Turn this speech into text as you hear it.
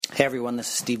Hey everyone, this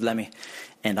is Steve Lemmy,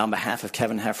 and on behalf of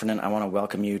Kevin Heffernan, I want to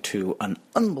welcome you to an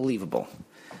unbelievable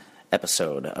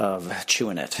episode of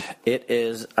Chewing It. It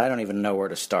is, I don't even know where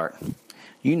to start.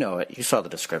 You know it, you saw the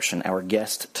description. Our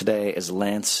guest today is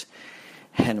Lance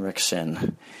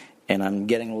Henriksen, and I'm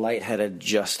getting lightheaded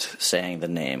just saying the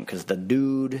name, because the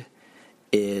dude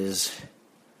is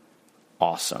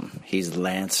awesome. He's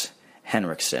Lance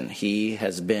Henriksen. He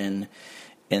has been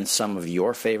in some of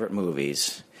your favorite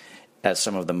movies as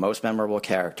some of the most memorable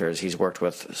characters. He's worked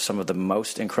with some of the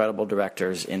most incredible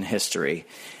directors in history,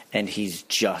 and he's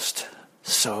just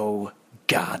so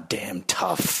goddamn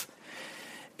tough.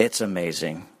 It's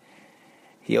amazing.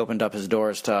 He opened up his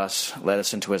doors to us, let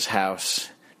us into his house,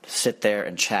 to sit there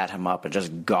and chat him up and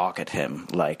just gawk at him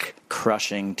like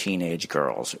crushing teenage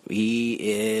girls. He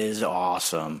is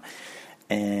awesome,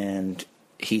 and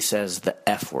he says the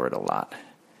F word a lot.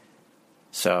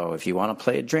 So if you want to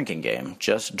play a drinking game,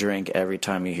 just drink every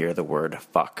time you hear the word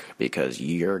fuck, because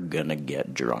you're going to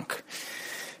get drunk.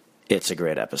 It's a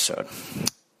great episode.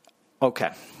 Okay.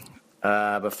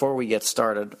 Before we get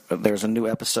started, there's a new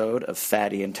episode of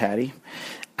Fatty and Tatty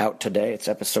out today. It's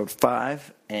episode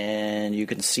 5, and you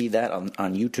can see that on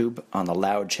YouTube on the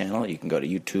Loud channel. You can go to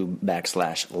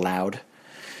YouTube.com/Loud,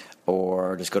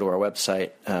 or just go to our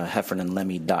website,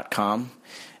 heffernanlemmy.com.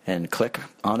 and click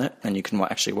on it, and you can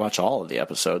actually watch all of the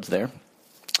episodes there.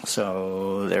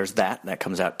 So there's that. That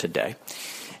comes out today.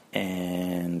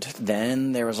 And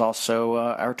then there is also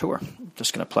our tour.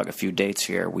 Just going to plug a few dates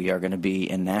here. We are going to be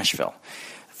in Nashville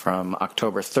from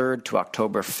October 3rd to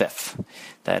October 5th.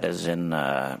 That is in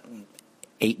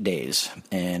 8 days.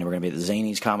 And we're going to be at the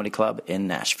Zanies Comedy Club in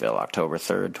Nashville, October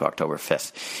 3rd to October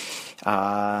 5th.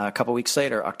 A couple weeks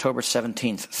later, October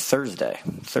 17th,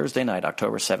 Thursday night,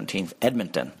 October 17th,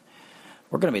 Edmonton.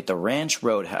 We're going to be at the Ranch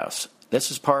Roadhouse.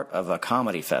 This is part of a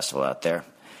comedy festival out there.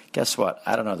 Guess what?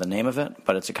 I don't know the name of it,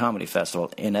 but it's a comedy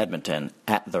festival in Edmonton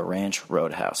at the Ranch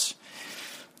Roadhouse.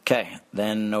 Okay,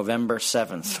 then November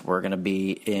 7th, we're going to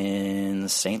be in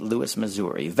St. Louis,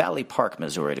 Missouri, Valley Park,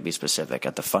 Missouri, to be specific,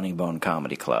 at the Funny Bone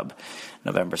Comedy Club,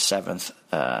 November 7th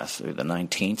through the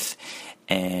 19th.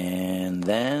 And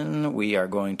then we are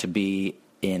going to be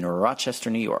in Rochester,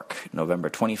 New York, November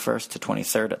 21st to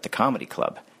 23rd at the Comedy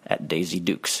Club at Daisy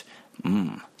Dukes.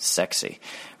 Sexy.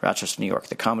 Rochester, New York,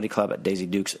 the Comedy Club at Daisy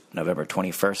Dukes, November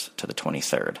 21st to the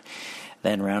 23rd.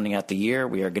 Then rounding out the year,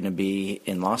 we are going to be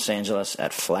in Los Angeles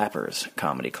at Flappers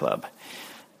Comedy Club.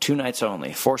 2 nights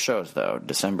only, 4 shows though,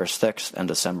 December 6th and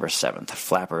December 7th,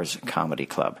 Flappers Comedy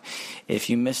Club. If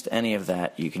you missed any of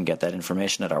that, you can get that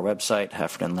information at our website,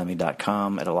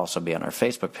 heffernanlemmy.com. It'll also be on our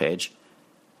Facebook page,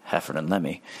 Heffernan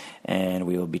Lemmy, and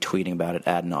we will be tweeting about it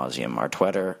ad nauseum. Our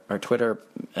Twitter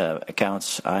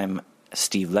accounts, I'm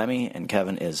Steve Lemmy, and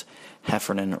Kevin is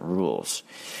Heffernan Rules.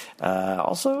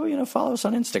 Also, follow us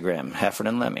on Instagram,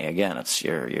 Heffernan Lemmy. Again,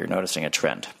 you're noticing a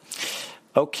trend.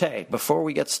 Okay, before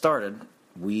we get started,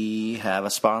 we have a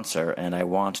sponsor, and I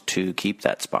want to keep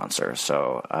that sponsor,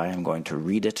 so I am going to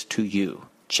read it to you.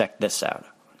 Check this out.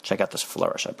 Check out this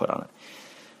flourish I put on it.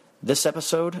 This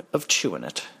episode of Chewin'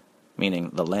 It, meaning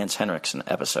the Lance Henriksen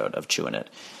episode of Chewin' It,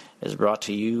 is brought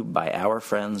to you by our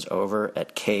friends over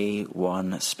at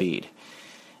K1 Speed.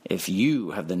 If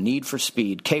you have the need for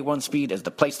speed, K1 Speed is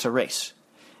the place to race.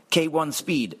 K1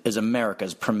 Speed is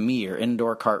America's premier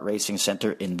indoor kart racing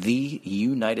center in the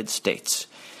United States.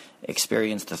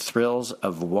 Experience the thrills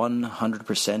of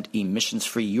 100%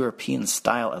 emissions-free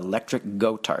European-style electric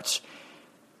go-karts.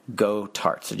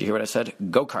 Go-karts. Did you hear what I said?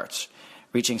 Go-karts.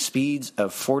 Reaching speeds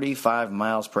of 45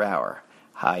 miles per hour.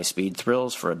 High-speed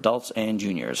thrills for adults and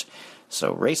juniors.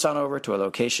 So race on over to a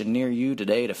location near you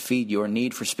today to feed your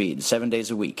need for speed 7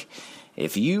 days a week.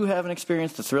 If you haven't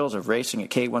experienced the thrills of racing at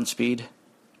K1 Speed,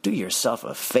 do yourself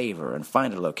a favor and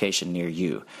find a location near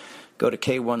you. Go to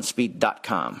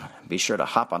k1speed.com. Be sure to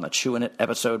hop on the Chewin' It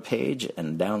episode page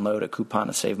and download a coupon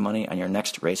to save money on your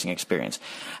next racing experience.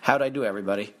 How'd I do,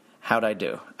 everybody? How'd I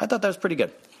do? I thought that was pretty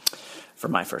good for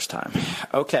my first time.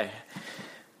 Okay,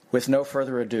 with no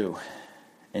further ado,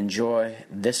 enjoy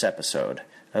this episode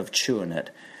of Chewin'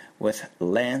 It with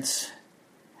Lance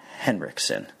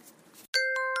Henriksen.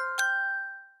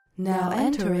 Now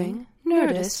entering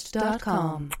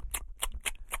Nerdist.com.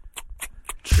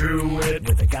 Chewin' It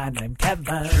with a guy named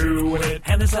Kevin. Chewin' It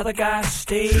and this other guy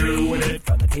Steve. Chewin' It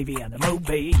from the TV and the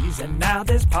movies, and now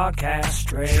this podcast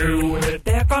straight. Chewin' It,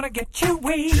 they're gonna get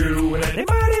chewy. Chewin' It, they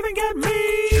might even get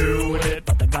me. Chewin' It,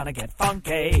 but they're gonna get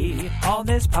funky on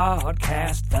this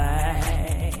podcast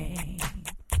thing.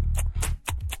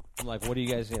 I'm like, what do you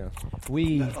guys,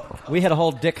 We had a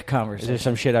whole dick conversation. Is there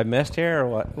some shit I missed here, or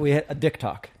what? We had a dick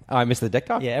talk. Oh, I missed the dick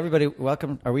talk? Yeah, everybody,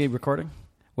 welcome. Are we recording?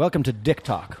 Welcome to Dick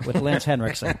Talk with Lance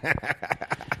Henriksen.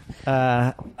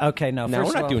 Okay, no. No,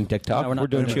 we're not doing Dick Talk. No, we're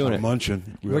doing chewing it.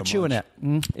 Munching. We're chewing it.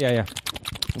 Yeah.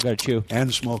 We got to chew.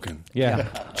 And smoking. Yeah.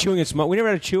 Chewing and smoke. We never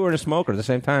had a chewer and a smoker at the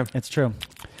same time. It's true.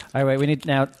 All right, we need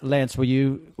now, Lance. Will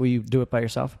you do it by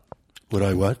yourself? Would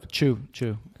I what? Chew.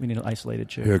 We need an isolated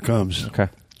chew. Here it comes. Okay.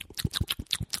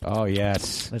 Oh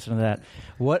yes. Listen to that.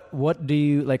 What do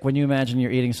you like when you imagine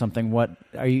you're eating something? What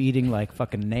are you eating? Like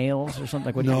fucking nails or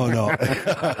something? Like what? No.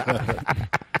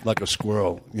 Like a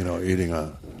squirrel, eating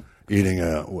a.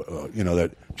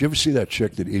 That. Do you ever see that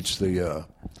chick that eats the?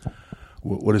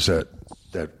 What is that?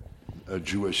 That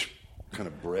Jewish kind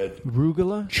of bread.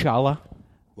 Arugula? Challah.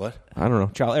 What? I don't know.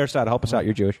 Challah. Aristotle, help us out.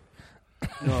 You're Jewish.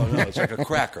 No, it's like a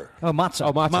cracker. Oh, matzah.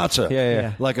 Oh, matzah. Matzah.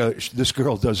 Yeah. Like this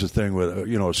girl does a thing with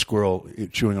a squirrel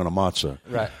chewing on a matzah.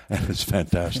 Right. And it's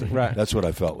fantastic. Right. That's what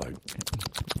I felt like.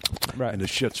 Right. And the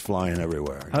shit's flying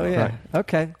everywhere. Oh yeah. Right.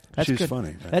 Okay. That's She's good.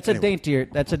 funny. That's Anyway.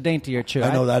 a daintier chew.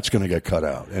 I know that's going to get cut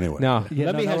out anyway. No. Yeah,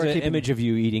 Let me no, has we're an keeping- image of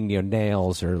you eating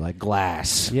nails or like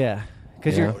glass. Yeah,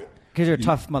 because Yeah. you're a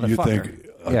tough motherfucker. You think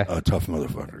Yeah. a tough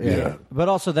motherfucker? Yeah. Yeah. But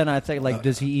also, then I think, like,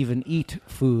 does he even eat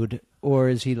food, or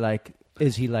is he like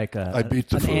a? I beat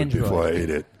the an food android? before I ate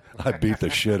it. I beat the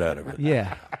shit out of it.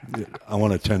 Yeah, I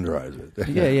want to tenderize it.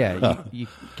 yeah. You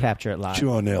capture it live.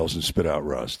 Chew on nails and spit out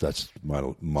rust. That's my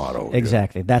motto.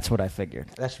 Exactly. That's what I figured.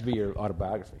 That should be your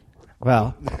autobiography.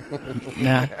 Well,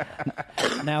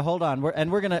 now hold on.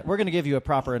 We're gonna give you a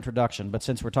proper introduction. But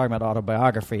since we're talking about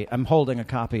autobiography, I'm holding a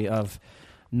copy of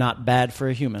Not Bad for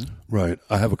a Human. Right.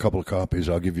 I have a couple of copies.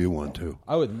 I'll give you one too.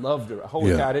 I would love to.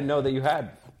 Holy Yeah. cow! I didn't know that you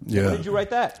had. Yeah. When did you write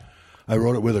that? I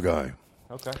wrote it with a guy.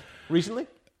 Okay. Recently?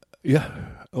 Yeah,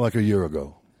 like a year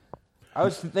ago. I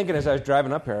was thinking as I was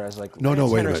driving up here, I was like, No,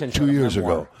 Lance wait a Henriksen minute. should 2 write a years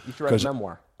memoir. ago. You should write 'Cause a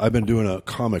memoir. I've been doing a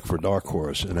comic for Dark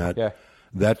Horse, and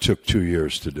that took 2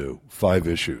 years to do. 5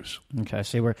 issues. Okay.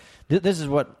 See, this is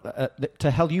what To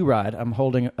Hell You Ride. I'm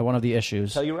holding one of the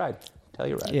issues. Tell you right.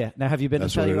 Yeah. Now, have you been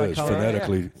That's to what it Telluride, is. Colorado?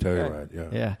 Phonetically, Telluride. Yeah.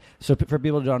 Yeah. So for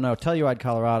people who don't know, Telluride,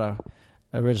 Colorado,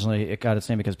 originally it got its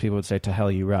name because people would say "To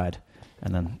Hell You Ride,"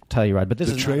 and then Telluride. But this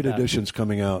The is trade not that. edition's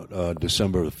coming out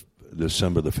December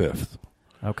the 5th.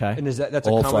 Okay. And that's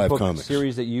All a comic 5 book comics.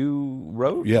 series that you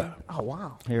wrote? Yeah. Oh,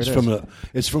 wow. Here it It's is.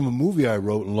 it's from a movie I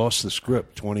wrote and lost the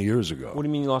script 20 years ago. What do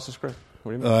you mean you lost the script?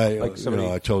 What do you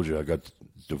mean? I told you I got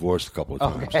divorced a couple of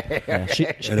times. Yeah, she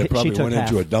And it probably took went half.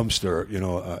 into a dumpster,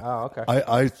 Oh, okay.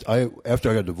 I after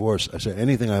I got divorced, I said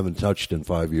anything I haven't touched in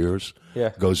 5 years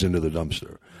goes into the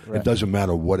dumpster. Right. It doesn't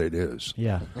matter what it is.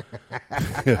 Yeah.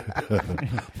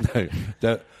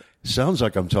 That sounds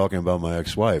like I'm talking about my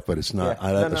ex-wife, but it's not.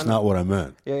 Yeah. That's not what I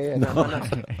meant. Yeah.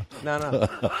 No.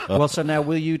 Well, so now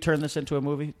will you turn this into a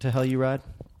movie? To Hell You Ride?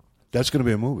 That's going to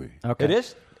be a movie. Okay. It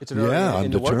is? It's Yeah, I'm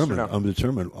in the works or determined. no? I'm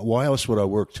determined. Why else would I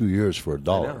work 2 years for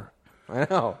 $1? I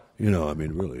know. I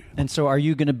mean, really. And so, are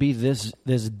you going to be this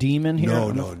demon here?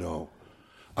 No.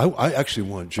 I actually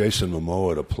want Jason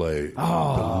Momoa to play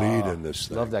the lead in this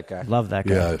thing. Love that guy. Love that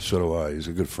guy. Yeah, so do I. He's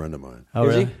a good friend of mine. Oh, Is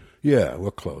really? he? Yeah, we're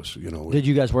close. Did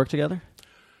you guys work together?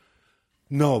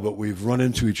 No, but we've run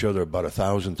into each other about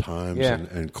 1,000 times Yeah.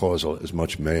 and caused as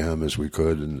much mayhem as we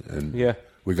could, and Yeah.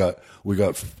 we got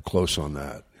close on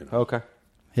that. Okay.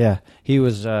 Yeah, he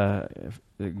was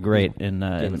great in Game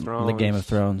of the Thrones. Game of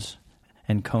Thrones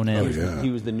and Conan. Oh, yeah. He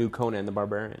was the new Conan the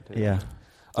Barbarian. Too. Yeah.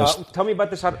 Tell me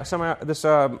about this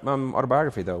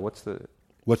autobiography, though. What's the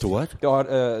What the what?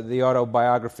 the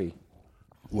autobiography?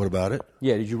 What about it?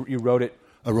 Yeah, you wrote it?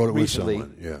 I wrote it recently, with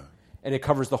someone. Yeah, and it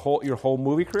covers your whole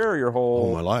movie career, or your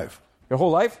all my life. your whole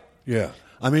life. Yeah,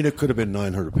 I mean, it could have been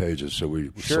 900 pages, so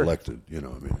we Sure. selected. I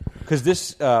mean, Because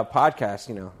this podcast,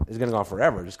 is going to go on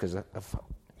forever, just because of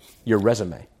your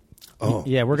resume. oh,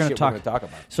 Yeah, we're going to Shit we're talk. gonna talk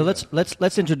about. So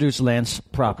let's introduce Lance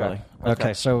properly.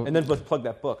 Okay. So and then let's plug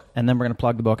that book. and then we're going to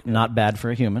plug the book. Not Bad for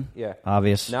a Human. Yeah,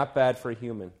 Obvious Not Bad for a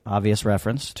Human. obvious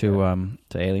reference to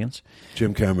Aliens.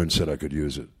 Jim Cameron said I could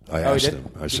use it. I Oh, he asked did?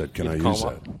 him. I said, "Can You I call use him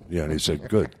that?" up? Yeah, and he said,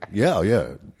 "Good. Yeah."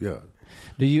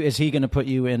 Is he going to put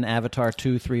you in Avatar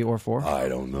 2, 3, or 4? I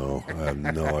don't know. I have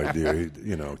no idea.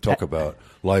 Talk about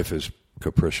life is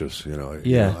capricious.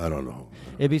 Yeah. I don't know.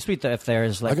 It'd be sweet if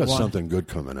there's like I got one. something good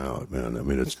coming out, man. I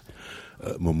mean, it's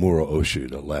Mamoru Oshii,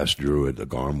 The Last Druid, The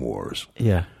Garm Wars.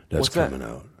 Yeah. That's What's that? coming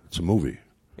out. It's a movie.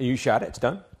 And you shot it. It's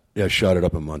done. Yeah, I shot it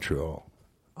up in Montreal.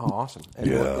 Oh, awesome. And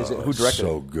Yeah, who directed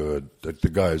so it? good. The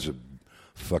guy's a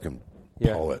fucking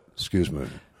Yeah. poet. Excuse me.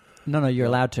 No, you're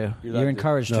allowed to. You're allowed You're to.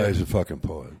 encouraged No, to. he's a fucking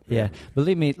poet. Yeah.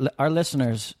 Believe me, our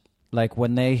listeners, like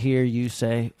when they hear you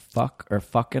say fuck or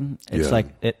fucking, it's Yeah. like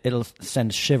it'll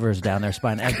send shivers down their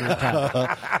spine every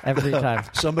time. Every time.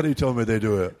 Somebody told me they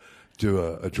do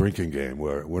do a drinking game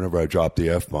where whenever I drop the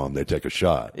F-bomb, they take a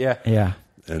shot. Yeah. Yeah.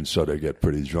 And so they get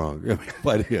pretty drunk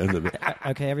by the end of it.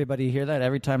 Okay, everybody, you hear that?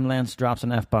 Every time Lance drops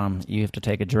an F-bomb, you have to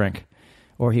take a drink,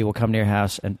 or he will come to your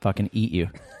house and fucking eat you.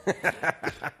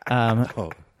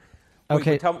 Oh.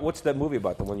 Okay. Wait, what's that movie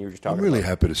about, the one you were just talking I'm really about?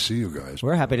 happy to see you guys.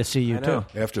 We're happy to see you, I know.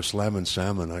 too. After Slammin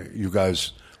Salmon, you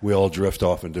guys, we all drift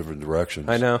off in different directions.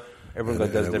 I know. Everyone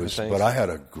And does it different was, things. But I had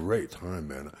a great time,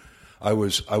 man. I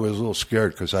was a little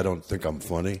scared because I don't think I'm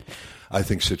funny. I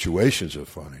think situations are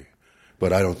funny,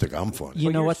 but I don't think I'm funny.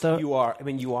 You know what, though? You are. I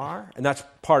mean, you are. And that's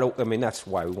part of, I mean, that's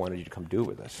why we wanted you to come do it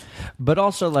with us. But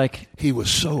also, like... He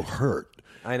was so hurt.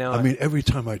 I know. I mean, every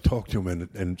time I talked to him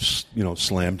and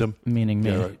slammed him. Meaning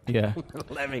me. Yeah, right. Yeah.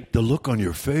 The look on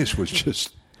your face was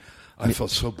just... I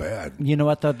felt so bad. You know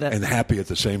what, though? And happy at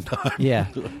the same time. Yeah.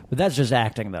 But that's just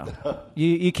acting, though.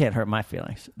 You can't hurt my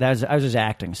feelings. I was just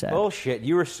acting sad. Bullshit.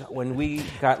 You were when we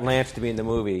got Lance to be in the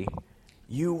movie,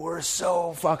 you were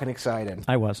so fucking excited.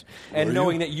 I was. And Were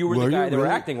knowing that you were the guy that were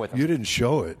acting with him. You didn't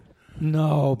show it.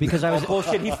 No, because I was...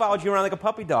 Bullshit. He followed you around like a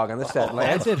puppy dog on the set,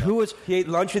 Lance. I did. Who was... He ate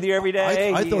lunch with you every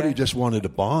day. I thought he just wanted to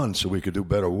bond so we could do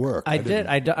better work. I did.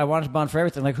 I wanted to bond for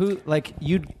everything.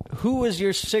 Who was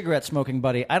your cigarette smoking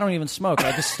buddy? I don't even smoke.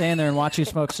 I just stand there and watch you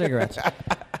smoke cigarettes.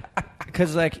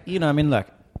 Because, look,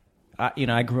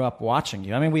 I grew up watching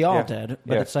you. I mean, we all did.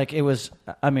 But it's like it was,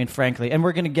 frankly, and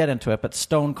we're going to get into it, but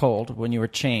Stone Cold, when you were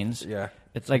Chains,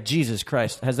 it's like, Jesus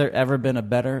Christ, has there ever been a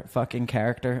better fucking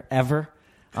character ever?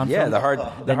 The hard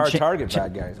target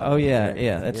bad guys. Oh,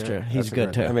 yeah, that's true. He's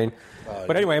good, too. I mean,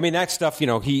 but anyway, I mean, that stuff, we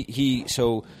were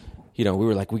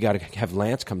like, we got to have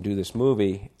Lance come do this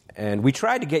movie. And we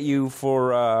tried to get you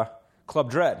for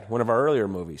Club Dread, one of our earlier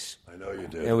movies. I know you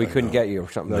did. And we couldn't get you or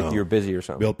something, like you were busy or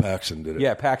something. Bill Paxton did it.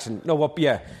 Yeah, Paxton. No, well,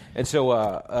 yeah. And so...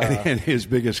 and his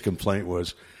biggest complaint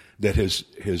was that his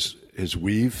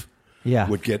weave...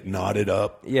 would get knotted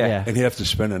up. Yeah. And he'd have to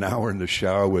spend an hour in the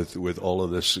shower with all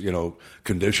of this,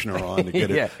 conditioner on to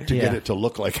get it to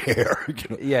look like hair.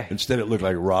 Yeah. Instead it looked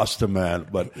like Rasta Man,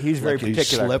 but he's very he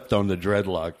particular. slept on the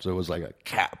dreadlocks. So it was like a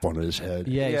cap on his head.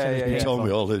 Yeah. He told me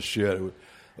all this shit.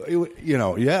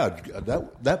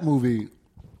 That movie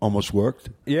almost worked.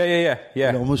 Yeah.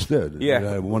 It almost did. Yeah. It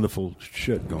had wonderful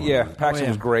shit going on. Yeah, Paxton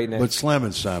was great in it. But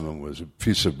Slammin Salmon was a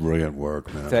piece of brilliant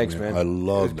work, man. Thanks, man. I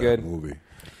loved that good. movie.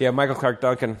 Yeah, Michael Clark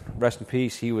Duncan, rest in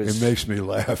peace. He was. It makes me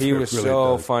laugh. He was really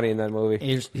so does. funny in that movie.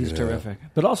 He's terrific.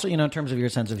 But also, in terms of your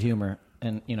sense of humor,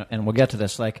 and and we'll get to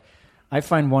this. Like, I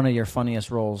find one of your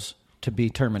funniest roles to be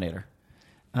Terminator.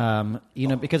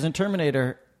 Because in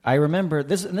Terminator, I remember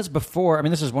this, and this before. I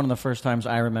mean, this is one of the first times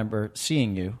I remember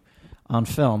seeing you on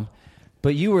film.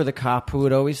 But you were the cop who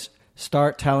would always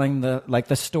start telling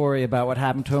the story about what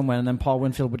happened to him when, and then Paul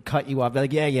Winfield would cut you off.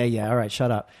 Like, yeah, all right, shut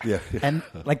up. Yeah. And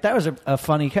that was a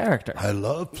funny character. I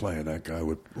love playing that guy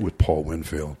with Paul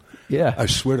Winfield. Yeah. I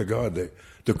swear to God,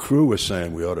 the crew was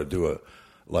saying we ought to do a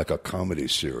comedy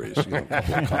series, a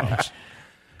couple of cops.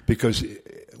 Because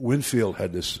Winfield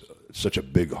had such a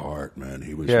big heart, man.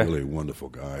 He was really a wonderful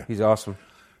guy. He's awesome.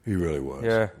 He really was.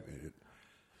 Yeah.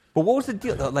 But what was the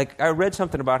deal? Like, I read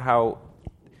something about how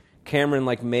Cameron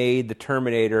made the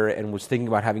Terminator and was thinking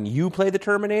about having you play the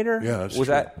Terminator. Yeah, that's was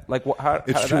true. that like what? How?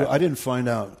 It's how true. That? I didn't find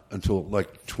out until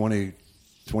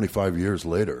 25 years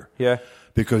later. Yeah.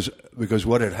 Because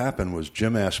what had happened was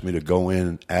Jim asked me to go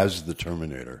in as the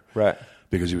Terminator. Right.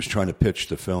 Because he was trying to pitch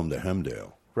the film to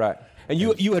Hemdale. Right. And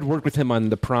you had worked with him on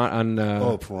the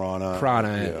Piranha.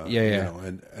 Piranha. Yeah.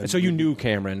 And so you knew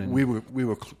Cameron. And we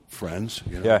were friends.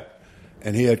 Yeah.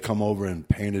 And he had come over and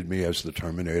painted me as the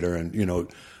Terminator, and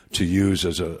to use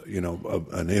as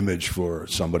an image for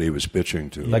somebody he was pitching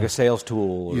to, like a sales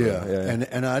tool.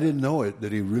 And I didn't know it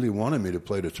that he really wanted me to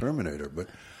play the Terminator, but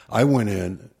I went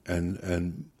in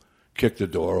and kicked the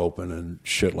door open and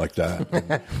shit like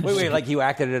that. wait, like you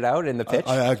acted it out in the pitch?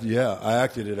 I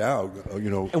acted it out.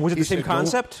 And was it the same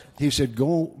concept? He said,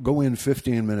 "Go in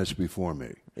 15 minutes before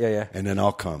me." Yeah. And then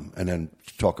I'll come and then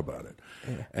talk about it.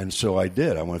 Yeah. And so I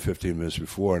did. I went 15 minutes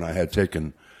before, and I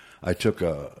took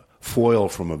a foil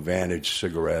from a Vantage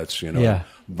cigarettes,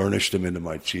 burnished them into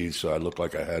my teeth so I looked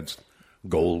like I had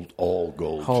all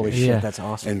gold. Holy teeth. shit, that's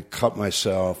awesome. And cut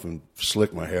myself and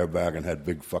slicked my hair back and had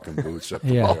big fucking boots up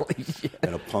Yeah. there.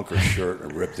 And a punker shirt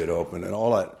and ripped it open and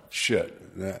all that shit.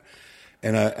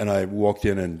 And I walked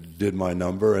in and did my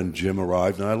number, and Jim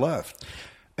arrived and I left.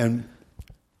 And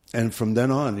from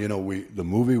then on, the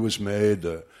movie was made,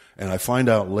 and I find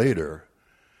out later,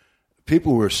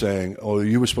 people were saying, "Oh,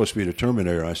 you were supposed to be the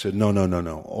Terminator." I said, "No.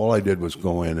 All I did was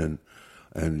go in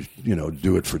and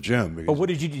do it for Jim." But what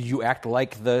did you act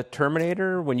like the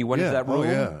Terminator when you went into that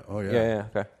room? Oh yeah. Yeah.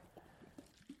 Okay.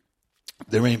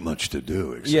 there ain't much to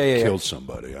do except kill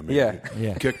somebody. I mean,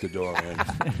 Yeah. kick the door in,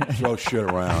 throw shit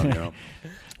around, you know.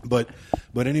 But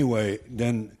anyway,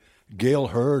 then Gail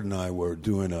Hurd and I were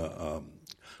doing a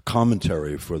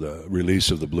commentary for the release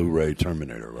of the Blu-ray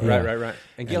Terminator, right? Right.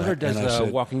 And Gail Hurd does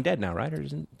said, Walking Dead now, right? Or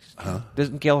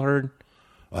doesn't Gail Hurd?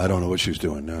 I don't know what she's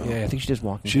doing now. Yeah, I think she does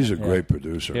Walking Dead. She's a great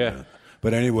producer, man.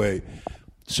 But anyway,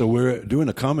 so we're doing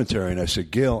a commentary, and I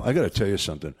said, Gail, I got to tell you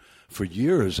something. For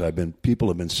years, people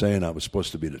have been saying I was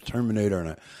supposed to be the Terminator,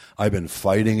 and I've been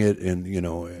fighting it,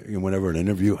 whenever an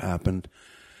interview happened.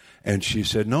 And she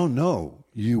said, no,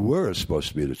 you were supposed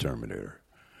to be the Terminator.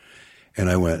 And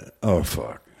I went, oh,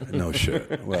 fuck. No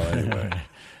shit. Well,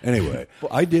 anyway,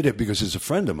 I did it because it's a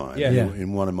friend of mine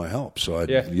in one of my help. So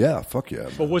fuck yeah.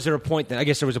 But was there a point then? I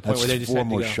guess there was a point where they just four had to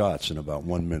more go. shots in about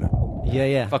 1 minute.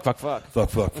 Yeah. Fuck.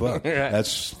 Fuck.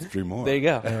 That's 3 more. There you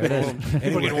go. There it is.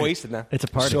 People getting wasted now. It's a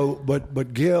party. So,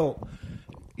 but Gail,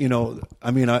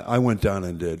 I went down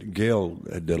and did. Gail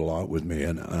did a lot with me,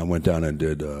 and I went down and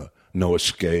did No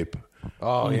Escape.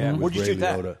 Oh yeah. Where'd you shoot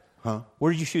that? Huh?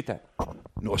 Where did you shoot that?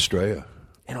 In Australia.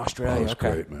 In Australia, It was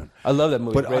great, man. I love that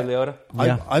movie, But Ray Liotta.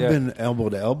 I've been elbow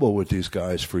to elbow with these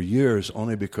guys for years,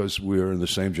 only because we're in the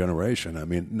same generation. I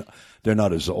mean, they're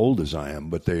not as old as I am,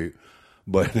 but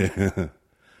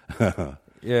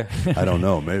Yeah. I don't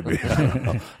know, maybe. I don't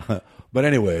know. But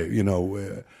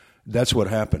anyway, that's what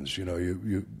happens.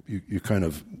 You kind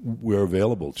of, we're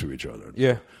available to each other.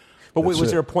 Yeah. But wait, That's was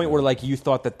it. there a point where like you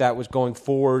thought that was going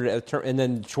forward, and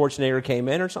then Schwarzenegger came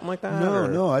in or something like that?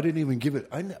 No, I didn't even give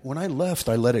it. When I left,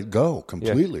 I let it go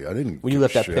completely. I didn't. When you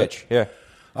give left a that shit. pitch, yeah.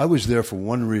 I was there for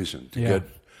one reason,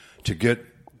 to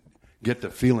get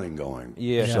the feeling going.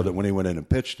 Yeah. So that when he went in and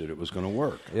pitched it, it was going to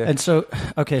work. Yeah. And so,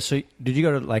 so did you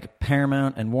go to like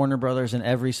Paramount and Warner Brothers in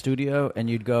every studio, and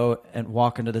you'd go and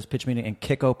walk into this pitch meeting and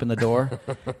kick open the door?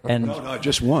 And No,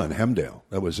 just one, Hemdale.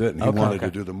 That was it. And he wanted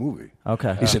to do the movie.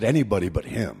 Okay. He said anybody but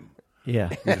him. Yeah.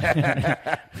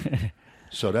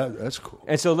 So that's cool.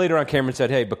 And so later on, Cameron said,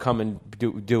 "Hey, but come and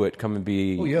do it. Come and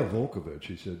be." Oh yeah, Volkovich.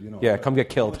 He said, come get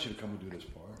killed. I want you to come and do this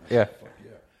part. I Yeah. said, fuck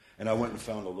yeah. And I went and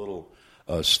found a little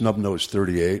snub-nosed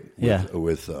 38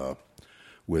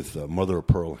 with mother of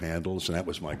pearl handles, and that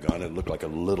was my gun. It looked like a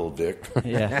little dick.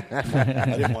 Yeah.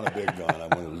 I didn't want a big gun. I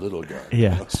wanted a little gun.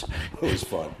 Yeah. It was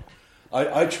fun.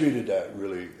 I treated that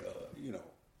really,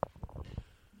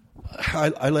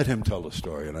 I let him tell the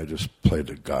story, and I just played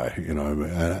the guy,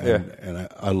 and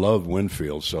I love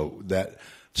Winfield, so that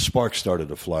sparks started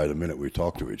to fly the minute we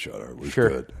talked to each other. It was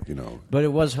good, But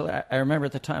it was, I remember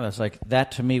at the time, I was like,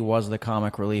 that to me was the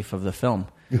comic relief of the film.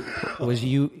 Was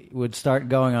you would start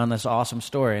going on this awesome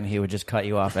story, and he would just cut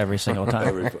you off every single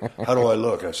time. How do I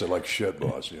look? I said, like shit,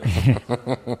 boss.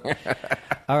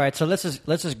 All right, so let's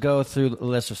just go through the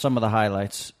list of some of the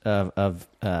highlights of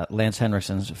Lance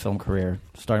Henriksen's film career.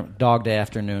 Starting Dog Day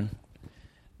Afternoon.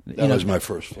 That was my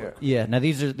first film. Yeah. Now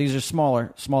these are smaller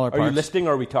parts. Are you listing,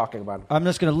 or are we talking about them? I'm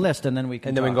just going to list, and then we can.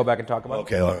 And then we can go back and talk about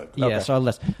Okay, all right. Yeah, Okay. so I'll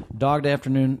list Dog Day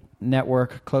Afternoon,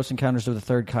 Network, Close Encounters of the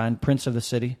Third Kind, Prince of the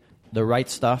City, The Right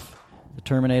Stuff, The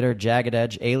Terminator, Jagged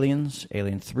Edge, Aliens,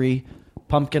 Alien 3,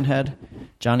 Pumpkinhead,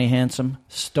 Johnny Handsome,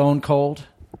 Stone Cold,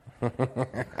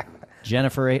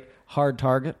 Jennifer 8, Hard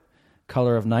Target,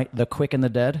 Color of Night, The Quick and the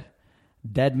Dead,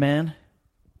 Dead Man,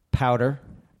 Powder,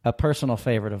 a personal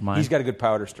favorite of mine. He's got a good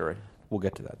Powder story. We'll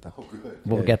get to that, though. Oh, good.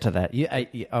 We'll get to that.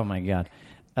 Oh, my God.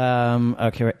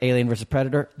 Okay, Alien vs.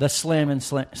 Predator, The Slammin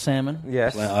Salmon.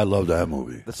 Yes. I love that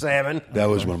movie. The Salmon. That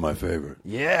was one of my favorite.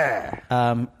 Yeah.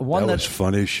 That was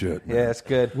funny shit. Man. Yeah, it's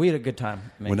good. We had a good time.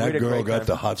 When that girl got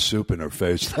the hot soup in her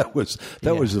face, that was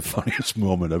the funniest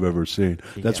moment I've ever seen.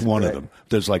 That's one of them.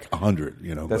 There's like 100,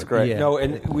 That's great. Yeah. No,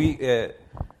 and we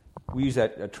use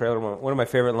that trailer. One of my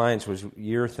favorite lines was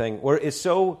your thing, where it's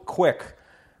so quick,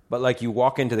 but like you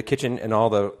walk into the kitchen and all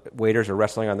the waiters are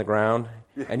wrestling on the ground,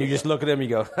 and you just look at them and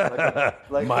you go,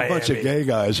 like a bunch of gay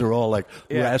guys are all like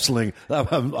wrestling.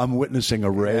 I'm witnessing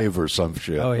a rave or some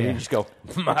shit. Oh, yeah. And you just go,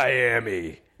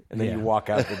 Miami. And then you walk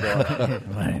out the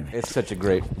door. It's such a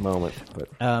great moment. But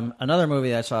another movie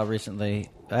that I saw recently,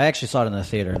 I actually saw it in the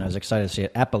theater, and I was excited to see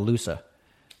it, Appaloosa,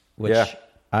 which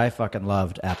I fucking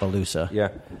loved Appaloosa.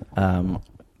 Yeah.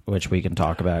 Which we can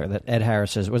talk about. That Ed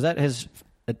Harris was that his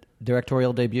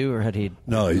directorial debut, or had he?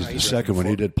 No, he's the second one.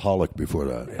 He did Pollock before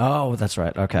that. Oh, that's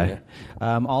right. Okay.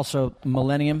 Yeah. Also,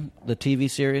 Millennium, the TV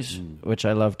series, which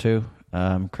I love too.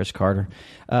 Chris Carter.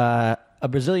 A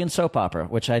Brazilian soap opera,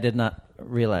 which I did not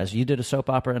realize. You did a soap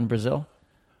opera in Brazil?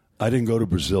 I didn't go to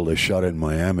Brazil. They shot it in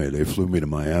Miami. They flew me to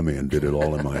Miami and did it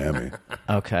all in Miami.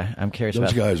 Okay. I'm curious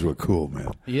Those about guys were cool,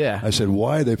 man. Yeah. I said,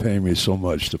 why are they paying me so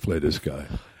much to play this guy?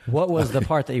 What was the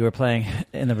part that you were playing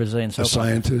in the Brazilian soap A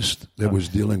scientist that was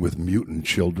dealing with mutant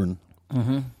children.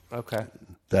 Okay.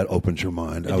 That opens your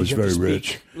mind. And I was did you have very to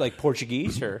speak, rich. like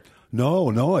Portuguese, or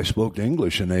No, I spoke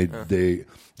English, and they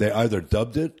either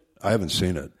dubbed it. I haven't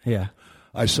seen it. Yeah.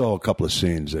 I saw a couple of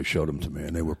scenes. They showed them to me,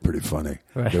 and they were pretty funny.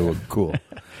 Right. They were cool.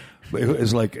 But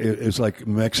it's like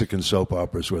Mexican soap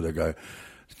operas where the guy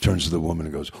turns to the woman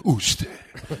and goes, "Usted,"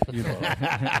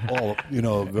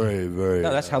 very, very.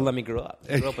 no? That's how Lemmy grew up.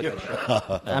 He grew up with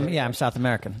that shit. I'm South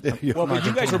American. Well, but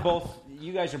you guys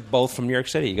are both from New York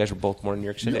City. You guys were both born in New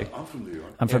York City. I'm from New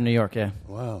York. I'm from New York, yeah.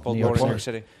 Wow. Both New York born in New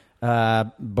City. York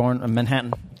City. Born in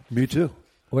Manhattan. Me too.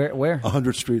 Where?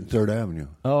 100th Street and 3rd Avenue.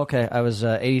 Oh, okay. I was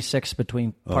 86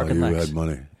 between Park and you Lex. had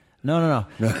money. No.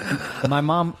 my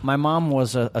mom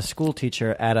was a school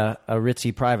teacher at a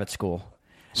ritzy private school.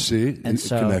 See, And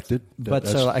so, connected. But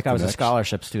That's so I was a connects.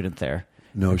 scholarship student there.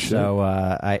 No shit. So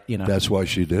That's why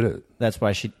she did it. that's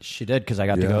why she did, because I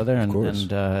got to Yeah, go there, of and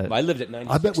course. I lived at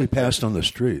 96. I bet we passed on the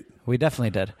street. we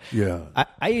definitely did. Yeah.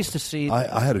 I used to see.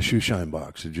 I had a shoe shine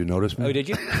box. Did you notice me? Oh, did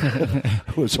you?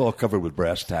 It was all covered with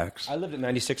brass tacks. I lived at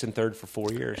 96 and 3rd for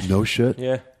 4 years. No shit?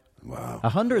 Yeah. Wow.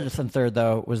 100th and 3rd,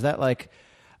 though, was that like?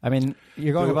 I mean,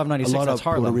 you're going above 96. A lot That's of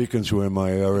Harlem. Puerto Ricans were in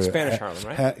my area. Spanish Harlem,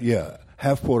 right? Yeah.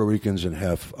 Half Puerto Ricans and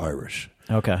half Irish.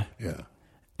 Okay. Yeah.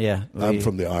 Yeah. I'm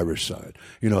from the Irish side.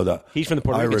 He's from the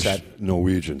Puerto Rican Irish side.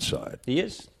 Norwegian side. He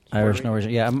is. Irish, Norwegian.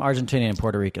 Yeah, I'm Argentinian and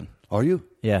Puerto Rican. Are you?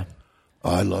 Yeah.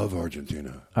 I love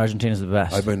Argentina. Argentina's the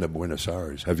best. I've been to Buenos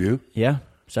Aires. Have you? Yeah,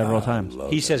 several times.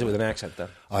 love He it. says it with an accent, though.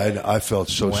 I felt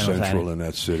so Buenos central Aires. in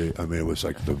that city. I mean, it was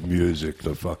like the music,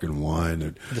 the fucking wine,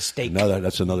 and The steak.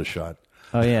 That's another shot.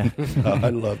 Oh yeah. I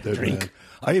loved it. Drink. Man.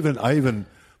 I even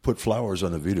put flowers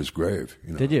on Evita's grave.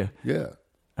 Did you? Yeah.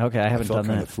 Okay, I I haven't felt done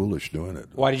kind that. of foolish doing it.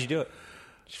 Why did you do it?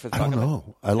 Just for the I fuck don't of it?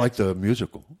 know. I like the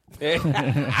musical.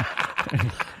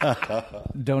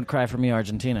 Don't cry for me,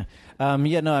 Argentina. I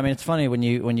mean, it's funny when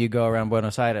you go around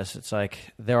Buenos Aires. It's like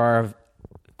there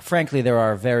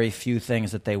are very few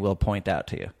things that they will point out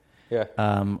to you. Yeah.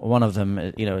 One of them,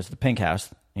 is the Pink House.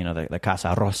 The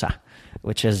Casa Rosa,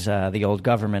 which is the old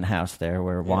government house there,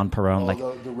 where Juan Perón.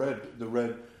 The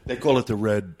red. They call it the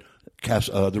red.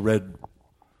 The red.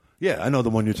 Yeah, I know the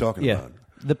one you're talking about.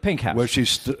 The Pink House. Where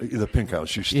the Pink House.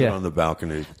 She stood on the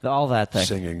balcony, all that thing.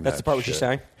 singing. That's the part where she shit.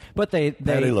 sang? But they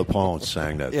Patti LuPone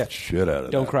sang that shit out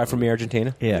of Don't that. Cry for Me,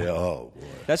 Argentina? Yeah. Oh, boy.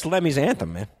 That's Lemmy's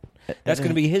anthem, man. That's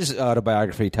going to be his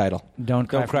autobiography title. Don't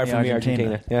cry for me,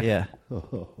 Argentina. Yeah.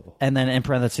 And then in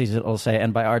parentheses it'll say,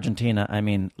 and by Argentina I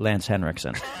mean Lance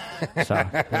Henriksen. So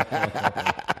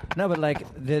no, but like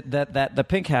the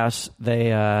Pink House,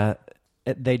 they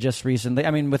just recently,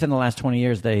 I mean, within the last 20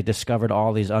 years, they discovered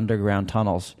all these underground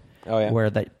tunnels where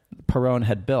that Perón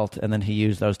had built, and then he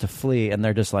used those to flee, and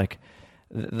they're just like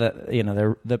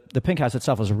the Pink House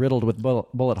itself was riddled with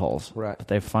bullet holes that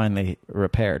they finally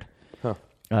repaired.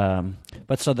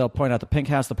 But so they'll point out the Pink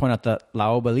House, they'll point out the La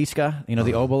Obelisca,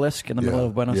 the obelisk in the middle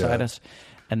of Buenos Aires,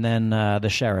 and then the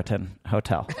Sheraton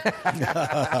Hotel.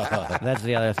 That's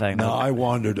the other thing. No, I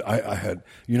wandered. I had,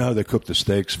 how they cook the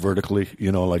steaks vertically,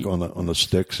 like on the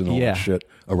sticks and all that shit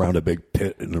around a big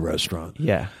pit in the restaurant.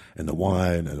 Yeah. And the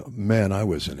wine. And man, I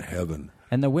was in heaven.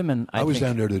 And the women, I was think,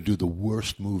 down there to do the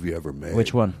worst movie ever made.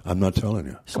 Which one? I'm not telling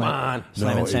you. Come on.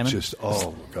 Slammin Salmon? It's just,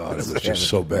 oh, my God, it was just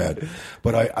so bad.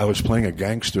 But I was playing a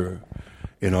gangster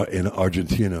in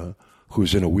Argentina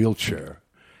who's in a wheelchair,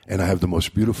 and I have the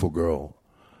most beautiful girl,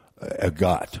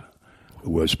 Agathe,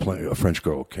 who was playing, a French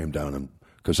girl came down, and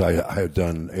because I had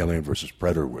done Alien versus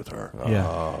Predator with her.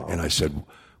 Yeah. And I said,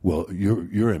 well,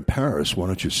 you're in Paris. Why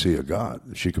don't you see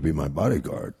Agathe? She could be my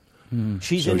bodyguard.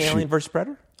 She's So in she- Alien vs.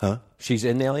 Predator? Huh? She's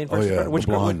in Alien Oh, vs. yeah, Predator? Which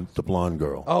girl? the blonde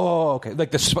girl. Oh, okay. Like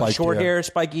the Spiked short hair. hair,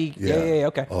 spiky. Yeah,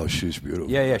 okay. Oh, she's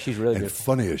beautiful. Yeah, she's really and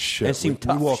beautiful. funny as shit. And seemed we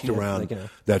tough. walked She had, around like,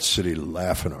 that city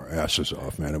laughing our asses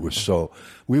off, man. It was so.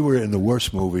 We were in the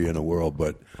worst movie in the world,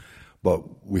 but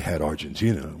we had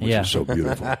Argentina, which was so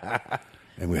beautiful,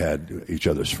 and we had each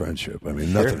other's friendship. I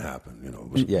mean, nothing happened. It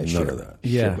was none of that.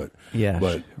 Yeah. Shit, Yeah,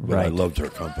 but right. I loved her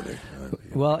company.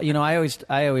 Well, I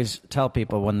always tell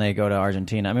people when they go to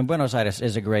Argentina. I mean, Buenos Aires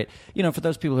is a great. For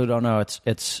those people who don't know,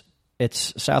 it's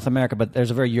South America, but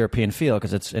there's a very European feel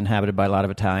because it's inhabited by a lot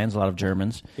of Italians, a lot of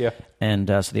Germans. Yeah. And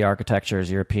so the architecture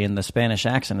is European. The Spanish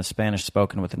accent is Spanish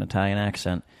spoken with an Italian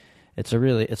accent. It's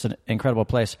an incredible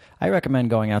place. I recommend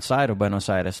going outside of Buenos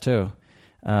Aires too.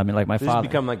 I mean, like my This father. has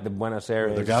become like the Buenos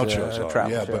Aires The gauchos are,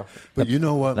 travel yeah, show. but you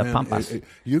know what, the man? Pampas.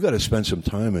 You got to spend some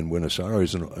time in Buenos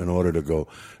Aires in order to go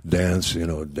dance, doing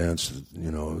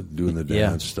the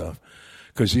dance stuff.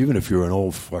 Because even if you're an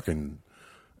old fucking,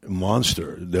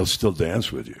 monster, they'll still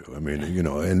dance with you. I mean,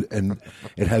 and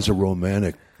it has a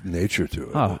romantic nature to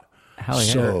it. Oh, hell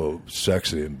yeah. So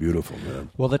sexy and beautiful, man.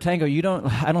 Well, the tango,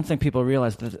 I don't think people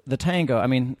realize that the tango, I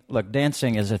mean, look,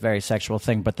 dancing is a very sexual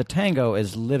thing, but the tango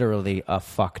is literally a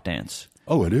fuck dance.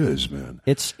 Oh, it is, man.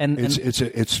 It's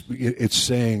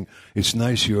saying it's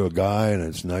nice you're a guy and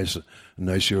it's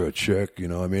nice you're a chick.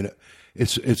 I mean,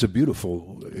 it's a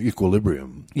beautiful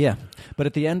equilibrium. Yeah, but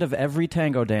at the end of every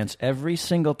tango dance, every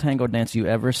single tango dance you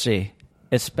ever see,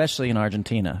 especially in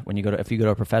Argentina, if you go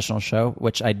to a professional show,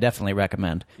 which I definitely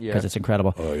recommend because it's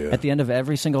incredible. Oh, yeah. At the end of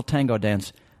every single tango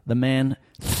dance, the man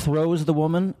throws the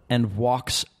woman and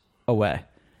walks away,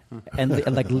 and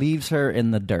leaves her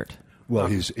in the dirt. Well,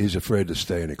 he's afraid to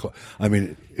stay any close. I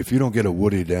mean, if you don't get a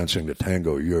Woody dancing the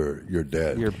tango, you're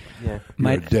dead. You're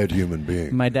a dead human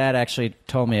being. My dad actually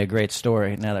told me a great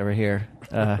story. Now that we're here,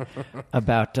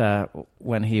 about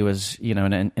when he was,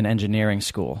 in engineering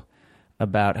school,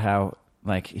 about how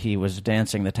he was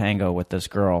dancing the tango with this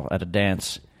girl at a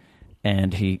dance,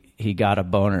 and he got a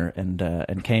boner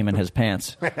and came in his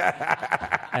pants.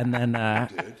 And then,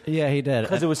 yeah, he did.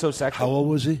 Because it was so sexual. How old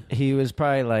was he? He was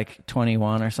probably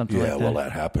 21 or something like that. Yeah, well,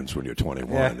 that happens when you're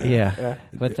 21. Yeah.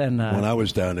 But then... when I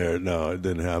was down there, no, it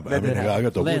didn't happen. I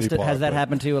got the Lance, Woody part. has that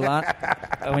happened to you a lot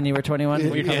when you were 21?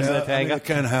 Were you dancing the tango? It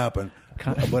can happen.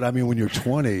 But, I mean, when you're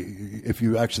 20, if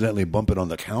you accidentally bump it on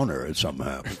the counter, something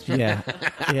happens.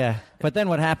 Yeah. But then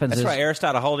what happens That's is... right,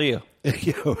 Aristotle, how old are you?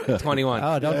 21.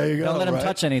 Oh, don't let him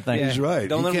touch anything. He's right.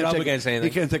 Don't let him rub against anything.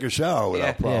 He can't take a shower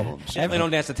without problems. Definitely don't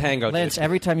dance the tango. Lance,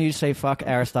 every time you say fuck,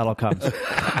 Aristotle comes.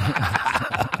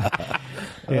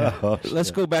 Yeah. Let's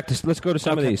go to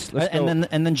some of these.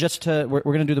 And then just to... We're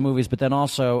going to do the movies, but then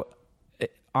also...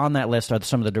 On that list are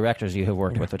some of the directors you have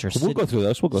worked with, which are... We'll go through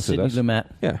those. Sidney Lumet.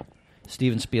 Yeah.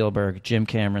 Steven Spielberg, Jim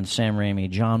Cameron, Sam Raimi,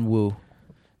 John Woo,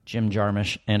 Jim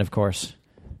Jarmusch, and, of course,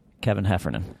 Kevin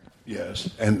Heffernan. Yes.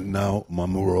 And now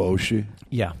Mamoru Oshii.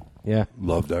 Yeah.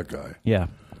 Love that guy. Yeah.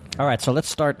 All right, so let's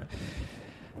start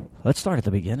at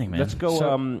the beginning, man. Let's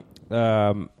go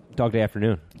Dog Day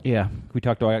Afternoon. Yeah. We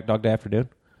talked Dog Day Afternoon.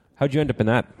 How'd you end up in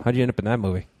that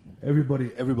movie?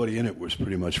 Everybody in it was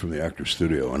pretty much from the Actors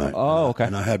Studio, and okay.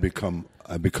 And I had become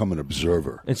an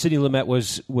observer. And Sidney Lumet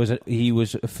was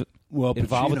involved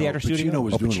with the Actors Studio. Pacino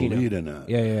was doing the lead in that.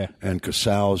 Yeah. And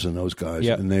Casals and those guys,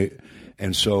 yeah.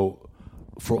 and so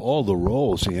for all the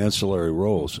roles, the ancillary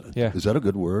roles. Yeah. Is that a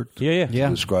good word? Yeah. To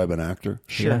describe an actor.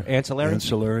 Sure.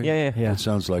 Ancillary. Yeah. It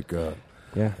sounds like. Fucking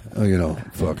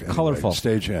colorful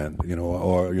stagehand,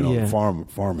 or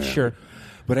farmhand. Sure.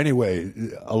 But anyway,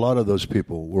 a lot of those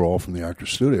people were all from the Actors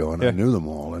Studio, and I knew them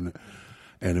all, and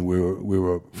we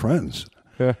were friends.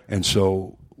 Yeah. And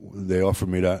so they offered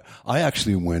me that. I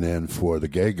actually went in for the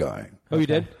gay guy. Oh, you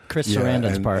did? Chris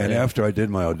Sarandon's part. And after I did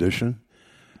my audition,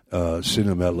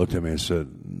 Sidney Lumet looked at me and said,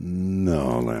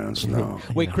 "No, Lance, no."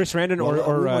 Wait, Chris Sarandon or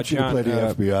we want you John? to play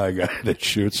the FBI guy that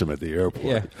shoots him at the airport.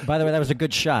 Yeah. By the way, that was a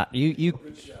good shot. You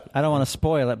I don't want to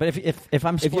spoil it, but if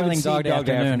I'm spoiling Dog Day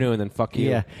Afternoon, then fuck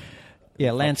you.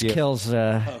 Yeah, Lance kills...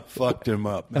 fucked him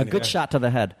up. A good shot to the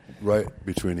head. Right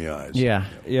between the eyes. Yeah.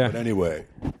 But anyway...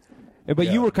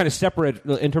 But you were kind of separate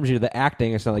in terms of the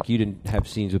acting. It's not like you didn't have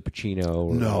scenes with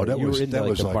Pacino. You were in the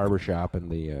like, barbershop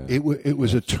and the... It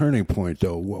was a turning point,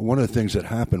 though. One of the things that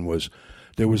happened was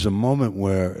there was a moment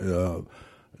where...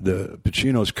 the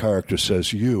Pacino's character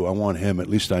says, I want him, at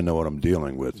least I know what I'm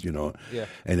dealing with, Yeah.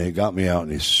 And he got me out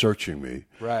and he's searching me.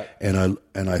 Right. And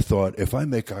I thought, if I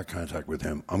make eye contact with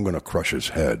him, I'm going to crush his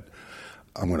head.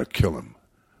 I'm going to kill him.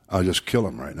 I'll just kill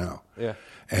him right now. Yeah.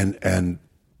 And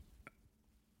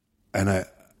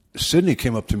Sidney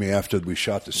came up to me after we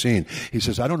shot the scene. He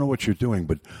says, "I don't know what you're doing,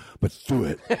 but do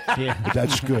it. But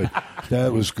that's good.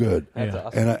 That was good." That's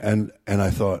awesome. And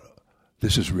I thought,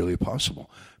 this is really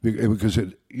possible because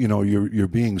you're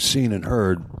being seen and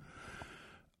heard.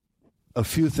 A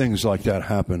few things like that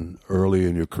happen early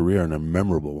in your career and are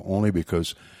memorable only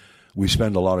because we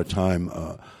spend a lot of time.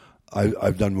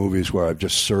 I've done movies where I've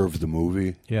just served the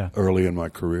movie early in my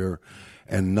career,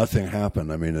 and nothing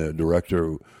happened. I mean, a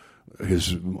director,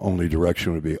 his only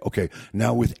direction would be, okay,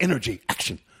 now with energy,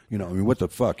 action. What the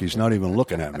fuck? He's not even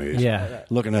looking at me. He's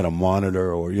looking at a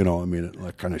monitor or,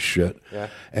 like kind of shit. Yeah.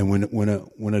 And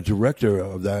when a director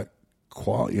of that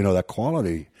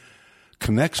quality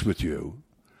connects with you,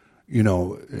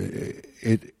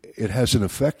 it has an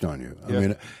effect on you. I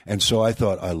mean, and so I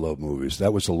thought, I love movies.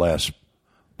 That was the last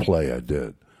play I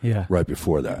did. Yeah. Right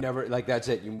before that. Never, that's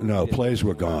it. Plays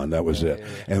were gone. That was it.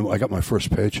 Yeah. And I got my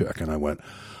first paycheck, and I went,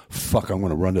 fuck, I'm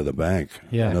going to run to the bank.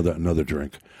 Yeah. Another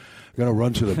drink. I'm going to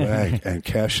run to the bank and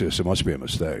cash this. It must be a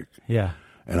mistake. Yeah.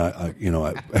 And I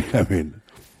mean,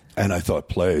 And I thought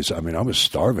plays. I mean, I was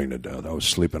starving to death. I was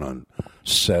sleeping on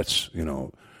sets, you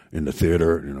know, in the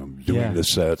theater, you know, doing the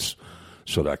sets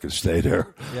so that I could stay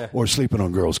there. Yeah. Or sleeping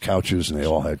on girls' couches, and they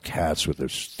all had cats with their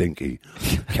stinky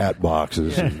cat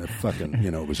boxes. And fucking,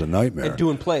 you know, it was a nightmare. And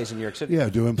doing plays in New York City. Yeah,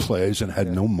 doing plays and had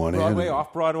no money. Broadway, and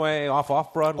off Broadway,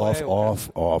 off Broadway. Off,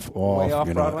 Way off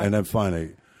you know. Broadway? And then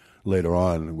finally, later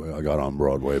on, I got on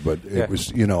Broadway. But it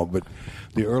was, you know, but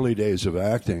the early days of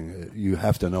acting, you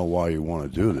have to know why you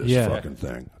want to do this fucking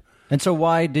thing. And so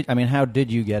how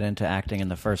did you get into acting in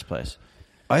the first place?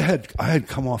 I had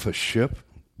come off a ship.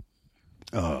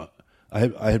 I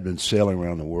had been sailing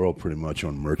around the world pretty much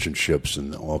on merchant ships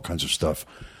and all kinds of stuff.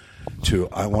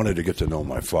 I wanted to get to know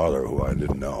my father, who I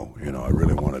didn't know. You know, I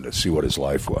really wanted to see what his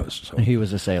life was. So, He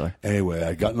was a sailor. Anyway,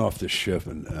 I'd gotten off this ship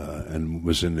and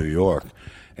was in New York,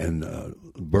 and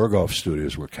Berghoff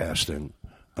Studios were casting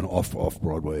an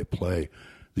off-Broadway play,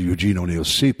 the Eugene O'Neill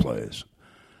Sea Plays.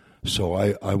 So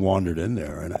I wandered in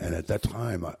there, and at that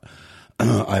time,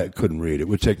 I couldn't read. It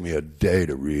would take me a day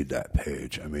to read that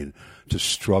page. I mean, to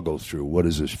struggle through what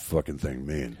does this fucking thing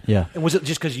mean? Yeah. And was it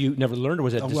just because you never learned, or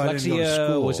was it dyslexia? I didn't go to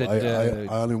school. Was it?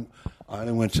 I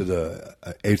only went to the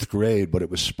 8th grade, but it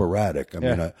was sporadic. I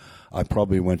mean, I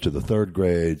probably went to the 3rd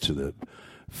grade, to the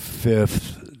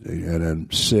 5th, and then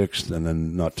 6th, and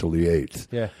then not till the 8th.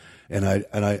 Yeah. And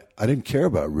I didn't care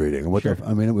about reading.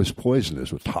 I mean, it was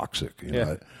poisonous. It was toxic. You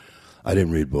know? I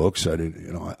didn't read books. I didn't.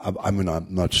 You know. I mean, I'm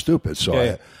not stupid.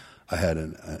 So I had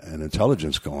an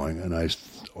intelligence going, and I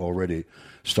already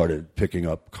started picking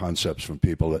up concepts from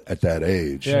people at that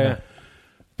age. Yeah.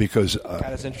 Because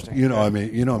that's interesting. You know, I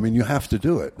mean, you have to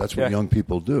do it. That's what young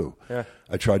people do. Yeah.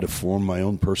 I tried to form my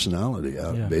own personality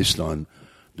based on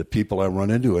the people I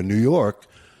run into in New York.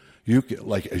 You could,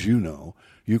 like, as you know,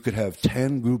 you could have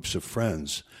 10 groups of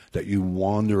friends that you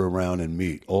wander around and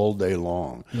meet all day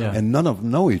long, and none of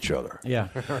them know each other. Yeah.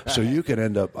 So you could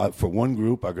end up, for one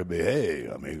group, I could be, hey,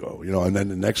 amigo, you know, and then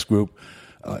the next group,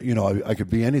 you know, I could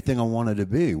be anything I wanted to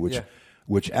be,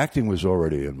 which acting was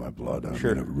already in my blood. I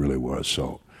mean, it really was.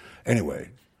 So anyway.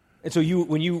 And so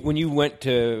when you went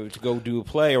to go do a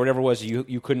play or whatever it was,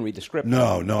 you couldn't read the script?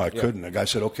 No, I couldn't. The guy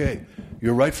said, okay,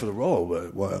 you're right for the role,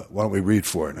 but why don't we read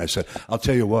for it? And I said, I'll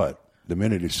tell you what. The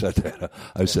minute he said that,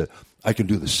 I said, I can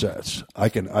do the sets. I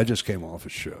just came off a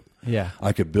ship. Yeah.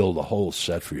 I could build a whole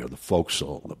set for you, the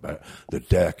forecastle, the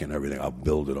deck and everything. I'll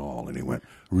build it all. And he went,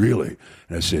 really?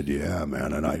 And I said, yeah,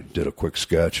 man. And I did a quick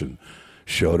sketch and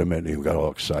showed him it, and he got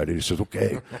all excited. He says,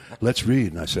 okay, let's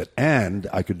read. And I said, and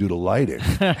I could do the lighting.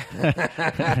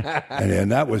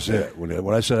 and that was it.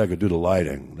 When I said I could do the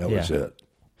lighting, that was it.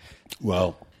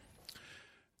 Well,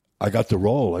 I got the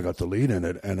role. I got the lead in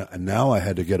it, and now I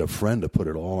had to get a friend to put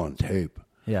it all on tape.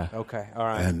 Yeah. Okay. All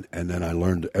right. And then I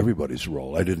learned everybody's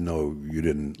role. I didn't know you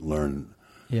didn't learn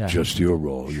just your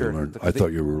role. Sure. You learned. I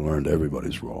thought you learned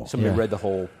everybody's role. Somebody read the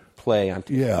whole play on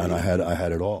tape. Yeah, and I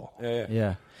had it all.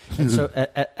 Yeah. And so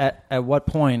at what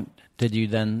point did you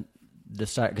then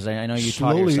decide? Because I know you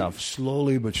taught yourself.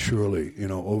 Slowly but surely, you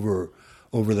know,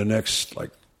 over the next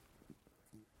like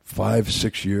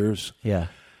 5-6 years. Yeah.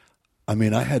 I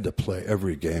mean, I had to play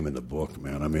every game in the book,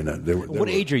 man. I mean, what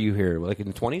age are you here? Like in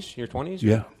the 20s? Your 20s?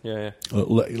 Yeah. Yeah.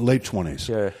 Late 20s.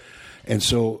 Yeah. And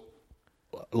so,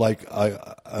 like,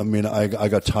 I mean, I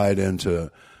got tied into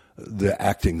the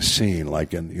acting scene,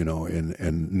 like in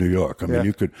New York. I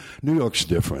mean, New York's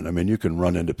different. I mean, you can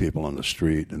run into people on the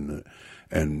street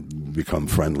and become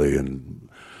friendly, and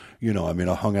you know, I mean,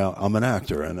 I hung out. I'm an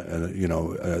actor, and you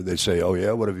know, they say, "Oh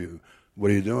yeah, what are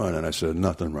you doing?" And I said,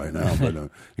 "Nothing right now," but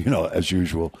you know, as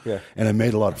usual. Yeah. And I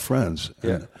made a lot of friends.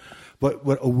 Yeah. But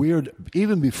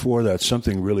even before that,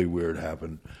 something really weird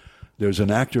happened. There's an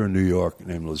actor in New York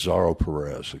named Lazaro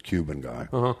Perez, a Cuban guy.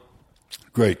 Uh-huh.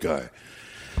 Great guy.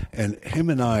 And him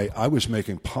and I was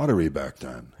making pottery back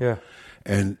then. Yeah.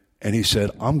 And he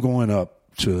said, I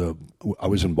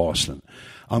was in Boston.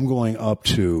 I'm going up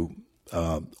to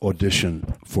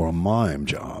audition for a mime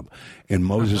job in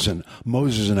Moses and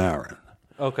Aaron.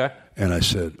 Okay. And I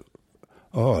said,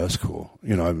 oh, that's cool.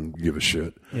 You know, I didn't give a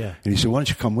shit. Yeah. And he said, why don't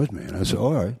you come with me? And I said,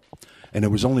 all right. And there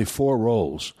was only 4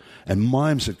 roles. And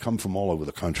mimes had come from all over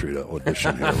the country to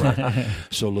audition here, right?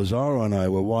 So Lazaro and I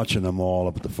were watching them all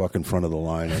up at the fucking front of the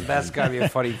line. That's got to be a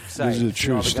funny sight. This is a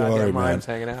true all the story, goddamn man. mimes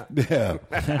hanging out. Yeah.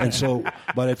 And so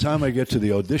by the time I get to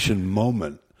the audition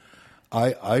moment,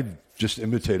 I just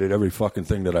imitated every fucking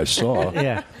thing that I saw.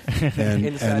 Yeah. And,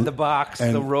 Inside the box,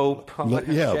 the rope. All that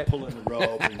yeah, shit. pulling the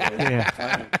rope, and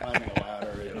climbing a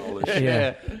ladder, and all this shit.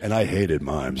 Yeah. And I hated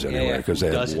mimes anyway because they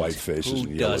had doesn't? white faces Who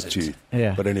and yellow doesn't? teeth.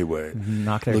 Yeah. But anyway,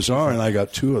 Knock their Lazar and I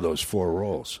got 2 of those 4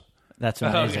 roles. That's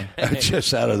amazing.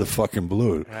 Just out of the fucking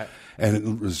blue. Right.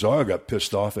 And Czar got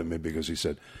pissed off at me because he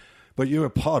said, "But you're a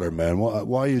Potter, man.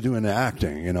 Why are you doing the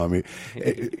acting?" You know, I mean,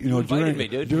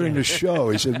 during the show,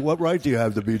 he said, "What right do you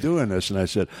have to be doing this?" And I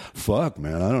said, "Fuck,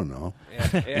 man, I don't know."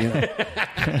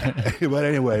 But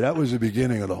anyway, that was the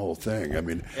beginning of the whole thing. I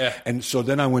mean, and so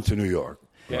then I went to New York.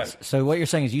 Yes. So what you're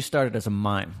saying is you started as a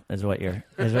mime, is what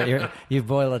you've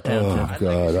boiled it down to. Oh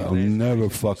God, I'll never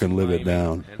fucking live it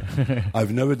down.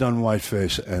 I've never done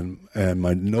whiteface, and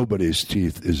my nobody's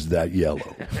teeth is that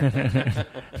yellow.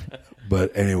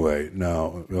 But anyway,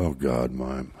 now, oh God,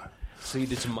 mime. So you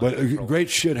did some But great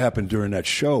shit happened during that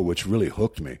show, which really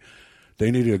hooked me.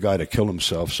 They needed a guy to kill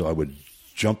himself, so I would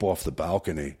jump off the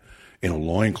balcony in a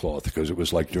loincloth because it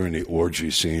was like during the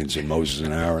orgy scenes in Moses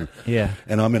and Aaron. Yeah.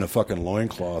 And I'm in a fucking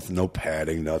loincloth, no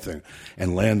padding, nothing,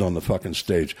 and land on the fucking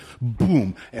stage.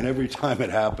 Boom. And every time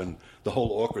it happened, the whole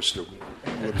orchestra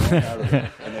would run out of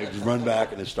it, and they'd run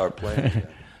back and they'd start playing again.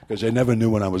 Because they never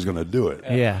knew when I was going to do it.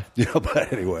 Yeah.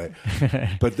 But anyway.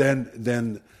 But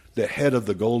then the head of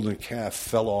the golden calf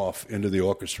fell off into the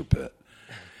orchestra pit.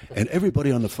 And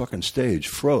everybody on the fucking stage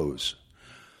froze.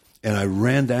 And I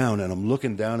ran down, and I'm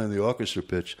looking down in the orchestra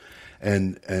pit,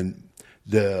 and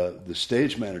the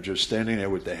stage manager standing there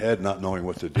with the head not knowing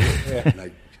what to do. And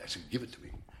I said, "Give it to me."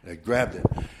 And I grabbed it,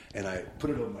 and I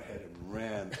put it over my head and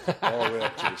ran all the way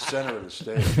up to the center of the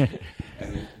stage.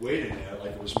 And waiting there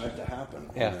like it was meant to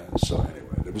happen. Yeah. So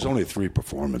anyway, there was only 3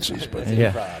 performances, but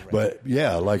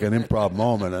like an improv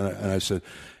moment. And I said,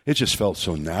 it just felt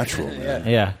so natural, man.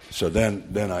 Yeah. So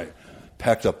then I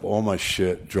packed up all my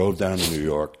shit, drove down to New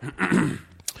York,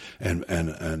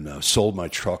 and sold my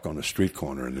truck on a street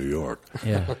corner in New York.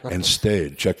 Yeah. And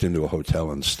stayed, checked into a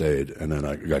hotel and stayed. And then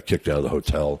I got kicked out of the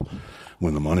hotel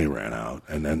when the money ran out,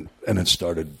 and then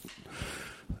started.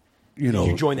 Did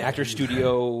you join the actor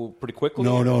studio pretty quickly?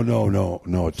 No.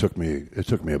 It took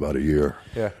me about a year.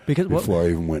 Yeah. Before I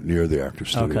even went near the actor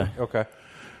studio. Okay.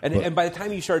 And by the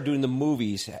time you started doing the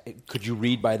movies, could you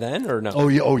read by then or no? Oh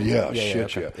yeah.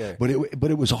 Shit. Yeah. But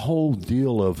it was a whole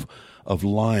deal of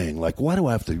lying. Like, why do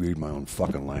I have to read my own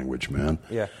fucking language, man?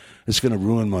 Yeah. It's going to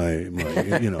ruin my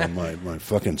my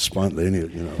fucking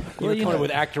spontaneous, You're coming with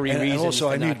actory reasons. And also,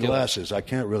 I need glasses. I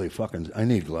can't really I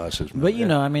need glasses, man. But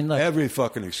I mean, look, every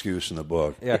fucking excuse in the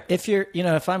book. Yeah. If you're,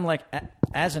 if I'm like,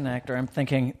 as an actor, I'm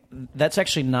thinking that's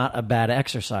actually not a bad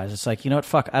exercise. It's like,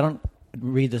 fuck, I don't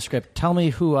read the script. Tell me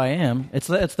who I am. It's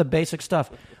the basic stuff.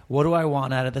 What do I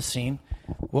want out of the scene?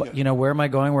 What, where am I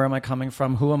going? Where am I coming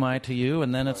from? Who am I to you?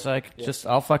 And then it's like, just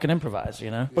I'll fucking improvise,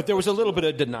 But there was a little bit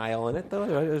of denial in it,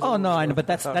 though. Oh no, I know, but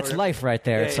that's life right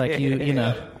there. It's like you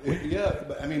know. Yeah,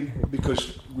 but I mean,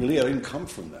 because really, I didn't come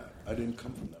from that. I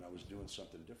was doing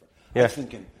something different. Yeah.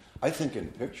 I think in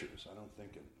pictures. I don't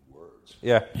think in words.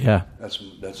 Yeah.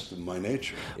 That's my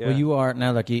nature. Yeah. Well, you are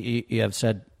now. Look, you have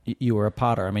said you were a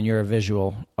potter. I mean, you're a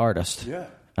visual artist. Yeah.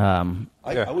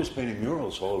 I was painting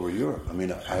murals all over Europe. I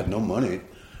mean, I had no money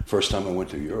first time I went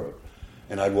to Europe.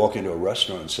 And I'd walk into a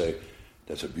restaurant and say,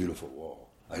 "That's a beautiful wall."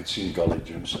 I'd seen Gully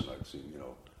Jimson. I'd seen,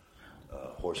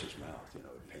 Horse's Mouth,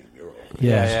 paint mural.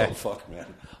 Yeah. So, fuck, man.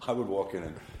 I would walk in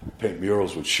and paint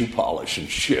murals with shoe polish and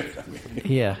shit. I mean,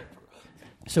 yeah.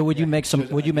 So would you make some?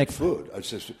 Would you make food? I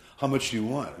said, "How much do you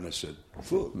want?" And I said,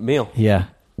 "Food." Meal. Yeah.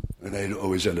 And they'd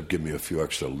always end up giving me a few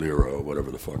extra lira or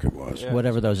whatever the fuck it was. Yeah.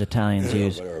 Whatever those Italians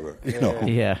use. Whatever.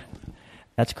 Yeah.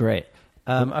 That's great.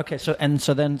 Okay, so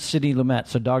then Sidney Lumet,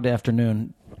 so Dog Day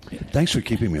Afternoon. Thanks for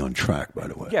keeping me on track, by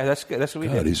the way. Yeah, that's good. That's what we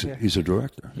did. He's a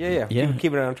director. Yeah.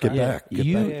 Keep it on track.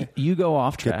 Get back. You go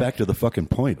off track. Get back to the fucking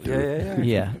point, dude.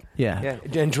 Yeah.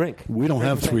 And drink. We don't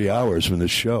have 3 hours from this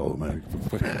show, man.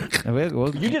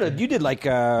 You did like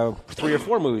 3 or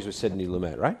 4 movies with Sidney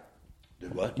Lumet, right?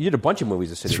 Did what? You did a bunch of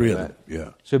movies with Sidney 3 Lumet. of them, yeah.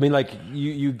 So I mean, like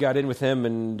you got in with him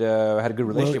and had a good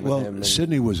relationship with him.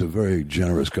 Sidney was a very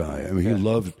generous guy. I mean, he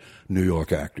loved New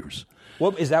York actors.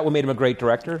 Well, is that what made him a great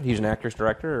director? He's an actor's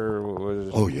director, or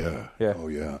was? Oh yeah.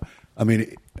 I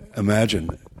mean, imagine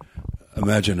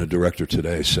a director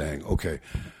today saying, "Okay,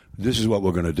 this is what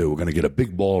we're going to do. We're going to get a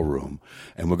big ballroom,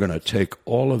 and we're going to take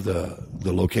all of the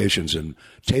locations and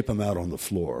tape them out on the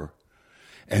floor,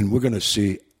 and we're going to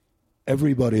see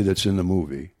everybody that's in the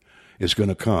movie is going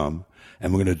to come,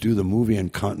 and we're going to do the movie in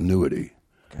continuity."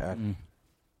 God.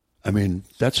 I mean,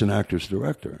 that's an actor's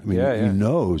director. I mean,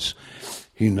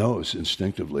 he knows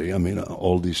instinctively. I mean,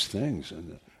 all these things,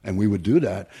 and we would do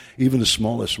that, even the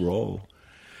smallest role,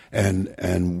 and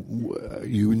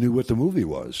you knew what the movie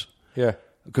was. Yeah.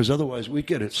 Because otherwise, we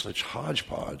get it such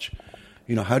hodgepodge.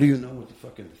 How do you know what the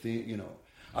fucking theme?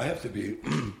 I have to be.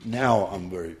 Now I'm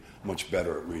very much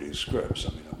better at reading scripts. I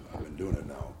mean, I've been doing it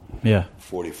now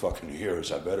 40 fucking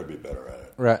years. I better be better at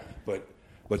it. Right.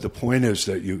 But the point is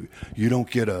that you don't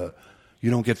get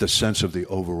the sense of the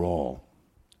overall.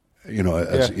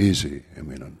 As easy. I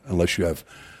mean, unless you have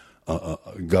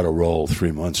got a roll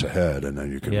 3 months ahead, and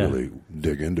then you can really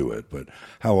dig into it. But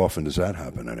how often does that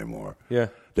happen anymore? Yeah.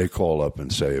 They call up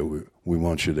and say, we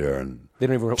want you there in They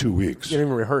don't even 2 weeks. They don't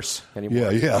even rehearse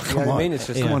anymore. Yeah. Come You know on, what I mean? It's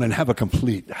just, come on, and have a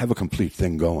complete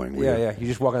thing going. Yeah. You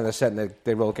just walk on the set and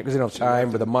they roll because they don't have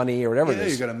time or the money or whatever it Yeah,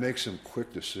 is. you got to make some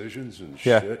quick decisions and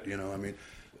Yeah. shit. I mean,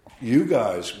 you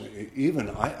guys, even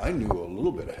I knew a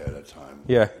little bit ahead of time.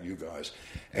 Yeah. You guys,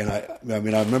 and I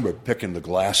remember picking the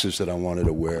glasses that I wanted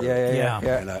to wear. Yeah.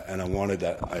 And I wanted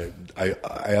that. I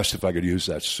asked if I could use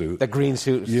that suit. The green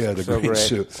suit. Yeah, the so green great.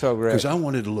 suit. So great. Because I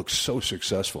wanted to look so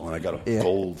successful, and I got a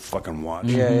gold fucking watch.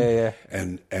 Yeah.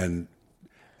 And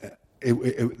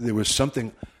there was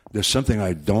something. There's something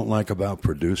I don't like about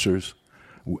producers,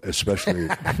 especially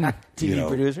TV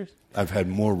producers. I've had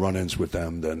more run-ins with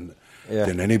them than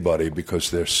anybody because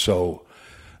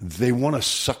they want to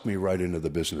suck me right into the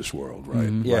business world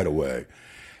right away,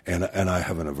 and I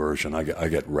have an aversion. I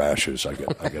get rashes. I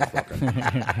get fucking.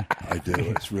 I do.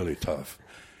 It's really tough,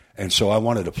 and so I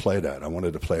wanted to play that. I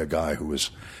wanted to play a guy who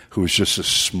was just a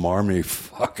smarmy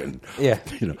fucking. Yeah.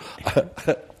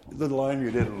 The line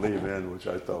you didn't leave in, which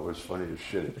I thought was funny as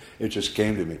shit, it just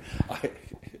came to me.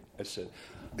 I said.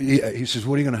 He says,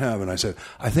 "What are you going to have?" And I said,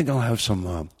 "I think I'll have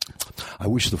some. I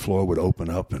wish the floor would open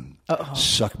up and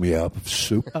suck me up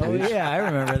soup." Oh yeah, I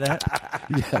remember that.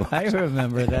 I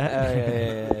remember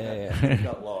that. I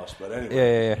got lost, but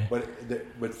anyway.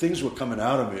 But things were coming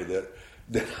out of me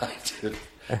that I did.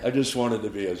 I just wanted to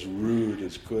be as rude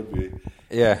as could be.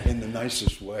 Yeah. In the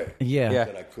nicest way. Yeah.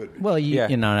 That I could be. Well, you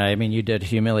did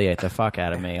humiliate the fuck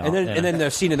out of me. And then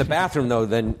the scene in the bathroom, though,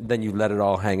 then you let it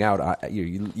all hang out.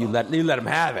 You let him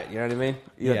have it. You know what I mean?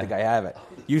 You let the guy have it.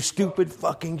 You stupid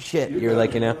fucking shit. You're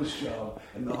like, nose job,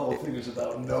 and the whole thing is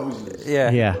about noses.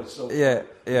 Yeah. It's so Yeah. funny.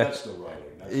 That's the writing.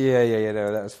 Yeah.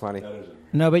 No, that was funny.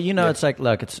 No, but it's like,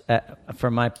 look, it's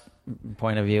from my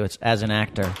point of view, it's as an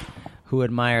actor who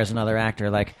admires another actor,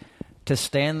 like to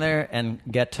stand there and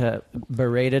get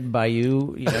berated by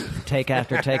you, take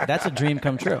after take. That's a dream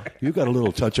come true. You got a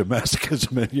little touch of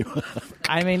masochism in you.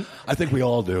 I mean, I think we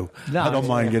all do. No, I don't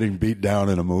mind getting beat down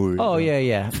in a movie. Oh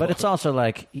yeah. But it's also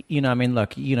like,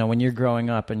 look, when you're growing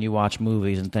up and you watch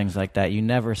movies and things like that, you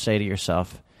never say to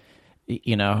yourself,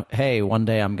 hey, one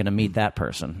day I'm going to meet that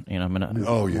person. I'm going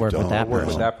to work with that person. Work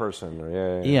with that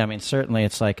person. Yeah, I mean, certainly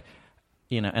it's like,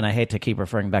 and I hate to keep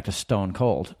referring back to Stone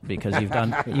Cold because you've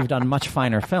done much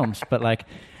finer films, but like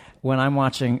when I'm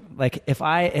watching, like if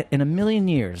I in a million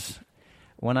years,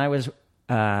 when I was,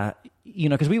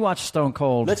 because we watched Stone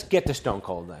Cold. Let's get to Stone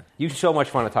Cold then. You so much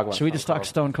fun to talk about. Should we just talk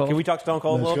Stone Cold? Can we talk Stone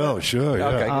Cold? Let's a little go. bit? Sure. Yeah.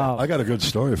 Okay. I got a good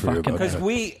story for you about Because that.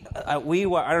 we I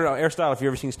don't know, Aristotle, if you've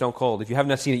ever seen Stone Cold, if you have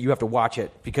not seen it, you have to watch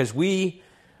it because I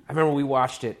remember we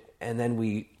watched it. And then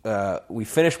we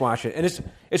finished watching it, and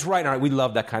it's right on. We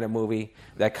love that kind of movie,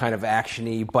 that kind of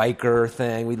actiony biker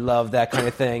thing. We love that kind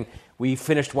of thing. We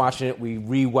finished watching it. We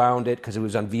rewound it because it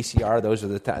was on VCR. That was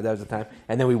the time.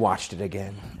 And then we watched it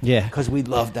again. Yeah, because we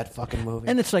loved that fucking movie.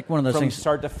 And it's like one of those things from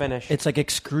start to finish. It's like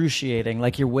excruciating.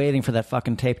 Like you're waiting for that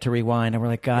fucking tape to rewind, and we're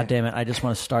like, God damn it! I just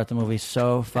want to start the movie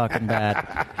so fucking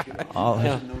bad.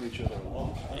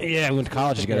 Yeah, we went to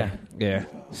college together. Yeah.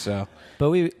 So, but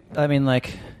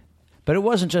But it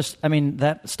wasn't just,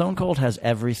 that Stone Cold has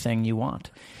everything you want.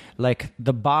 Like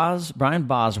Brian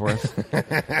Bosworth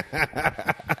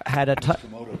had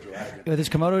with his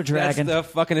Komodo dragon. That's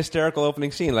the fucking hysterical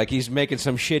opening scene. Like he's making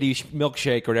some shitty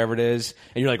milkshake or whatever it is,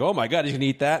 and you're like, oh my God, he's going to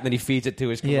eat that? And then he feeds it to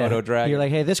his Komodo dragon. You're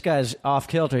like, hey, this guy's off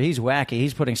kilter. He's wacky.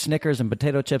 He's putting Snickers and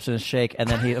potato chips in his shake, and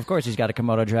then of course, he's got a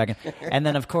Komodo dragon. And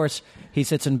then, of course, he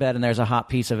sits in bed and there's a hot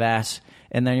piece of ass.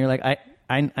 And then you're like,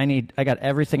 I got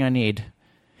everything I need.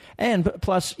 And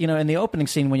plus, in the opening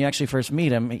scene when you actually first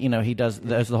meet him,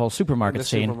 there's the whole supermarket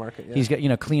scene. Supermarket, He's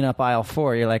got clean up aisle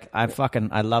 4. You're like, I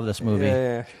love this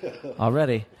movie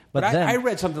already. But then I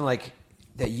read something like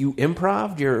that you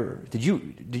improved did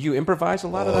you improvise a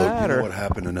lot of that? You know what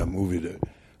happened in that movie? That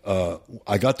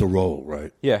I got the role,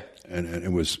 right? Yeah, and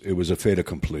it was a fait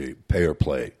accompli, pay or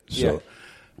play. So,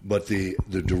 but the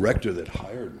director that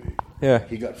hired me. Yeah.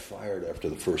 He got fired after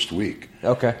the first week.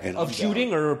 Okay. And of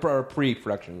shooting or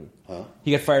pre-production? Huh?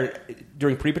 He got fired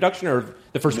during pre-production or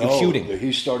the first week shooting? No,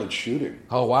 he started shooting.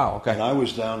 Oh, wow. Okay. And I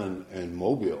was down in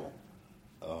Mobile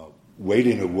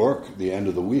waiting to work the end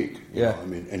of the week. You know,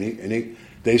 and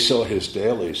they saw his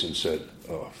dailies and said,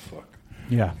 oh, fuck.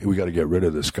 Yeah. We got to get rid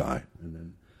of this guy. And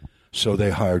then So they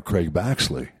hired Craig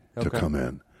Baxley to come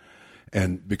in.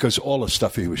 And because all the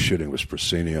stuff he was shooting was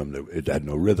proscenium, it had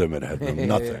no rhythm, it had no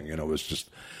nothing. You know,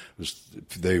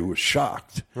 they were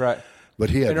shocked. Right. But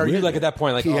he had. And are you like at that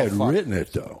point like he oh, had fuck. written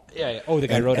it though? Yeah. Oh, the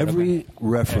guy And wrote it. every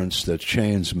reference that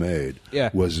Chains made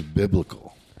was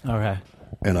biblical. Okay.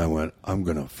 And I went, I'm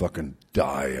going to fucking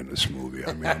die in this movie.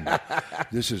 I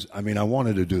mean, I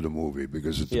wanted to do the movie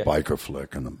because it's a biker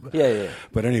flick.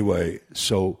 But anyway,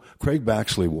 so Craig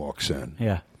Baxley walks in.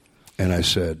 Yeah. And I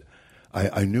said,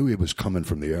 I knew he was coming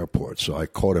from the airport, so I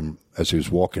caught him as he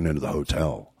was walking into the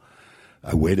hotel.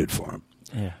 I waited for him.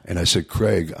 Yeah. And I said,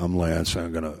 Craig, I'm Lance.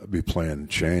 I'm going to be playing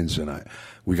Chains, and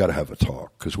we got to have a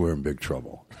talk because we're in big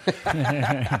trouble.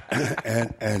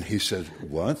 and he said,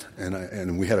 what?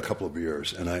 And we had a couple of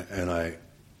beers, and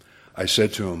I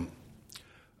said to him,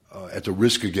 at the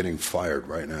risk of getting fired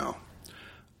right now,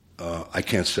 I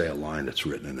can't say a line that's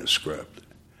written in his script.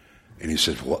 And he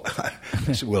said, "Well,"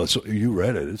 I said, "Well, you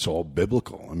read it. It's all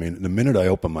biblical. I mean, the minute I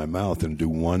open my mouth and do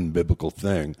one biblical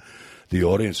thing, the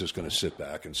audience is going to sit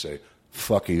back and say,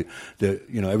 fuck you.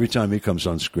 Every time he comes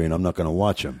on screen, I'm not going to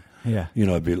watch him. Yeah.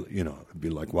 It'd be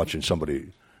like watching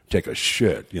somebody take a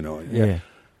shit. Yeah.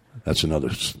 That's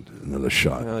another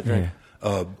shot. Another drink.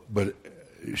 But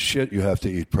shit, you have to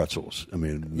eat pretzels. I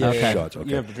mean, shots. Okay.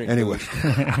 You have to drink. Anyway,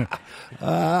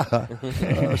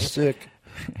 sick.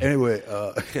 Anyway,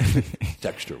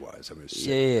 texture-wise, I mean,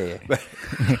 sick.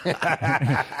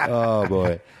 Yeah. Oh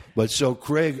boy! But so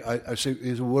Craig, I said,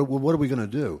 he said, what are we going to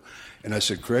do? And I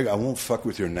said, Craig, I won't fuck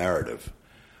with your narrative.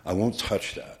 I won't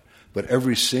touch that. But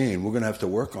every scene, we're going to have to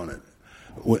work on it.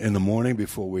 In the morning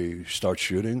before we start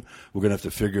shooting, we're going to have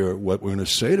to figure what we're going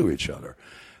to say to each other.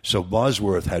 So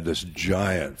Bosworth had this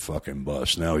giant fucking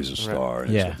bust. Now he's a star.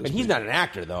 Yeah. And he's not an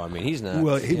actor, though. I mean, he's not.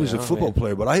 Well, he was a football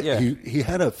player, but he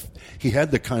had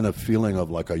the kind of feeling of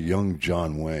like a young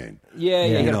John Wayne. Yeah,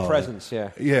 he had a presence.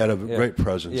 Yeah, he had a great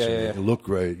presence. Yeah. He looked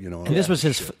great. And this was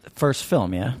his first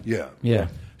film, yeah? Yeah.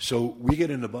 So we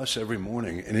get in the bus every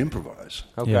morning and improvise.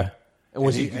 Okay. Yeah. And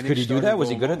was he? Could he do that? Was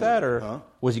he good at that, or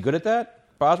was he good at that,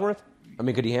 Bosworth? I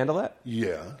mean, could he handle that?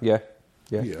 Yeah.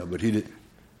 But he did.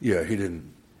 Yeah, he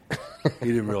didn't. He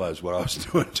didn't realize what I was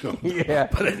doing to him. Yeah.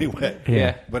 But anyway.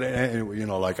 Yeah. But anyway,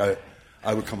 like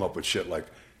I would come up with shit like,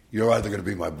 "You're either going to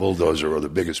be my bulldozer or the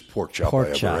biggest pork chop I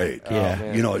ever ate."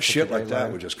 Yeah. Shit like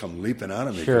that would just come leaping out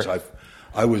of me Sure. because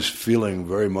I was feeling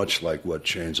very much like what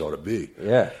Chains ought to be.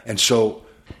 Yeah. And so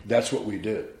that's what we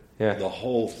did. Yeah. The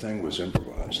whole thing was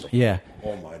improvised. Yeah.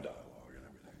 All my dialogue and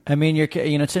everything. I mean,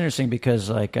 it's interesting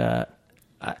because like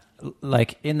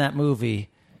in that movie,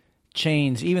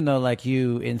 Chains, even though like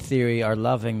you in theory are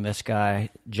loving this guy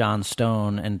John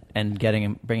Stone and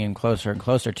bringing him closer and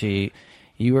closer to you,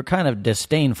 you were kind of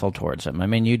disdainful towards him. I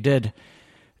mean, you did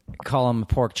call him a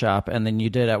pork chop, and then you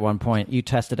did at one point you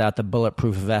tested out the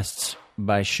bulletproof vests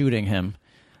by shooting him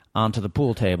onto the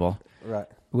pool table, right?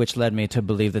 Which led me to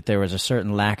believe that there was a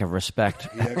certain lack of respect.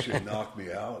 He actually knocked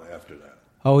me out after that.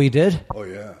 Oh, he did? Oh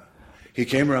yeah, he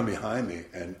came around behind me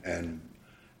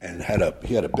and had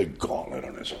a big gauntlet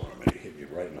on his arm, and he hit me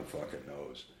right in the fucking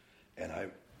nose, and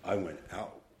I went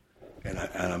out, and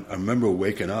I remember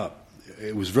waking up.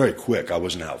 It was very quick. I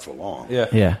wasn't out for long.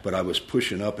 Yeah. But I was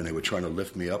pushing up, and they were trying to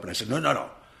lift me up, and I said, no,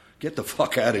 get the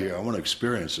fuck out of here. I want to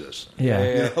experience this. Yeah.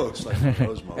 It's like one of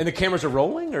those moments. And the cameras are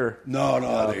rolling, or No,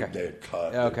 okay. they had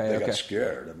cut. Okay, They okay. got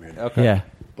scared. I mean, Yeah.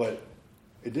 But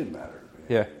it didn't matter to me.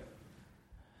 Yeah.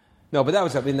 No, but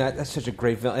that's such a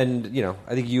great villain, and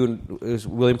I think it was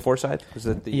William Forsythe. Was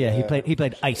that the? Yeah, he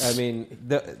played Ice. I mean,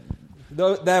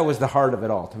 that was the heart of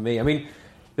it all to me. I mean,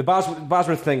 the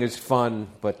Bosworth thing is fun,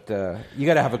 but you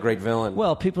got to have a great villain.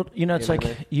 Well, people, it's like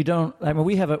what I mean? you don't. I mean,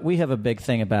 we have a big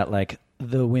thing about like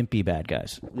the wimpy bad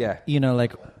guys. Yeah.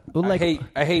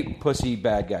 I hate pussy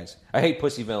bad guys. I hate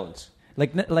pussy villains.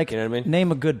 Like, you know what I mean?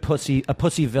 Name a pussy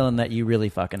villain that you really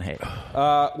fucking hate.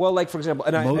 Well, like for example,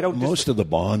 and I don't most of the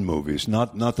Bond movies,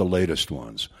 not the latest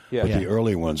ones, but the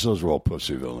early ones, those were all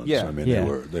pussy villains. Yeah. I mean, Yeah. they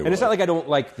were. And it's not like I don't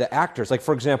like the actors. Like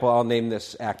for example, I'll name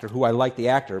this actor who I like the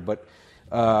actor, but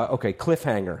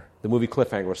Cliffhanger, the movie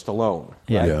Cliffhanger with Stallone.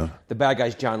 Yeah. Right? Yeah. The bad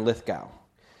guy's John Lithgow.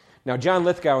 Now John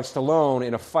Lithgow and Stallone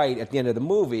in a fight at the end of the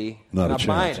movie. Not I'm a not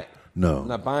buying chance. it. No. I'm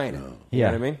not buying it. You Yeah.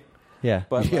 know what I mean? Yeah.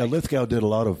 But Yeah, Lithgow did a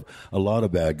lot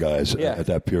of bad guys Yeah. at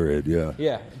that period. Yeah.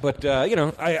 yeah, but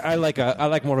I like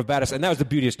more of a badass, and that was the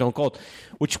beauty of Stone Cold,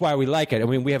 which is why we like it. I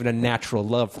mean, we have a natural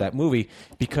love for that movie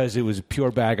because it was a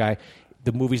pure bad guy.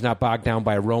 The movie's not bogged down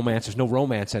by a romance. There's no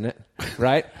romance in it,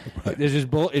 right? There's just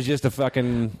it's just a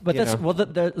fucking. But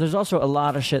there's also a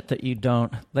lot of shit that you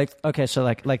don't like. Okay, so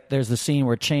like there's the scene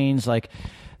where Chains, like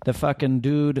the fucking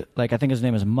dude, like I think his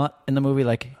name is Mutt in the movie,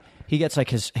 like he gets like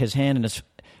his hand in his.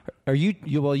 Or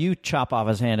you chop off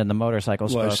his hand in the motorcycle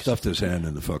Well, I spokes. stuffed his hand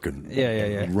in the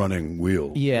fucking running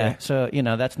wheel. Yeah, so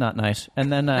that's not nice.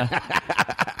 And then,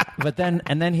 but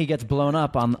then he gets blown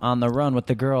up on the run with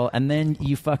the girl, and then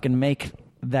you fucking make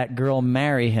that girl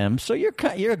marry him. So you're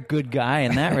a good guy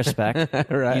in that respect,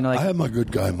 right? I have my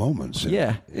good guy moments.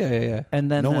 Yeah.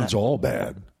 And then no one's all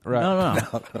bad. Right.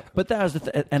 No. But that was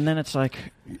and then it's like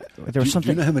there was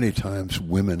something. Do you know how many times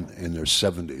women in their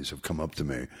 70s have come up to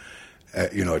me,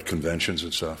 at conventions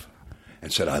and stuff,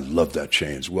 and said, "I love that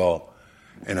chains." Well,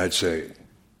 and I'd say,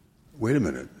 "Wait a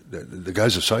minute, the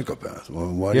guy's a psychopath. Well,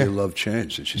 why do you love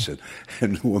chains?" And she said,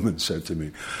 and the woman said to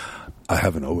me, "I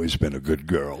haven't always been a good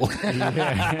girl."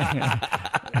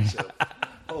 I said,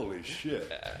 holy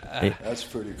shit, that's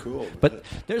pretty cool. But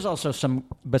there's also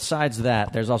besides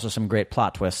that, there's also some great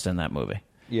plot twists in that movie.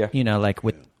 Yeah. Like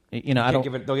with. I don't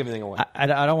give anything away.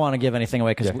 I don't want to give anything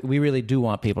away because we really do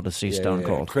want people to see Stone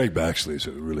Cold. Craig Baxley's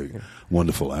a really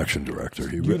wonderful action director.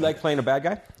 Do you like playing a bad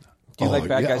guy? Do you like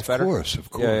bad guys better? Of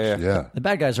course. Yeah. The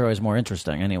bad guys are always more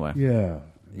interesting, anyway.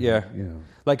 Yeah.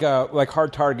 Like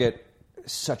Hard Target,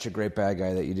 such a great bad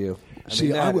guy that you do.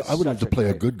 I would have to play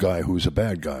a good guy who's a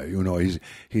bad guy.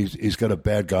 He's got a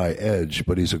bad guy edge,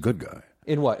 but he's a good guy.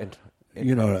 In what?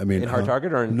 You know what I mean? In Hard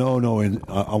Target or in... No.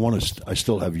 I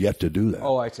still have yet to do that.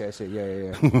 Oh, I see.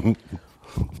 Yeah.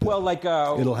 Well, like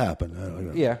it'll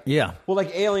happen. Yeah. Well,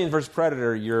 like Alien versus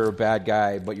Predator, you're a bad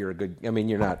guy, but you're a good. I mean,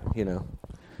 you're not.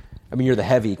 You're the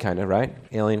heavy kind of, right?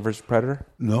 Alien versus Predator.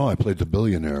 No, I played the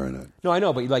billionaire in it. No, I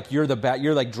know, but like you're the bad.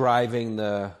 You're like driving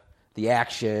the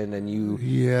action, and you.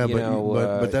 Yeah,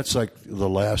 but that's like the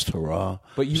last hurrah.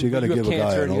 But you got to give a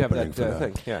guy an opening for that.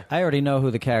 Thing. Yeah. I already know who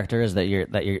the character is that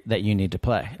you need to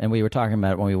play, and we were talking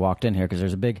about it when we walked in here because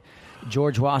there's a big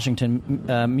George Washington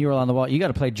mural on the wall. You got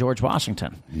to play George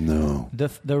Washington. No,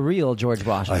 the real George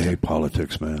Washington. I hate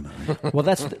politics, man. Well,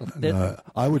 that's.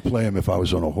 I would play him if I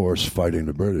was on a horse fighting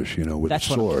the British, with a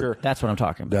sword. That's what I'm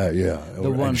talking about.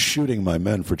 And shooting my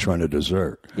men for trying to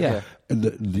desert. Yeah. And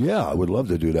I would love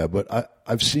to do that, but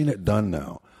I've seen it done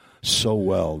now so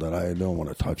well that I don't want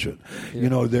to touch it.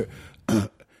 Yeah.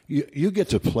 You get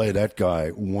to play that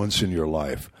guy once in your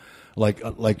life, like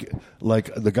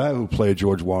the guy who played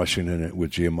George Washington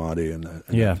with Giamatti and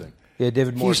everything. Yeah,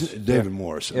 David Morse. David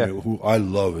Morse, who I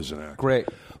love as an actor. Great,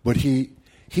 but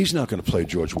he's not going to play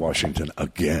George Washington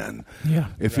again. Yeah,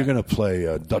 if you're going to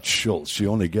play Dutch Schultz, you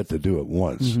only get to do it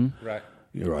once. Mm-hmm. Right.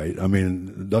 You're right. I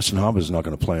mean, Dustin Hoffman's not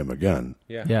going to play him again.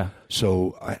 Yeah.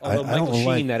 So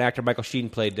that actor Michael Sheen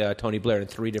played Tony Blair in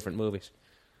 3 different movies.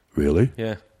 Really?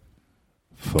 Yeah.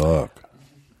 Fuck.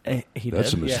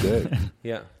 That's a mistake.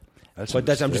 Yeah. I'm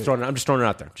just throwing it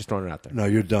out there. No,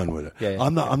 you're done with it. Yeah.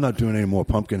 I'm not doing any more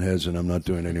Pumpkinheads, and I'm not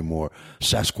doing any more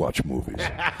Sasquatch movies.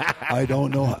 I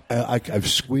don't know. I've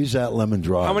squeezed that lemon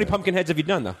dry. How many Pumpkinheads have you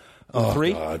done though? Oh,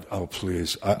 3? God. Oh,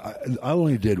 please. I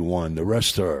only did 1. The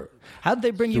rest are. How'd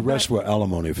they bring you back? The rest were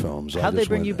alimony films. How'd they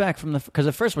bring you back from because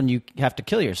the first one you have to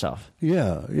kill yourself.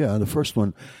 Yeah. The first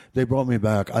one, they brought me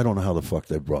back. I don't know how the fuck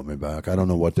they brought me back. I don't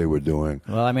know what they were doing.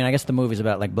 Well, I mean, I guess the movie's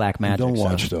about like black magic. Don't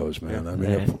watch those, man. I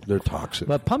mean, they're toxic.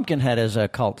 But Pumpkinhead is a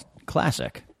cult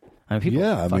classic. I mean, people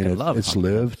fucking love it's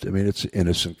lived. I mean, it's an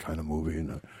innocent kind of movie.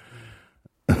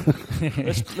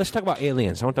 Let's talk about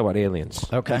aliens. I want to talk about aliens.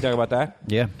 Okay. Can we talk about that?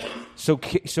 Yeah. So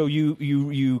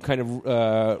you kind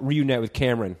of reunite with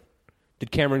Cameron. Did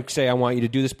Cameron say, "I want you to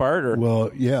do this part"? Or? Well,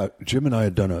 yeah. Jim and I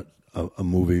had done a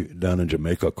movie down in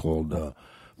Jamaica called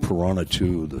Piranha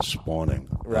 2: The Spawning.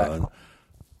 Right.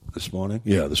 The Spawning?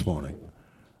 Yeah, The Spawning.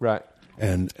 Right.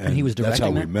 And he was directing that's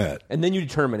how that? we met. And then you did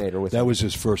Terminator with him. That was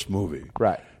his first movie.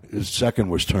 Right. His second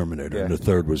was Terminator, and the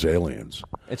third was Aliens.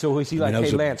 And so was he like, "Hey,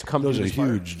 Lance, come those do are this part."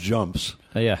 huge jumps.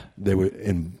 Yeah. They were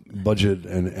in budget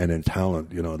and in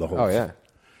talent, the whole thing. Yeah.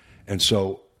 And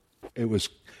so it was,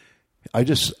 I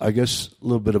guess, a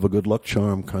little bit of a good luck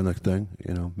charm kind of thing,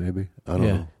 maybe. I don't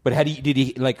know. But did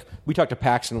he, like, we talked to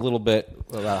Paxton a little bit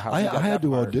about how I had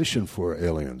to audition for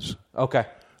Aliens. Okay.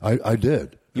 I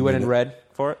did. You went and read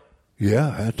for it? Yeah,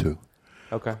 I had to.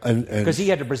 Okay. And because he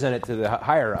had to present it to the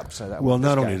higher ups. So that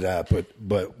not only that,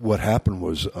 but what happened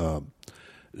was we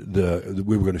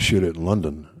were going to shoot it in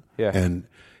London. Yeah. And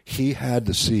he had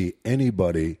to see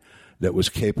anybody that was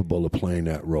capable of playing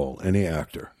that role, any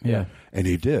actor. Yeah. And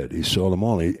he did. He saw them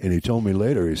all. And he told me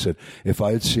later, he said, if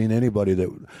I had seen anybody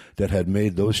that had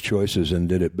made those choices and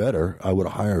did it better, I would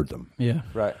have hired them. Yeah.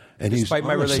 Right. And despite he's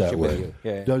my honest relationship that way. with you.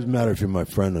 Yeah. Doesn't matter if you're my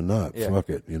friend or not. Yeah. Fuck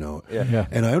it, Yeah.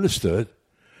 And I understood,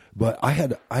 but I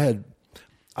had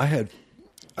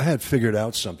figured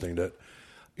out something that,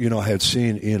 I had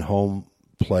seen Ian Holm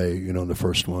play, in the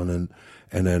first one,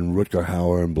 and then Rutger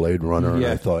Hauer and Blade Runner. And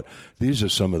I thought, these are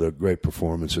some of the great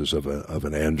performances of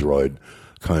an android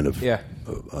kind of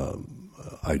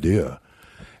idea.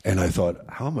 And I thought,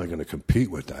 how am I going to compete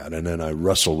with that? And then I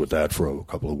wrestled with that for a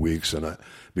couple of weeks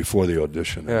before the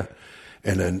audition. Yeah.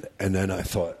 And then I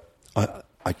thought,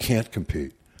 I can't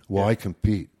compete. Why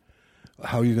compete?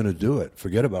 How are you going to do it?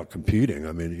 Forget about competing.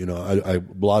 I mean, I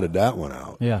blotted that one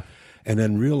out. Yeah. And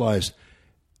then realized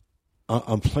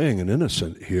I'm playing an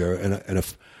innocent here,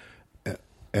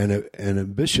 and a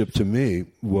Bishop to me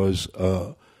was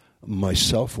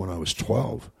myself when I was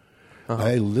 12.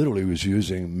 I literally was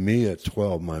using me at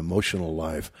 12, my emotional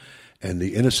life, and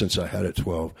the innocence I had at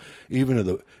 12, even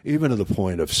to the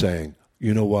point of saying,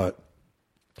 you know what,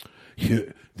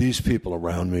 these people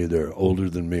around me, they're older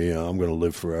than me, I'm going to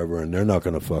live forever, and they're not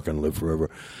going to fucking live forever.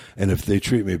 And if they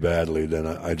treat me badly, then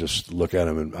I just look at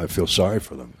them and I feel sorry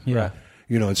for them. Yeah.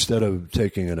 Instead of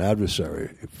taking an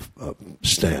adversary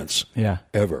stance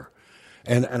ever.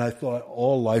 And I thought,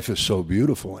 all life is so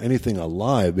beautiful. Anything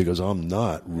alive, because I'm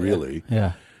not really,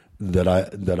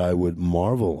 that I would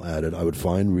marvel at it. I would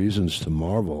find reasons to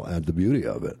marvel at the beauty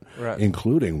of it,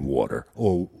 including water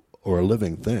or a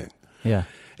living thing. Yeah.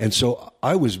 And so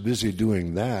I was busy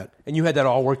doing that. And you had that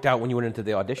all worked out when you went into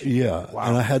the audition? Yeah. Wow.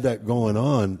 And I had that going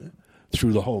on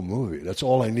through the whole movie. That's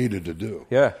all I needed to do.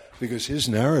 Yeah. Because his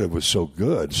narrative was so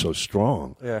good, so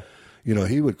strong. Yeah.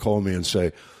 He would call me and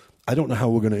say, I don't know how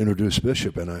we're going to introduce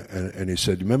Bishop. And he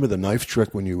said, remember the knife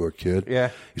trick when you were a kid?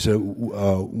 Yeah. He said,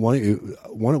 why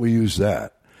don't we use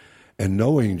that? And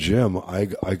knowing Jim, I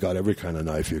got every kind of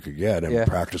knife you could get and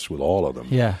practiced with all of them.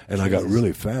 Yeah. And I got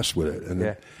really fast with it.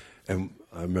 And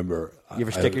I remember... You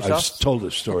ever stick yourself? I've told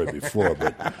this story before,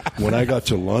 but when I got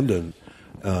to London,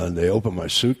 they opened my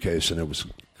suitcase and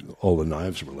all the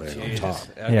knives were laying on top.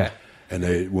 Okay. Yeah. And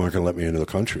they weren't going to let me into the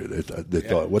country. They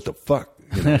thought, what the fuck?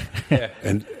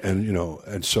 And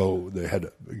so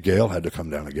Gail had to come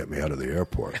down and get me out of the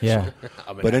airport. Yeah.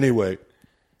 So. But anyway,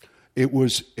 there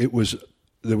was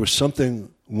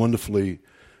something wonderfully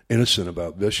innocent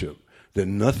about Bishop that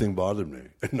nothing bothered me.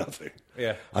 Nothing.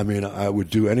 Yeah. I mean, I would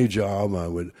do any job. I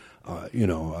would, I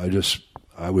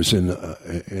was in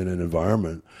an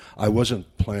environment. I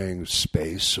wasn't playing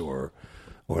space or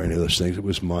any of those things. It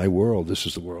was my world. This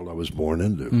is the world I was born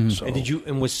into. Mm-hmm. So.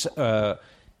 And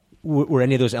were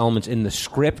any of those elements in the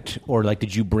script, or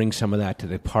did you bring some of that to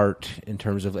the part in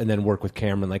terms of, and then work with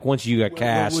Cameron? Like once you got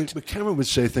cast, but Cameron would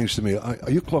say things to me. Are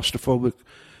you claustrophobic?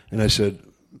 And I said,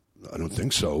 I don't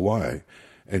think so. Why?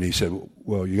 And he said,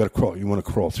 well, you got to crawl. You want to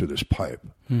crawl through this pipe.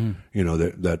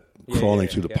 Mm-hmm. That crawling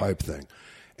through the pipe thing.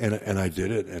 And I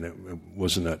did it, and it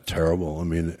wasn't that terrible. I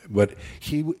mean, but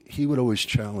he would always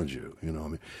challenge you. I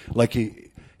mean, like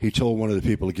he told one of the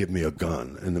people to give me a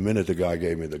gun, and the minute the guy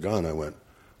gave me the gun, I went,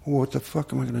 well, what the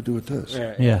fuck am I going to do with this?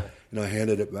 Yeah. And I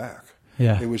handed it back.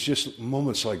 Yeah. It was just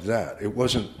moments like that. It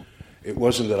wasn't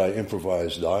that I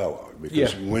improvised dialogue,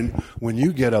 because when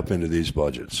you get up into these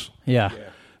budgets,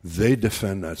 they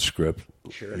defend that script,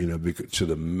 to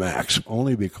the max,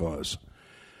 only because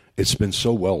it's been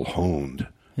so well honed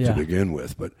to begin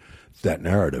with, but that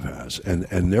narrative has,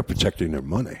 and they're protecting their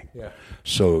money. Yeah.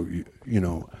 So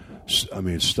I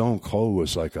mean, Stone Cold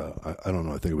was like I don't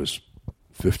know, I think it was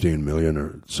 $15 million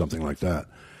or something like that,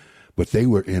 but they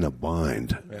were in a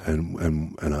bind,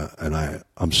 and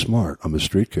I'm smart. I'm a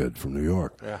street kid from New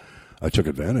York. Yeah. I took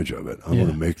advantage of it. I'm going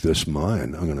to make this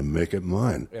mine. I'm going to make it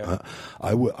mine. Yeah.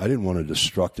 I didn't want to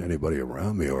destruct anybody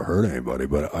around me or hurt anybody,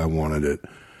 but I wanted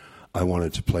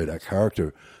to play that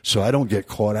character so I don't get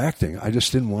caught acting. I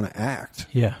just didn't want to act.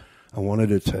 Yeah. I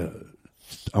wanted to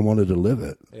live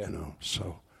it,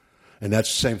 so. And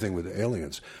that's the same thing with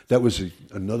Aliens. That was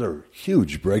another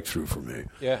huge breakthrough for me.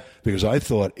 Yeah. Because I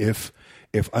thought if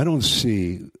I don't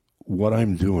see what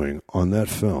I'm doing on that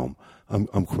film,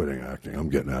 I'm quitting acting. I'm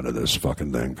getting out of this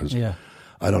fucking thing because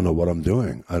I don't know what I'm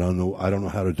doing. I don't know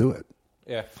how to do it.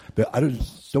 Yeah. But I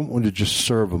don't want to just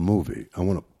serve a movie. I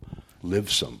want to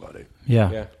live somebody.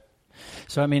 Yeah.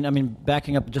 So I mean,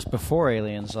 backing up just before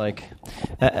Aliens, I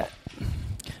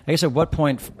guess at what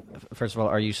point, first of all,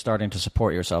 are you starting to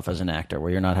support yourself as an actor, where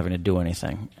you're not having to do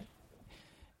anything?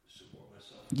 Support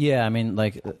myself. Yeah, I mean,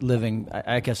 living.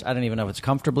 I guess I don't even know if it's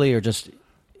comfortably or just.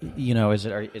 Is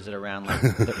it around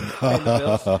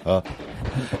the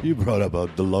You brought up a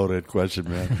loaded question,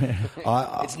 man.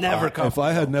 It's never comfortable. If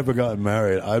I had never gotten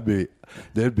married,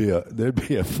 there'd be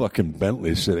a fucking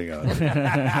Bentley sitting out there.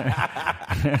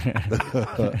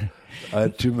 I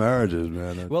had 2 marriages,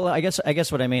 man. Well, I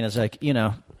guess what I mean is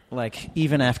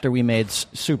even after we made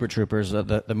Super Troopers,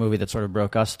 the movie that sort of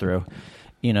broke us through,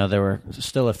 there were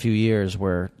still a few years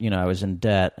where I was in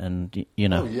debt, and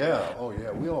Oh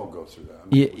yeah, we all go through that. I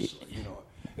mean, it was,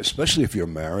 especially if you're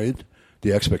married,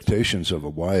 the expectations of a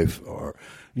wife are,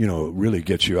 really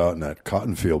get you out in that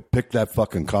cotton field. Pick that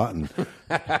fucking cotton,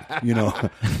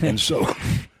 and so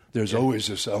there's always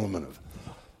this element of.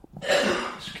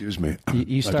 Excuse me. I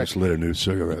just lit a new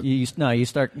cigarette. You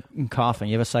start coughing.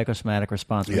 You have a psychosomatic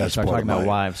response when you start talking about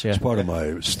wives. Yeah, it's part of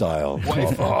my style.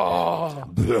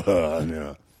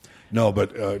 Yeah. No,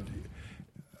 but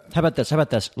how about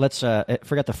this? Let's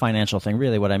forget the financial thing.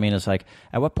 Really, what I mean is, like,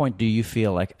 at what point do you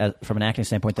feel like, from an acting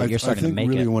standpoint, that you're starting to make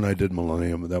really it? When I did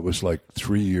Millennium, that was like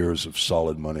 3 years of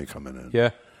solid money coming in.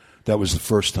 Yeah, that was the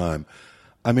first time.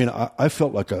 I mean, I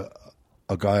felt like a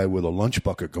guy with a lunch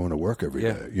bucket going to work every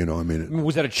day.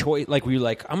 Was that a choice? Like, were you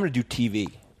like, I'm going to do TV,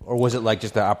 or was it like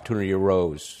just the opportunity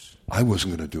arose? I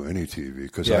wasn't going to do any TV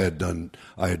because I had done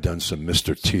some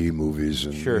Mr. T movies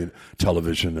and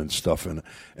television and stuff, and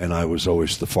I was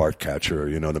always the fart catcher,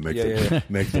 to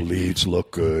make the leads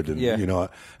look good, and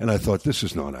and I thought, this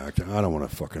is not acting. I don't want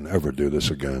to fucking ever do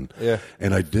this again. Yeah.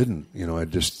 And I didn't.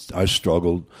 I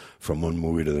struggled from one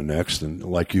movie to the next, and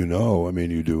like I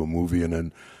mean, you do a movie and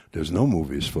then there's no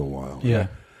movies for a while. Yeah.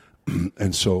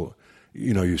 And so,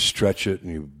 you stretch it and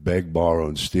you beg, borrow,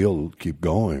 and steal, keep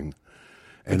going.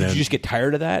 And did you just get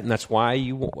tired of that, and that's why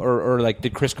you, or like,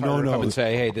 did Chris Carter come and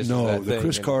say, "Hey, this is that thing"? No, the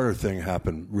Chris Carter thing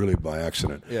happened really by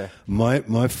accident. Yeah.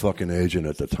 My fucking agent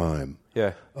at the time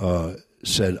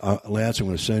said, Lance, I'm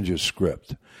going to send you a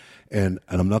script, and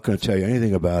I'm not going to tell you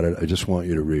anything about it. I just want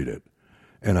you to read it.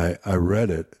 And I read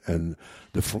it, and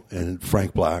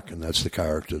Frank Black, and that's the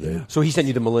character there. So he sent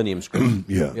you the Millennium script?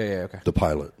 Yeah, okay. The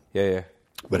pilot. Yeah.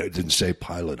 But it didn't say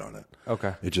pilot on it.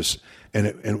 Okay. It just and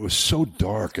it was so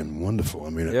dark and wonderful. I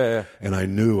mean, and I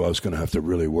knew I was going to have to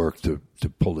really work to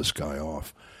pull this guy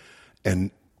off,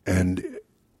 and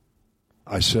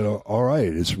I said, all right,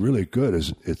 it's really good.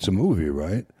 It's a movie,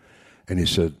 right? And he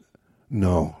said,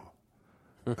 no.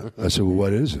 I said, well,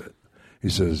 what is it? He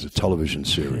said, it's a television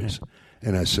series.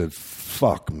 And I said,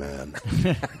 fuck, man.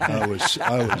 I was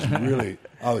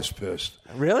pissed.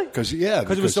 Really? Because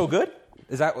it was so good?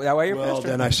 Is that why you're pissed? Well,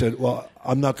 then I said, well,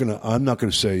 I'm not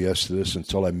gonna say yes to this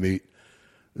until I meet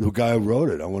the guy who wrote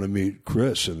it. I want to meet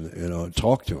Chris and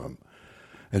talk to him.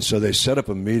 And so they set up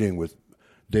a meeting with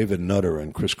David Nutter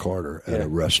and Chris Carter at a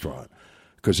restaurant.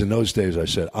 Because in those days, I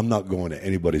said, I'm not going to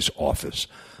anybody's office.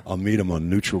 I'll meet him on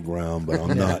neutral ground, but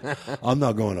I'm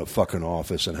not going to a fucking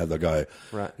office and have the guy.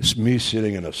 Right. It's me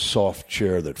sitting in a soft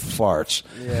chair that farts,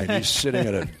 and he's sitting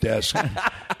at a desk,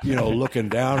 looking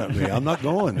down at me. I'm not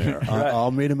going there. Right.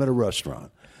 I'll meet him at a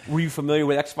restaurant. Were you familiar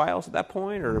with X-Files at that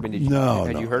point, or had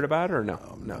you heard about it, or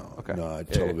no? Okay. No,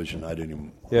 television. I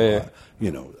didn't even.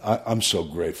 I'm so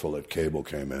grateful that cable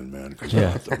came in, man, because I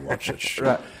don't have to watch that shit.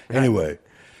 Right. Anyway,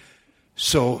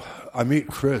 so I meet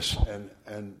Chris,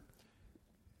 and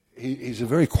he's a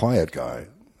very quiet guy,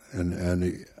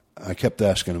 and I kept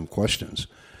asking him questions.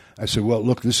 I said, well,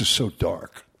 look, this is so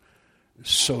dark.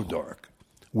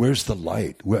 Where's the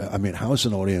light? How is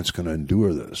an audience going to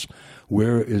endure this?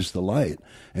 Where is the light?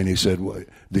 And he said, well,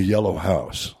 the yellow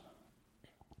house.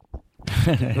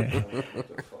 And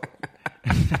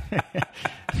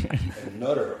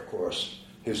Nutter, of course,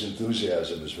 his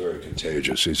enthusiasm is very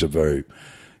contagious. He's a very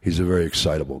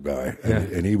excitable guy,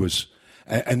 and he was,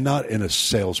 and not in a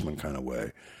salesman kind of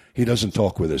way. He doesn't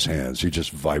talk with his hands. He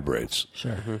just vibrates.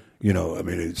 Sure. Mm-hmm.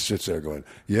 He sits there going,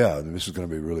 yeah, this is going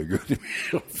to be really good.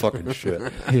 Fucking shit.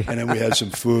 And then we had some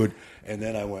food, and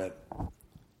then I went,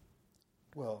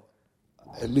 well,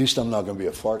 at least I'm not going to be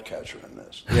a fart catcher in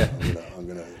this. Yeah. I'm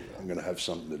going to have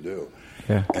something to do.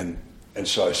 Yeah. And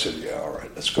so I said, yeah, all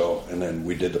right, let's go. And then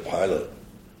we did the pilot,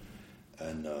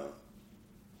 and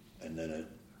then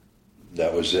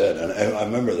that was it. And I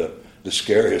remember the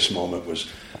scariest moment was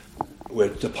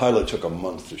when the pilot took a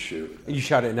month to shoot. You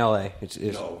shot it in L.A.?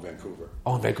 No, Vancouver.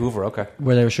 Oh, in Vancouver, okay.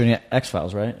 Where they were shooting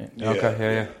X-Files, right? Okay,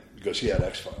 yeah. Because he had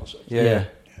X-Files. Yeah.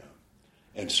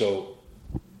 And so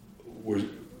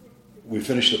we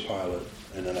finished the pilot,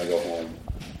 and then I go home.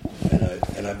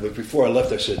 But before I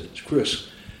left, I said, Chris,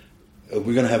 are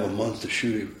we going to have a month to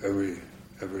shoot every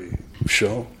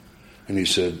show? And he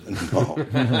said,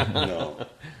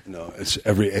 no, it's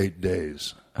every 8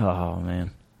 days. Oh,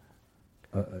 man.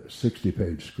 A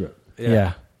 60-page script.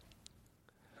 Yeah.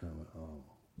 And I went, oh,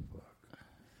 fuck.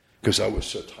 Because I was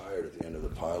so tired at the end of the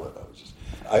pilot.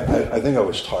 I think I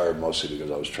was tired mostly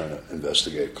because I was trying to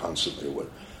investigate constantly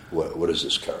what is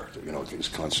this character? He's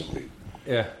constantly.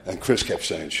 Yeah. And Chris kept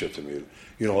saying shit to me.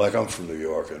 Like I'm from New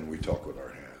York and we talk with our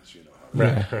hands.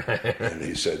 Right. And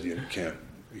he said, you can't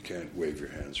wave your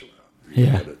hands around. You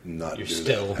Yeah. got to not You're do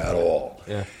still- that at all.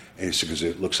 Yeah. And he said, because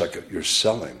it looks like you're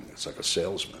selling. It's like a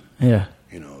salesman. Yeah.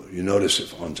 You know, you notice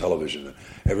if on television that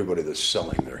everybody that's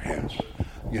selling their hands,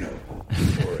 you know,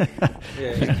 or,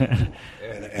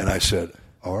 and I said,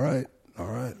 all right.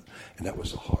 And that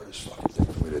was the hardest fucking thing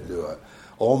for me to do.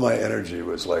 All my energy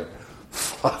was like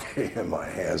fucking in my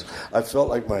hands. I felt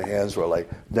like my hands were like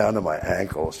down to my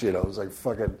ankles, you know. It was like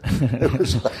fucking, it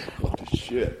was like, holy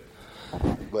shit.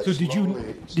 But So did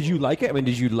you like it? I mean,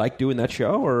 did you like doing that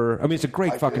show? Or I mean, it's a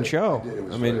great fucking show. I did. It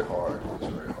was I mean, very hard. It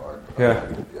was very hard.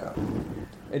 Yeah.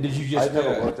 And did you just? I've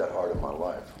never worked that hard in my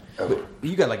life. Ever.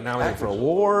 You got like nominated for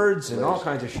awards and all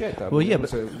kinds of shit. Though. Well, yeah, but-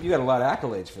 so you got a lot of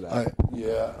accolades for that.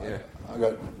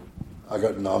 I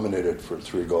got nominated for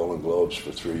 3 Golden Globes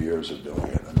for 3 years of doing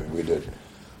it. I mean,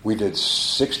 we did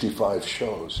 65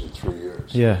 shows in 3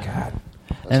 years. Yeah. God.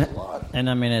 That's a lot. And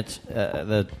I mean, it's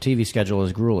the TV schedule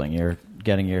is grueling. You're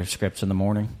getting your scripts in the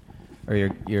morning, or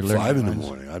you're learning 5 in the lines.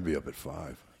 morning. I'd be up at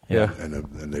 5. Yeah. And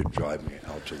they'd drive me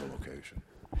out to the location.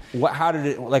 How did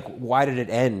it? Like, why did it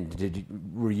end?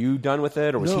 Were you done with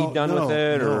it, or was he done with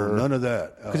it? No, or none of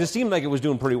that. Because it seemed like it was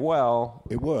doing pretty well.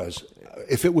 It was.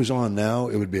 If it was on now,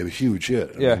 it would be a huge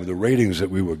hit. Yeah. I mean, the ratings that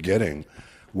we were getting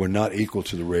were not equal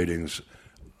to the ratings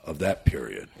of that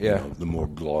period. Yeah. You know, the more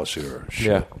glossier shit.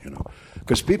 Yeah. You know,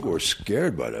 because people were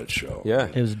scared by that show. Yeah.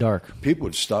 It was dark. People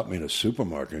would stop me in a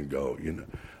supermarket and go, you know,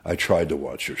 I tried to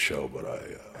watch your show, but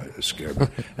it scared me.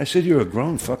 I said, you're a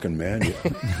grown fucking man.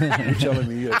 You're telling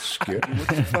me you're scared? What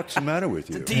the fuck's the matter with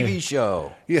you? TV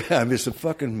show. Yeah, I mean, it's a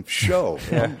fucking show.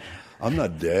 I'm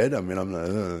not dead. I mean, I'm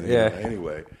not. Yeah.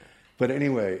 Anyway, but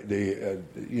anyway,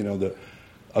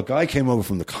 a guy came over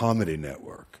from the Comedy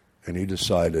Network, and he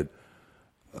decided,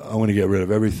 I want to get rid of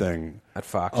everything At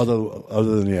Fox.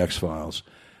 other than the X-Files,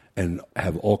 and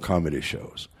have all comedy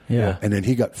shows. Yeah. And then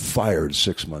he got fired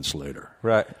 6 months later.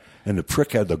 Right. And the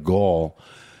prick had the gall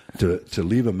to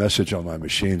leave a message on my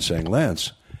machine saying,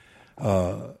 Lance,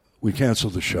 we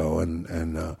canceled the show,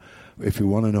 and if you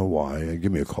want to know why,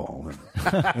 give me a call.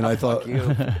 And I thought,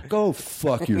 go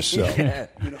fuck yourself. Yeah.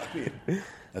 You know what I mean?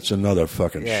 That's another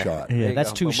fucking shot. There Yeah, you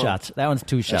that's go. 2 Boom, boom. shots. That one's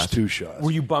 2 shots. That's 2 shots.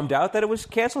 Were you bummed out that it was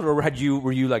canceled, or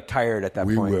were you like tired at that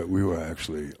point? We were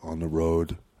actually on the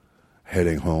road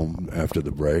heading home after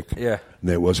the break. Yeah. And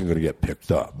it wasn't going to get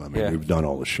picked up. I mean, Yeah. we've done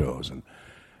all the shows,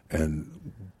 and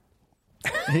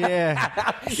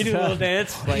Yeah. You do a little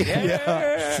dance, like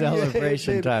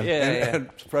Celebration time. And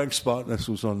Frank Spotness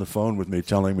was on the phone with me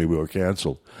telling me we were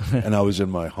canceled. And I was in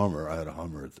my Hummer. I had a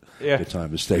Hummer at the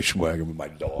time, a station wagon with my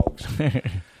dogs.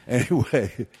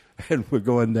 Anyway, and we're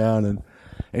going down,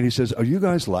 and he says, are you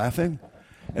guys laughing?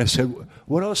 And I said,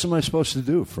 what else am I supposed to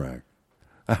do, Frank?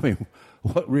 I mean,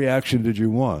 what reaction did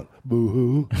you want?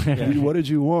 Boo-hoo? What did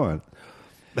you want?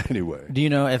 Anyway. Do you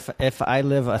know if I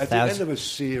live At 1,000? the end of a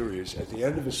series, at the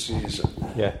end of a season,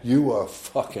 Yeah. you are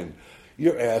fucking,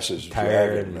 your ass is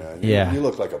Tired. dragging, man. Yeah. You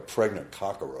look like a pregnant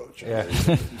cockroach. Yeah.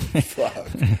 Fuck.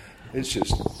 It's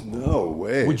just, no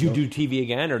way. Would you do TV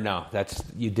again, or no?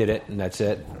 You did it and that's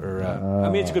it. Or I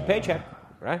mean, it's a good paycheck,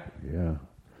 right? Yeah.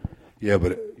 Yeah,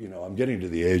 but, I'm getting to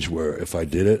the age where if I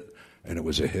did it and it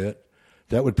was a hit,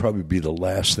 that would probably be the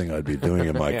last thing I'd be doing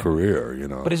in my career,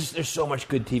 But there's so much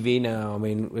good TV now. I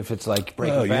mean, if it's like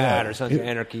Breaking Well, yeah. Bad or Sons of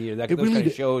Anarchy or those really kind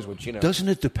of shows, which Doesn't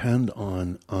it depend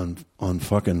on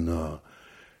fucking,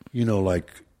 like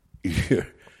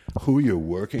who you're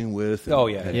working with? And, Oh,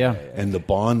 yeah. Yeah. And the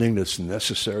bonding that's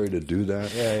necessary to do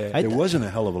that. Yeah. There wasn't a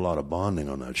hell of a lot of bonding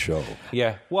on that show.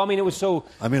 Yeah. Well, I mean, it was so.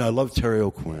 I mean, I love Terry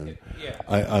O'Quinn. Yeah.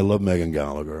 I love Megan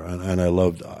Gallagher, and I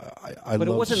loved. But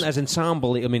it wasn't as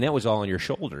ensemble. I mean, that was all on your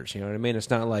shoulders. You know what I mean? It's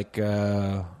not like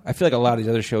I feel like a lot of these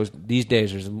other shows these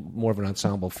days there's more of an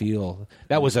ensemble feel.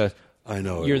 That was a. I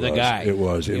know You're it the was. guy. It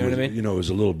was. You know what I mean? It was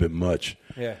a little bit much.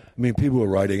 Yeah. I mean, people were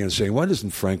writing and saying, "Why doesn't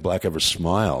Frank Black ever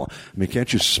smile? I mean,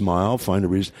 can't you smile? Find a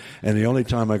reason." And the only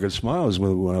time I could smile was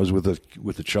when I was with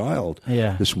a child.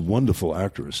 Yeah. This wonderful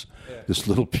actress, this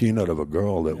little peanut of a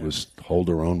girl that was hold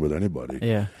her own with anybody.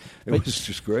 Yeah. It was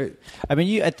just great. I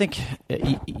mean, I think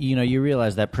you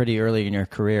realize that pretty early in your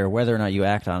career, whether or not you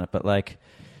act on it. But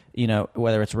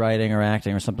whether it's writing or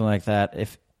acting or something like that,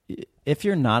 if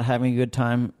you're not having a good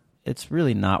time, it's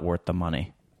really not worth the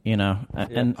money. And I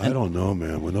don't know,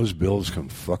 man. When those bills come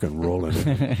fucking rolling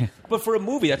in, But for a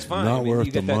movie, that's fine. not I mean, worth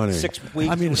you the get that money. 6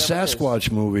 weeks. I mean, or a whatever it is.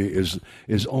 Sasquatch movie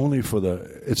is only for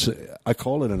I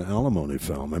call it an alimony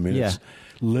film. I mean, Yeah. it's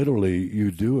literally you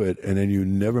do it and then you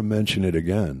never mention it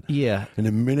again. Yeah. And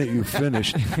the minute you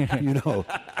finish,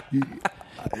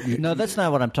 No, that's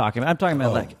not what I'm talking about. I'm talking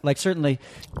about like certainly,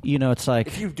 it's like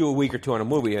If you do a week or two on a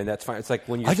movie, and that's fine. It's like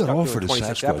when you're I got stuck offered a doing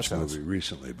 26 Sasquatch episodes. movie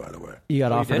recently, by the way. you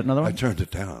got Oh, you offered did? another I one. turned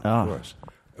it down. Oh. Of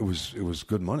course, it was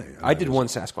good money. I did one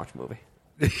Sasquatch movie.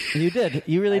 You did.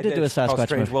 You really did do a It's called Sasquatch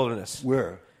Strange movie. Wilderness.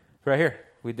 Where? Right here.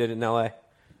 We did it in L.A.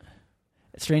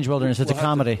 Strange Wilderness. It's a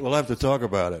comedy. We'll have to talk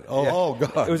about it. Yeah. Oh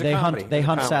God! It was a They comedy. hunt It was a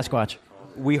comedy. Sasquatch.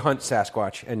 We hunt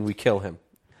Sasquatch and we kill him.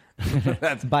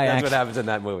 That's By what accident. happens in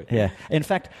that movie. Yeah. In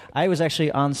fact, I was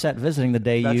actually on set visiting the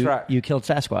day That's right. you killed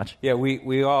Sasquatch. Yeah,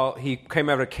 he came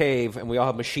out of a cave and we all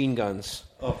had machine guns.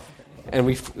 Oh. And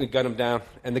we gun him down.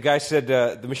 And the guy said,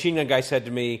 the machine gun guy said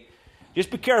to me, just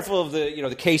be careful of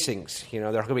the casings. They're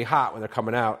going to be hot when they're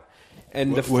coming out.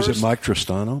 And Was it Mike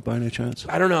Tristano by any chance?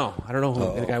 I don't know. I don't know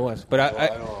who the guy was. But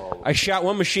I shot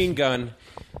one machine gun,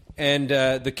 and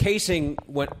the casing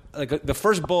went, like the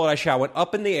first bullet I shot went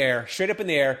up in the air, straight up in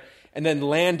the air, and then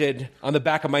landed on the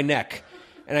back of my neck.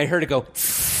 And I heard it go.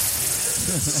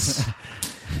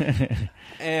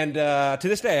 And to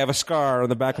this day, I have a scar on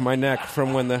the back of my neck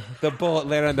from when the bullet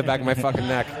landed on the back of my fucking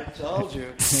neck. I told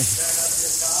you.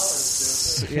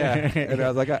 Yeah, and I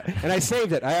was like, and I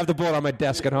saved it. I have the bullet on my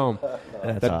desk at home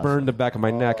that awesome. burned the back of my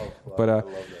neck. But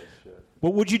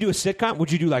well, would you do a sitcom?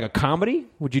 Would you do like a comedy?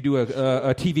 Would you do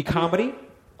a TV comedy?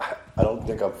 I don't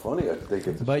think I'm funny. I think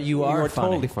it's. But you are funny.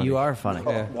 totally funny. You are funny.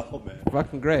 Yeah. No, man.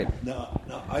 Fucking great. No.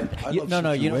 I You- love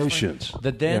no, you know, situations.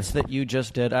 the dance that you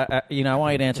just did. I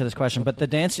want you to answer this question. But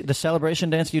the celebration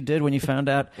dance you did when you found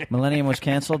out Millennium was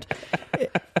canceled,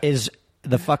 is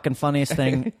the fucking funniest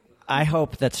thing. I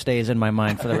hope that stays in my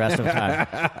mind for the rest of the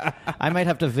time. I might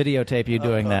have to videotape you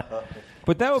doing that.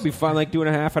 But that would be fun, like doing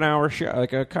a half an hour show,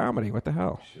 like a comedy. What the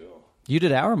hell? You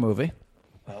did our movie.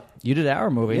 You did our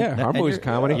movie. Yeah, our And movie's you're-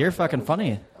 comedy. You're fucking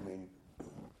funny. I mean,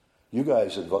 you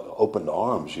guys had opened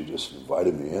arms. You just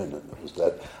invited me in, and it was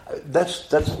that.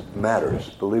 That's matters.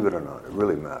 Believe it or not, it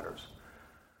really matters.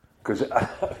 Because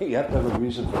you have to have a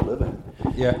reason for living.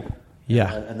 Yeah.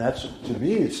 Yeah. And that's, to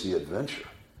me, it's the adventure.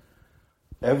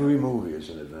 Every movie is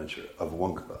an adventure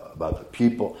about the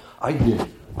people. I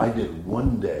did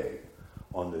one day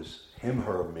on this Him,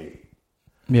 Her, Me.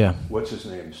 Yeah. What's his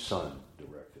name's son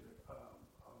directed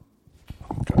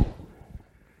it. Okay.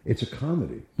 It's a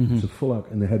comedy. Mm-hmm. It's a full out,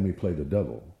 and they had me play the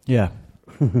devil Yeah.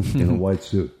 in a white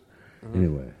suit.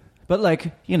 Anyway, But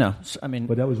like, I mean,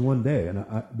 but that was one day, and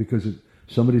because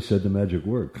somebody said the magic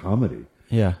word, comedy.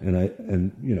 yeah.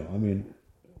 And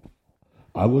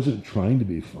I wasn't trying to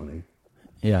be funny,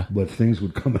 Yeah. but things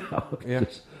would come out. Yeah.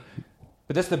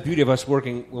 But that's the beauty of us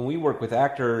working. When we work with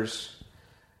actors,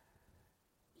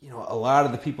 a lot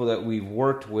of the people that we've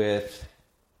worked with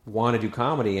want to do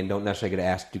comedy and don't necessarily get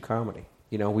asked to do comedy.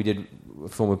 We did a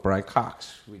film with Brian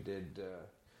Cox. We did,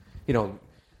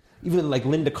 even like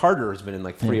Linda Carter has been in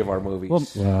like 3 of our movies. Well,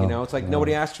 wow. It's like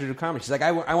nobody asked her to do comedy. She's like,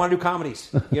 I want to do comedies.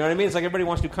 You know what I mean? It's like everybody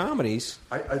wants to do comedies,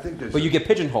 I think but you get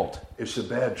pigeonholed. it's the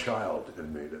bad child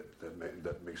in me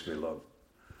that makes me love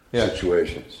Yeah.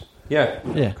 situations. Yeah.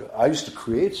 Yeah. I used to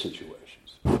create situations.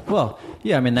 Well,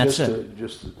 yeah, I mean, that's it.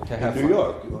 Just To have in New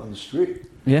York, on the street.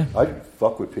 Yeah. I'd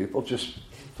fuck with people just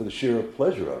for the sheer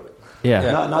pleasure of it. Yeah.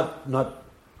 Yeah. Not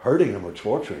hurting them or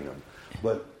torturing them,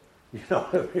 but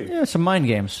what I mean? Yeah, some mind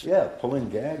games. Yeah, pulling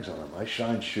gags on them. I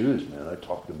shine shoes, man. I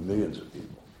talk to millions of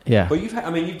people. Yeah. But you've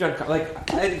done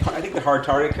like I think the Hard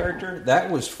Target character that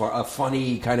was a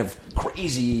funny kind of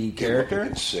crazy character.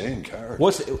 Insane character.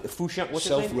 What's Fouchon? What's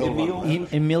his name? Self-willed Emile? man.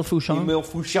 Emile Fouchon? Emile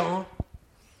Fouchon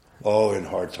Oh, in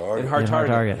Hard Target. in Hard In Hard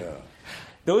Target. Target. Yeah.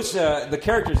 Those the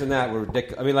characters in that were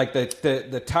ridiculous. I mean, like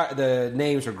the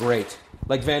names are great.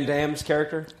 Like Van Damme's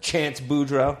character, Chance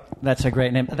Boudreaux. That's a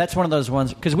great name. That's one of those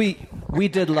ones, because we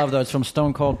did love those from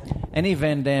Stone Cold. Any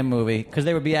Van Damme movie, because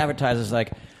they would be advertised as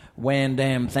like, Van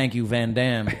Damme, thank you, Van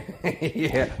Damme.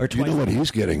 Yeah. Or You know what?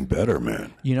 He's getting better,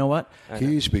 man. You know what?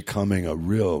 He's becoming a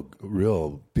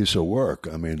real piece of work.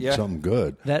 I mean, Yeah. something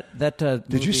good. That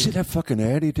Did you see that fucking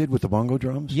ad he did with the bongo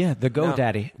drums? Yeah, the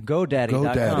GoDaddy. GoDaddy.com.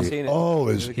 GoDaddy. seen it. Oh,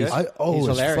 Is it good? He's it's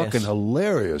hilarious. fucking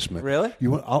hilarious, man. Really?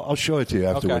 I'll show it to you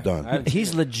after Okay. we're done. I-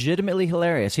 He's legitimately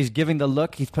hilarious. He's giving the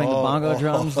look. He's playing the bongo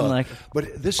drums and like.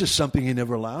 But this is something he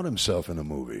never allowed himself in a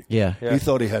movie. Yeah. Yeah. He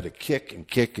thought he had to kick and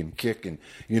kick and kick and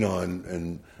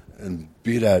and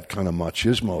be that kind of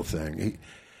machismo thing.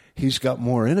 He's got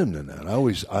more in him than that.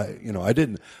 I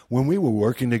didn't. When we were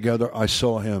working together, I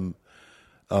saw him,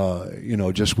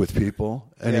 just with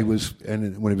people, and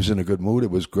when he was in a good mood,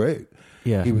 it was great.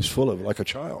 Yeah. He was full of like a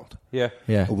child. Yeah.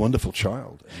 Yeah. A wonderful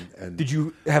child. And Did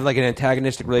you have like an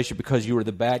antagonistic relationship because you were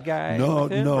the bad guy? No,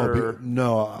 with him, no, or-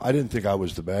 no. I didn't think I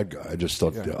was the bad guy. I just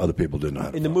thought the other people didn't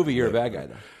have. In the movie, you're a bad guy,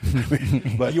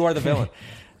 though. but You are the villain.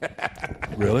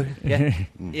 Really? Yeah.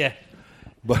 Yeah.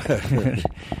 But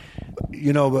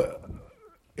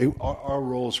our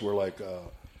roles were like,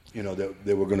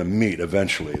 they were going to meet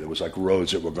eventually. There was like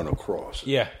roads that were going to cross.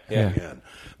 Yeah. in the end.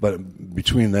 But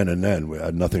between then and then, we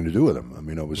had nothing to do with them. I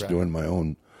mean, I was doing my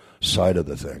own side of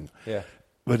the thing. Yeah.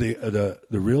 But the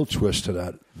real twist to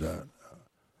that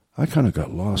I kind of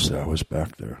got lost there. I was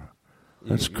back there.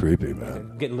 That's creepy,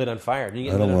 man. Getting lit on fire. Did you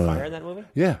I get don't lit on wanna- fire in that movie?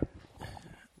 Yeah.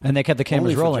 And they kept the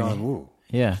cameras Only for rolling. John Woo.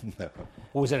 Yeah.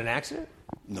 Well, was it an accident?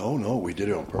 No, we did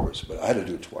it on purpose, but I had to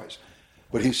do it twice.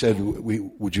 But he said,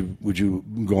 "Would you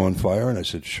go on fire?" And I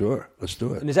said, "Sure, let's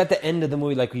do it." And is that the end of the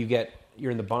movie? Like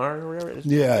you're in the barn or whatever?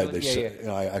 Yeah,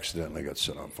 I accidentally got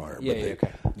set on fire, Yeah, but yeah,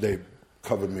 okay. they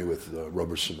covered me with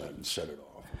rubber cement and set it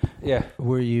off. Yeah.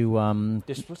 Were you?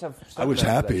 They're supposed to have I was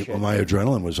stuff for that happy. shit. My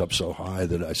adrenaline was up so high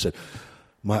that I said,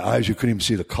 my eyes, you couldn't even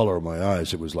see the color of my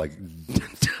eyes. It was like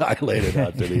dilated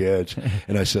out to the edge.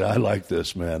 And I said, I like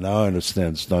this, man. Now I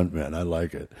understand stuntman. I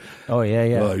like it. Oh yeah,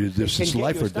 yeah. It's can get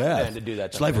life you a or stuntman death. to do that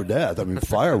It's stuff, life or man. death. I mean,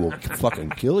 fire will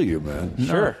fucking kill you, man.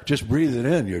 Sure. Just breathe it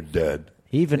in, you're dead.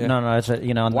 Even no, it's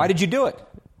on Why did you do it?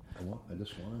 I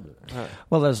just wanted it.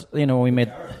 Well, there's we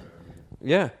made.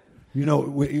 Yeah.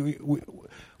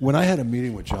 When I had a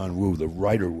meeting with John Woo, the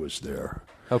writer was there.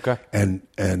 Okay. And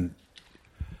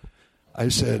I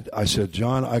said,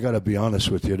 John, I got to be honest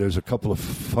with you. There's a couple of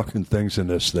fucking things in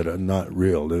this that are not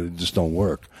real. They just don't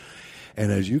work.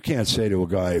 And as you can't say to a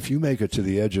guy, if you make it to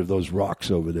the edge of those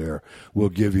rocks over there, we'll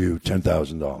give you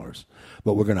 $10,000.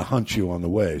 But we're going to hunt you on the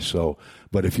way. So,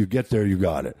 but if you get there, you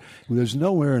got it. There's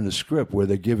nowhere in the script where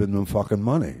they're giving them fucking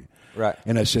money. Right.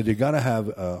 And I said, you got to have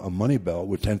a money belt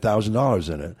with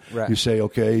 $10,000 in it. Right. You say,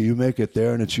 okay, you make it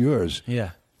there and it's yours.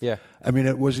 Yeah. Yeah. I mean,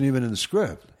 it wasn't even in the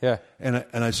script. Yeah. And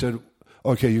I said,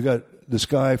 okay, you got this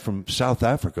guy from South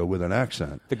Africa with an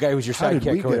accent. The guy who's your How did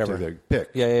we sidekick or get whatever. to the pick?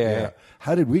 Yeah.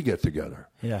 How did we get together?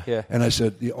 Yeah. Yeah. And I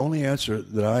said, the only answer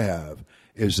that I have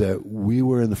is that we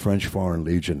were in the French Foreign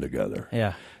Legion together.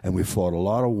 Yeah. And we fought a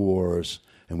lot of wars,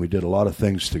 and we did a lot of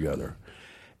things together.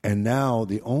 And now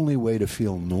the only way to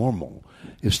feel normal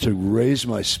is to raise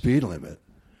my speed limit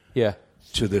Yeah.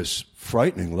 to this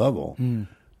frightening level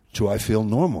to I feel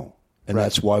normal. And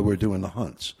that's why we're doing the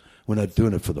hunts. We're not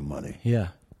doing it for the money. Yeah.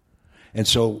 And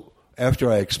so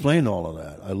after I explained all of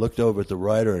that, I looked over at the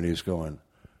writer, and he's going,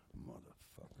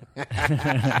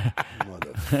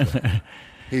 motherfucker.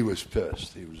 He was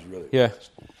pissed. He was really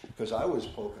pissed. Because I was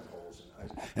poking holes.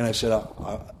 And I said,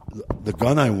 the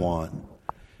gun I want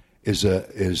is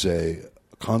a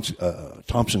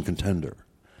Thompson Contender.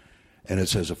 And it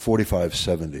says a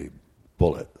 45-70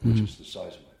 bullet, which is the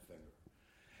size of my finger.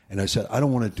 And I said, I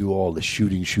don't want to do all the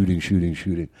shooting.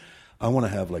 I want to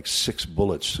have like 6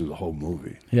 bullets through the whole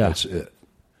movie. Yeah. That's it.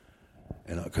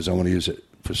 And because I want to use it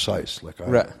precise, like I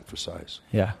Right. am precise.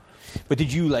 Yeah. But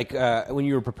did you when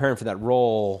you were preparing for that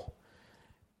role?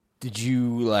 Did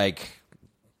you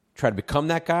try to become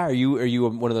that guy? Are you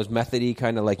one of those methody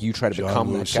kind of like you try to John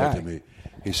become Woo that said guy? to me,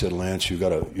 he said, Lance, you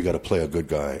gotta play a good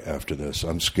guy after this.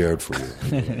 I'm scared for you.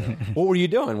 What were you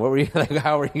doing? What were you like?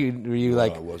 How were you? Were you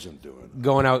I wasn't doing it.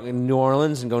 going out in New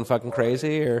Orleans and going fucking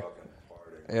crazy or?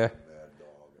 Yeah.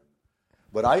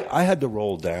 But I had to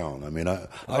roll down. I mean, I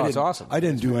it's didn't, awesome. I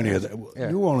didn't do any of that.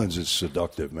 Yeah. New Orleans is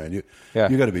seductive, man. You got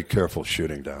to be careful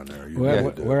shooting down there. You We're,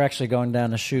 really do. we're actually going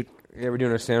down to shoot. Yeah, we're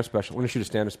doing a stand-up special. We're gonna shoot a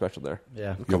stand-up special there.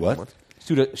 Yeah. You what? Months.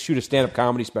 Shoot a stand-up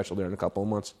comedy special there in a couple of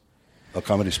months. A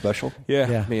comedy special?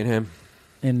 Yeah. Me and him.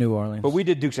 In New Orleans. But we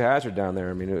did Dukes of Hazzard down there.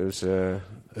 I mean, it was.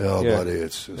 Buddy,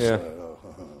 it's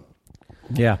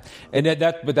yeah. And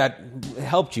that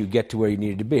helped you get to where you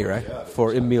needed to be, right?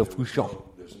 For Emile Fouchon.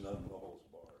 There's nothing to hold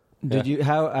bar. Did you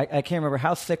I can't remember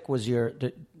how thick was your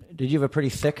did you have a pretty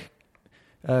thick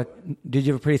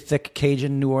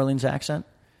Cajun New Orleans accent?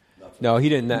 No, he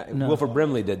didn't. No. Wilford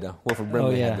Brimley did though. Wilford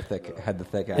Brimley yeah. had the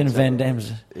thick accent. In Van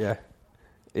Damme's. Yeah.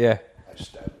 I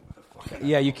stabbed him with a fucking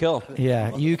Yeah, you kill.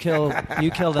 Yeah, you kill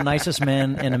the nicest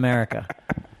man in America.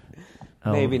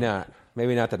 Oh. Maybe not.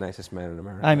 Maybe not the nicest man in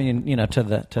America. I mean,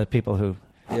 to people who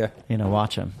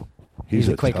watch him. He's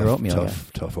a Quaker oatmeal guy.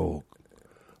 tough old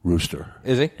rooster.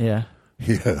 Is he? Yeah.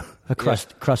 Yeah. A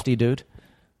crusty dude.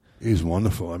 He's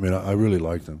wonderful. I mean, I really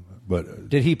liked him. But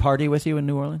Did he party with you in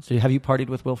New Orleans? Have you partied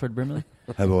with Wilford Brimley?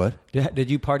 have a what? Did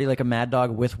you party like a mad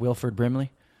dog with Wilford Brimley?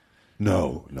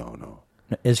 No.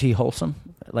 Is he wholesome,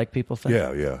 like people think?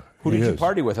 Yeah. Who He did you is.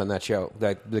 party with on that show?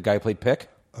 The guy who played Pick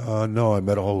No, I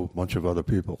met a whole bunch of other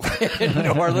people. in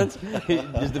New Orleans?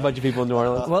 Just a bunch of people in New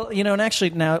Orleans? Well, and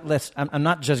actually now I'm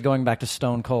not just going back to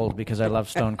Stone Cold because I love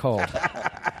Stone Cold.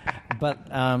 But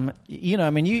you know, I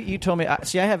mean, you told me.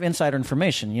 See, I have insider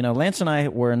information. You know, Lance and I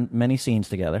were in many scenes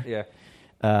together. Yeah.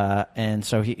 And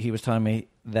so he was telling me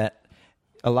that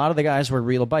a lot of the guys were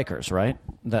real bikers, right?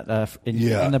 That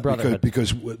in the Brotherhood.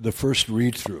 Because the first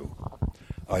read through,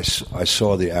 I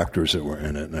saw the actors that were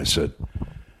in it, and I said,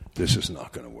 "This is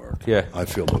not going to work." Yeah. I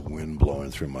feel the wind blowing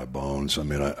through my bones. I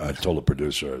mean, I told the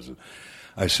producer,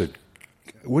 I said,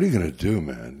 "What are you going to do,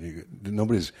 man?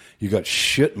 You got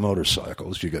shit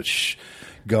motorcycles. You got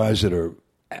guys that are,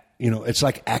 you know, it's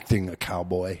like acting a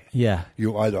cowboy. Yeah.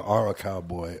 You either are a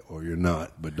cowboy or you're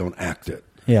not, but don't act it.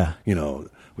 Yeah. You know,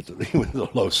 with the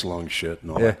low slung shit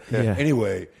and all Yeah, that. yeah.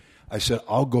 Anyway, I said,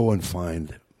 I'll go and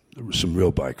find some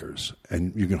real bikers,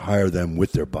 and you can hire them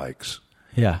with their bikes."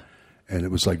 Yeah. And it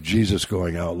was like Jesus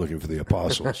going out looking for the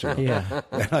apostles. You know? Yeah.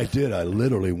 And I did. I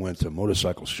literally went to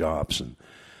motorcycle shops, and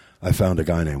I found a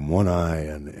guy named One Eye,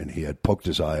 and he had poked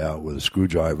his eye out with a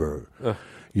screwdriver,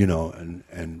 you know,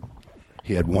 and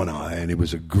he had one eye, and he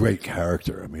was a great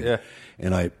character. I mean,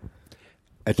 and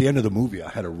at the end of the movie, I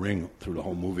had a ring through the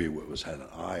whole movie where it had an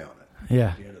eye on it. Yeah.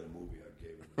 At the end of the movie, I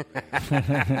gave it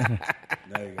a ring.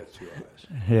 Now you got two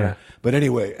eyes. Yeah. But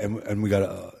anyway, and we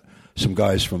got some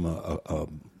guys from a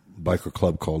biker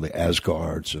club called the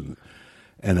Asgards, and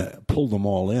pulled them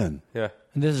all in. Yeah.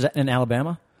 And this is in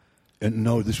Alabama? And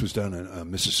no, this was down in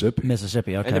Mississippi.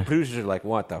 Mississippi, okay. And the producers are like,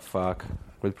 "What the fuck?"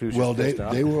 Were the producers Well, pissed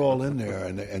off? they were all in there,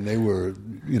 and they were,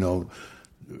 you know,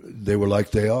 they were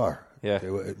like they are. Yeah.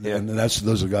 They were, Yeah. And those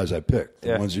are the guys I picked. The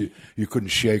Yeah. ones you couldn't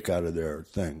shake out of their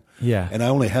thing. Yeah. And I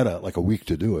only had like a week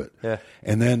to do it. Yeah.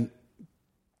 And then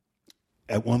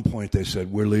at one point they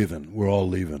said, "We're leaving. We're all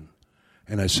leaving."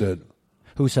 And I said,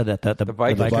 Who said that? The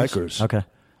bikers. "The bikers." Okay.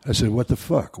 I said, "What the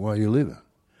fuck? Why are you leaving?"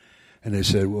 And they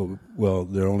said, well,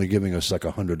 they're only giving us like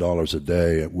 $100 a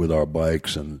day with our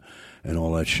bikes and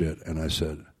all that shit. And I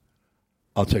said,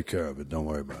 "I'll take care of it. Don't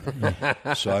worry about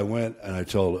it." So I went and I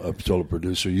told a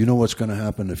producer, "You know what's going to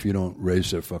happen if you don't raise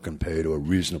their fucking pay to a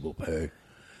reasonable pay?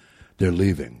 They're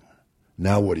leaving.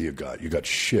 Now what do you got? You got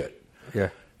shit. Yeah.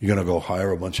 You're going to go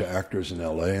hire a bunch of actors in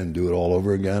L.A. and do it all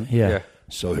over again?" Yeah. Yeah.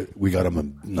 So we got them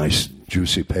a nice,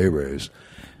 juicy pay raise.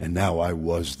 And now I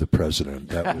was the president.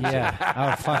 That was Yeah.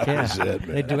 Oh, fuck yeah. was it,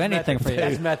 man. They'd do anything for you.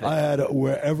 That's method. I had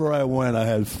wherever I went, I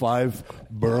had 5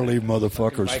 burly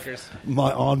motherfuckers, Bikers.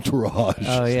 my entourage.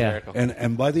 Oh, yeah.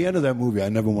 And by the end of that movie, I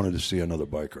never wanted to see another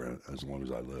biker as long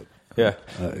as I lived. Yeah.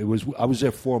 I was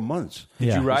there 4 months.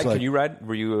 Yeah. Did you ride? It's like- Can you ride?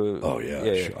 Were you? Oh yeah,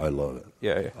 Yeah. sure, I love it.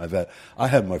 Yeah, yeah. I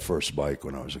had my first bike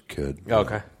when I was a kid.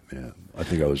 Okay. Yeah, I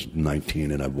think I was 19,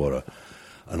 and I bought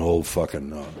an old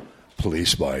fucking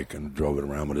police bike and drove it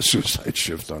around with a suicide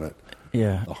shift on it.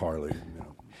 Yeah. A Harley. You know.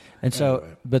 And so,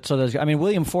 Anyway. but so there's, I mean,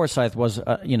 William Forsythe was,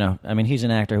 you know, I mean, he's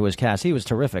an actor who was cast. He was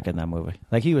terrific in that movie.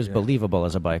 Like, he was believable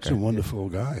as a biker. He's a wonderful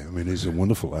guy. I mean, he's a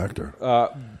wonderful actor.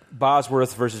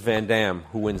 Bosworth versus Van Damme.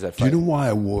 Who wins that Do fight? you know why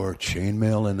I wore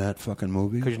chainmail in that fucking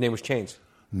movie? Because your name was Chains.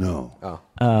 No.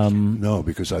 Oh. No,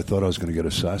 because I thought I was going to get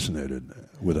assassinated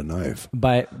with a knife.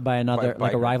 By another, By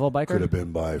like a biker. rival biker? Could have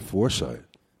been by Forsythe.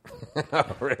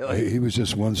 Really? He was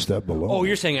just one step below. Oh, me.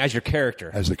 you're saying as your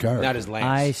character. As the character. Not as Lance.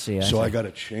 I see. So I got a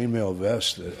chainmail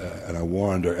vest, and I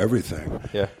wore under everything.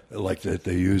 Yeah. Like that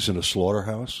they use in a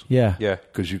slaughterhouse. Yeah. Yeah.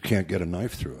 Because you can't get a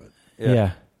knife through it.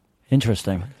 Yeah.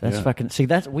 Interesting. That's Yeah. fucking, see,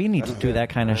 we need to do that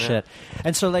kind of shit.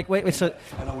 And so, like, wait, so,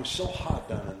 And I was so hot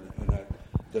down in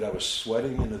that I was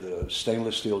sweating into the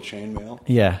stainless steel chainmail.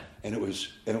 yeah. And it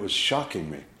was shocking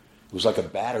me. It was like a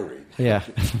battery. Yeah.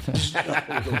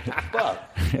 But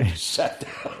sat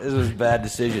down. This was a bad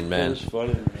decision, It man. was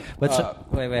funny. But so,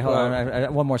 wait, hold on. I,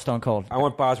 one more Stone Cold. I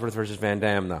want Bosworth versus Van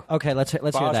Damme, though. Okay, let's hear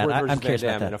that. Bosworth versus I'm curious Van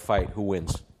about Damme in a that. fight. Who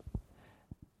wins?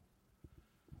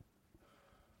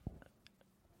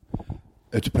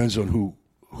 It depends on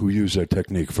who used their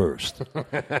technique first.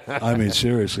 I mean,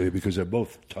 seriously, because they're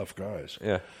both tough guys.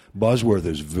 Yeah. Bosworth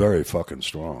is very fucking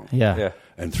strong. Yeah. Yeah.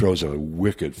 And throws a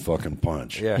wicked fucking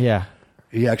punch. Yeah. Yeah.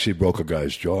 He actually broke a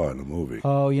guy's jaw in the movie.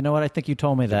 Oh, you know what? I think you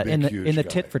told me that big, in the huge guy.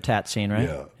 tit for tat scene, right?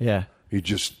 Yeah. Yeah. He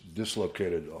just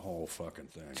dislocated the whole fucking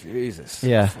thing. Jesus.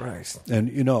 Yeah. Christ.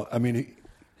 And, you know, I mean,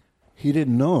 he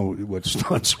didn't know what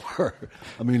stunts were.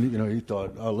 I mean, you know, he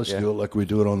thought, oh, let's do it like we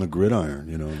do it on the gridiron,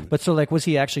 you know. But so, like, was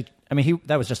he actually? I mean,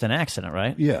 that was just an accident,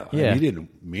 right? Yeah. Yeah. He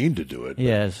didn't mean to do it. but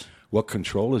Yes. What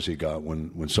control has he got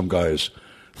when some guy is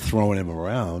throwing him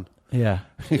around? Yeah.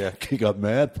 Yeah. He got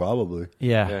mad, probably.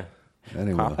 Yeah. Yeah.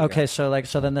 Anyway. Okay, so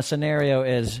then the scenario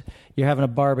is you're having a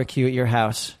barbecue at your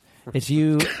house. It's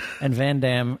you and Van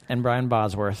Damme and Brian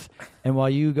Bosworth, and while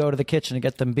you go to the kitchen to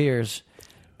get them beers,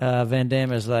 Van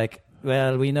Damme is like,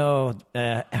 well, we know hard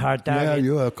Yeah, target.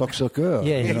 you're a cocksucker.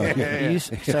 Yeah, You know, he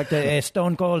sucked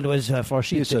Stone Cold was for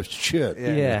sheep. Piece of shit.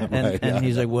 Yeah, Right, and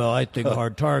he's like, well, I think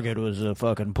Hard Target was a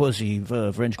fucking pussy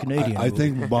French Canadian. I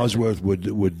think Bosworth would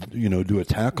do a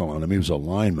tackle on him. He was a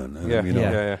lineman. And, Yeah.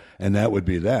 Yeah. And that would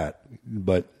be that.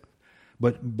 But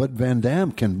Van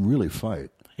Damme can really fight.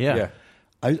 yeah,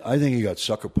 I think he got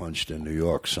sucker punched in New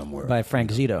York somewhere. by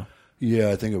Frank Zito.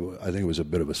 Yeah, I think it was a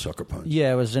bit of a sucker punch.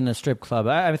 Yeah, it was in a strip club.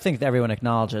 I think that everyone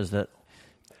acknowledges that.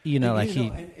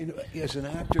 And as an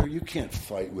actor, you can't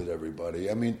fight with everybody.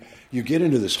 I mean, you get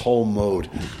into this whole mode.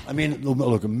 I mean,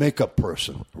 look, a makeup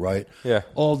person, right? Yeah.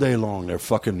 All day long, they're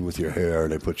fucking with your hair.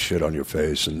 They put shit on your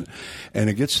face, and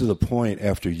it gets to the point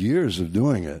after years of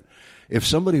doing it. If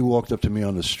somebody walked up to me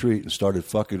on the street and started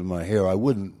fucking with my hair, I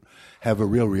wouldn't have a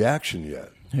real reaction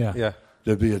yet. Yeah.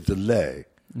 There'd be a delay.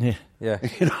 Yeah, Yeah.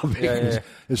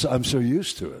 Because I'm so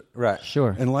used to it. Right.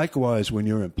 sure. And likewise, when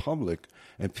you're in public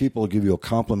and people give you a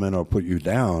compliment or put you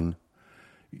down,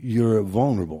 you're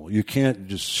vulnerable. You can't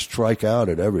just strike out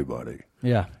at everybody.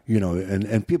 Yeah,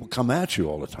 And people come at you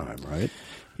all the time, right?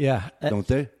 yeah. Don't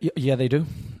they? Yeah, they do.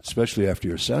 Especially after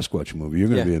your Sasquatch movie, you're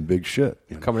going to Yeah. be in big shit.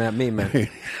 Coming at me, man.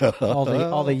 All the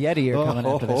Yeti are coming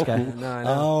after this guy. No, I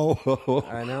know. Oh,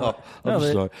 I know. I'm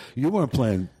sorry. You weren't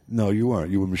playing. No, you weren't.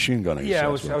 You were machine gunning. Yeah,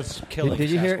 I Sasquatch. was killing. Did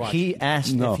you hear? Sasquatch. He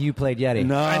asked No. if you played Yeti.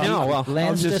 No, I know. Well,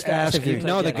 Lance just asked if you played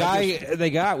No, the Yeti. guy they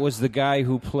got was the guy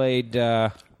who played.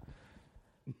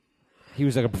 He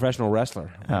was like a professional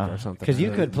wrestler or something. Because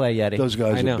you could play Yeti. Those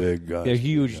guys I know. are big guys. They're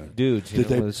huge dudes. Did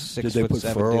they put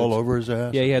 6'7" fur all dudes. over his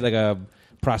ass? Yeah, he had like a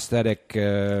prosthetic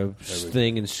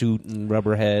thing and suit and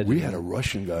rubber head. We had a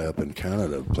Russian guy up in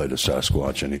Canada who played a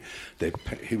Sasquatch, and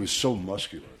he was so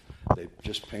muscular. They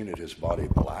just painted his body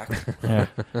black, and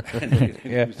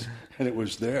it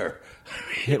was there.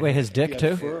 Wait, his dick He had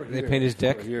too? fur They here, paint his fur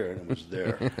dick? here, and it was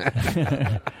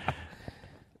there.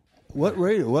 What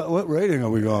rating are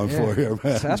we going for here,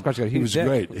 man? Sasquatch got a huge He was dick.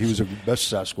 great. He was the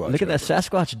best Sasquatch. Look at that ever.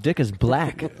 Sasquatch dick is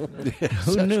black.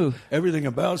 Who knew? Everything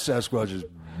about Sasquatch is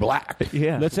black.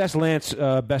 Yeah. Let's ask Lance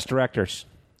best directors.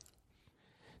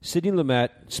 Sidney Lumet,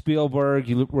 Spielberg.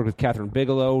 You worked with Catherine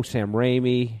Bigelow, Sam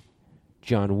Raimi,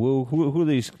 John Woo. Who are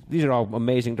these? These are all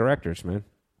amazing directors, man.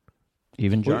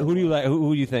 Even John. Who do you like?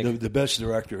 Who do you think? The best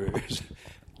director is.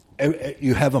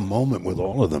 You have a moment with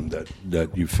all of them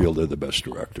that you feel they're the best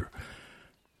director.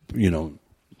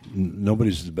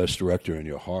 Nobody's the best director in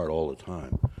your heart all the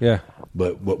time. Yeah.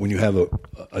 But when you have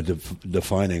a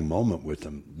defining moment with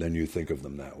them, then you think of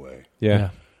them that way. Yeah.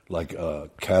 Like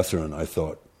Catherine, I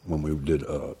thought when we did.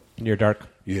 Near Dark.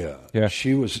 Yeah. Yeah.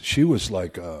 She was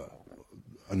like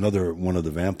another one of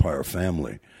the vampire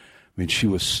family. I mean, she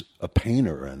was a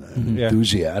painter and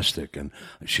enthusiastic, and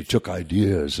she took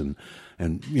ideas and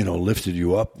lifted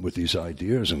you up with these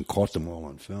ideas and caught them all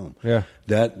on film. Yeah.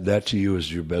 That to you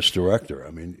is your best director.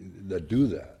 I mean, that do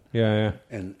that. Yeah.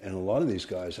 And a lot of these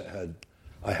guys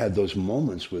I had those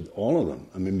moments with all of them.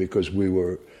 I mean, because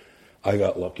I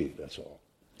got lucky. That's all.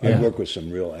 Yeah. I work with some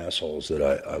real assholes that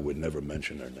I would never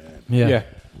mention their name. Yeah.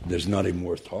 There's not even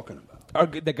worth talking about. Are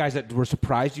the guys that were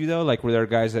surprised you though? Like, were there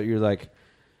guys that you're like,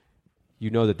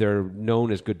 that they're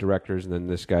known as good directors, and then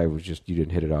this guy was just you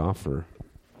didn't hit it off, or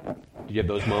did you have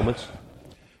those moments?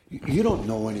 You don't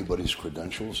know anybody's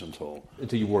credentials until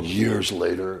you work years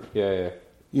later. Yeah.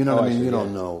 You know what I mean? see, You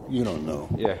don't know. You don't know.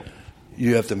 Yeah.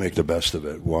 You have to make the best of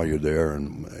it while you're there.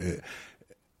 And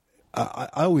I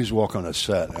always walk on a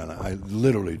set, and I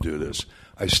literally do this.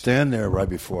 I stand there right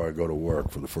before I go to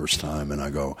work for the first time, and I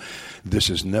go, this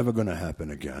is never going to happen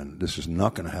again. This is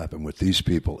not going to happen with these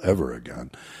people ever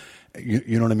again.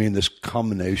 You know what I mean? This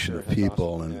combination of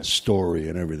people and story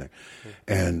and everything.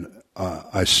 And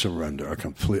I surrender.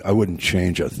 I wouldn't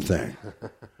change a thing.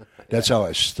 That's how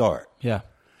I start. Yeah.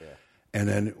 And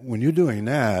then when you're doing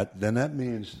that, then that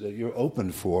means that you're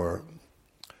open for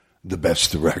the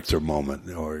best director moment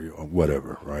or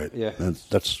whatever, right? Yeah.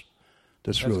 That's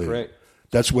really great.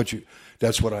 That's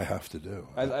what I have to do.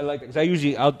 I like it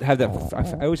because I'll have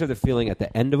that. I always have the feeling at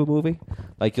the end of a movie,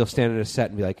 like you'll stand in a set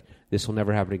and be like, "This will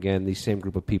never happen again." These same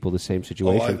group of people, the same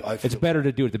situation. I It's feel- better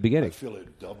to do it at the I beginning. feel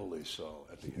it doubly so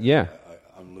at the end. Yeah.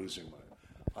 I'm losing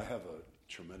I have a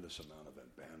tremendous amount of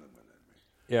abandonment in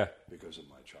me. Yeah. Because of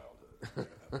my childhood.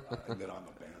 And that I'm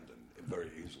abandoned very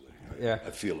easily. Yeah.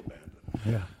 I feel abandoned.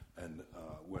 Yeah. And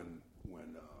when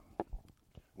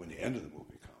the end of the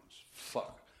movie comes,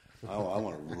 fuck, I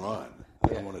want to run. I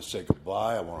don't want to say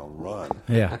goodbye. I want to run.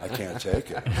 Yeah. I can't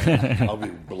take it. I'll be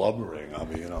blubbering. I'll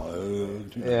be,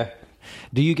 Yeah.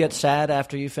 Do you get sad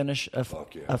after you finish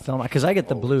Fuck yeah. a film? Because I get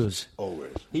the blues.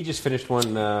 Always. He just finished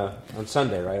one on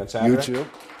Sunday, right? On Saturday. You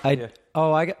too?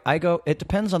 I go. It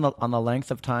depends on the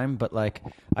length of time, but like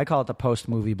I call it the post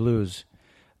movie blues.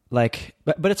 Like,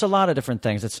 but it's a lot of different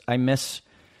things. I miss.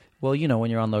 Well, when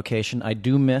you're on location, I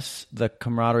do miss the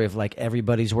camaraderie of like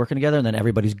everybody's working together and then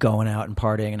everybody's going out and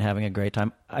partying and having a great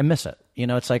time. I miss it.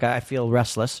 It's like I feel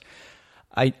restless.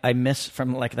 I miss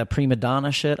from like the prima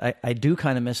donna shit. I do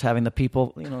kind of miss having the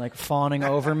people, like fawning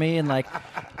over me and like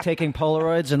taking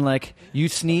Polaroids and like you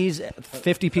sneeze,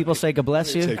 50 people say God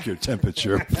bless you. Take your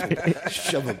temperature,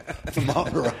 shove a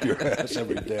thermometer up your ass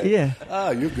every day.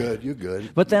 Yeah. You're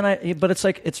good. But then it's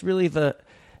like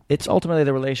it's ultimately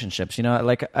the relationships.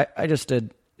 Like I just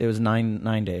did. It was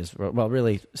 9 days. Well,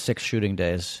 really 6 shooting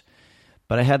days.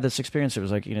 But I had this experience. It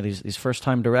was like these first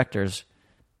time directors.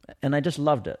 And I just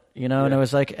loved it, And it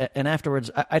was like, and afterwards,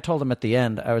 I told them at the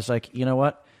end, I was like, you know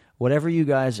what? Whatever you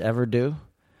guys ever do,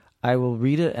 I will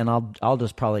read it and I'll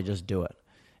just probably just do it,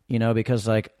 because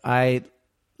like I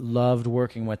loved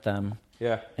working with them.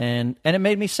 Yeah. And it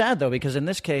made me sad though, because in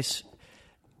this case,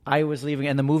 I was leaving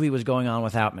and the movie was going on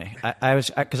without me.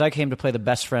 Because I came to play the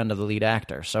best friend of the lead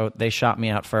actor, so they shot me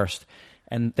out first.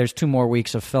 And there's 2 more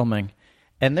weeks of filming.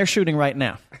 And they're shooting right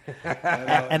now.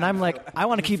 And I'm like, I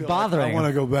want to keep bothering I want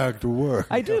to go back to work.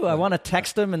 I do. I want to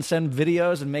text them and send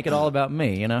videos and make it all about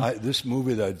me, This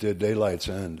movie that I did, Daylight's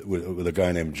End, with a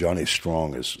guy named Johnny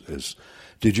Strong, is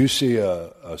did you see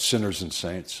Sinners and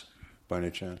Saints by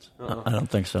any chance? I don't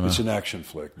think so, no. It's an action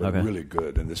flick, but really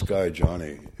good. And this guy,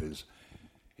 Johnny,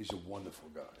 he's a wonderful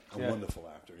guy, a wonderful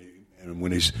actor. And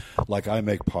when he's, like I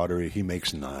make pottery, he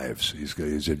makes knives.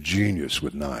 He's a genius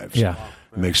with knives. Yeah.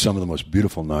 He makes some of the most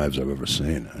beautiful knives I've ever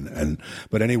seen.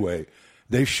 But anyway,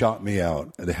 they shot me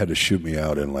out. They had to shoot me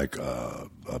out in like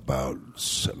about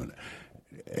 7,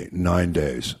 8, 9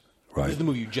 days. Right. This is the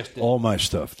movie you just did. All my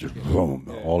stuff, just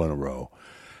boom, all in a row.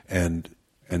 And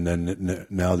then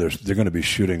now they're going to be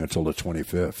shooting until the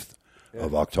 25th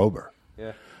of October.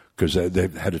 Yeah. Because they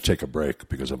had to take a break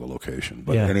because of a location.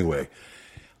 But anyway,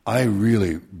 I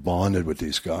really bonded with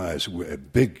these guys. A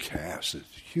big cast, a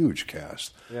huge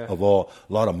cast of a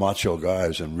lot of macho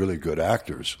guys and really good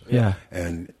actors. Yeah.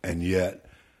 And yet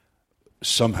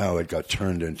somehow it got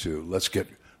turned into let's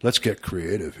get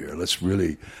creative here. Let's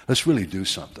really do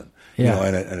something. Yeah.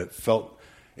 And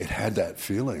it had that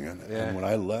feeling. And when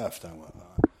I left, I went,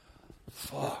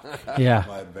 fuck. Yeah.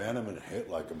 My abandonment hit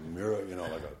like a mirror.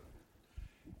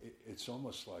 It's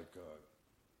almost like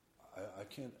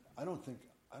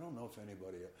I don't know if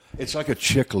anybody. It's like a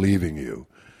chick leaving you.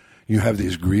 You have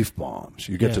these grief bombs.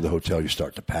 You get to the hotel, you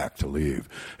start to pack to leave,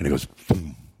 and it goes,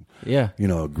 boom. Yeah.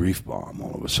 A grief bomb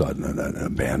all of a sudden, and an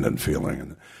abandoned feeling.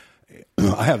 And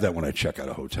I have that when I check out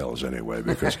of hotels anyway,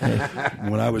 because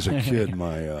when I was a kid,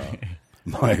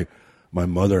 my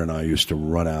mother and I used to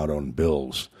run out on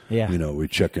bills. Yeah. We'd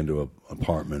check into an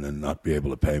apartment and not be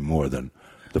able to pay more than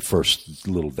the first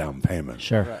little down payment.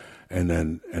 Sure. Right. And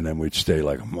then we'd stay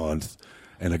like a month.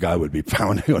 And the guy would be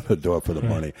pounding on the door for the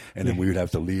money, and then we would have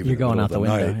to leave. You're going out the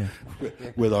window.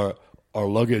 With our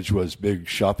luggage was big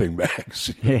shopping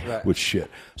bags with shit.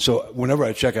 So whenever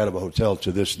I check out of a hotel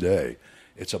to this day,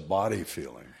 it's a body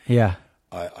feeling. Yeah.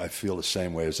 I feel the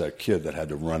same way as that kid that had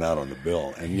to run out on the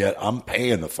bill, and yet I'm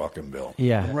paying the fucking bill.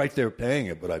 Yeah. I'm right there paying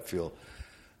it, but I feel,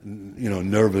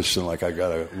 nervous and like I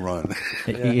gotta run.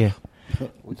 Yeah.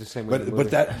 With the same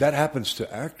But that happens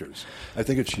to actors. I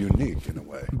think it's unique in a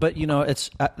way. But it's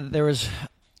there was.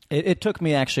 It took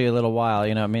me actually a little while,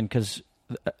 because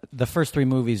the first 3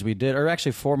 movies we did, or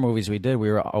actually 4 movies we did, we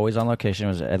were always on location. It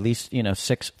was at least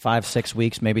 6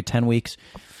 weeks, maybe 10 weeks.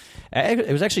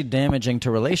 It was actually damaging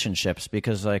to relationships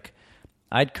because like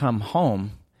I'd come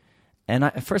home, and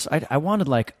at first I wanted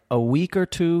like a week or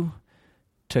 2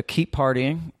 to keep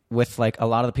partying with like a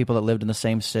lot of the people that lived in the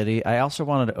same city. I also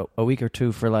wanted a week or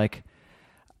 2 for like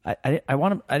I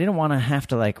didn't want to have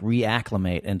to like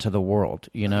reacclimate into the world,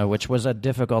 which was a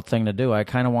difficult thing to do. I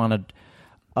kind of wanted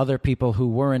other people who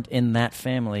weren't in that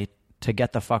family to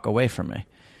get the fuck away from me.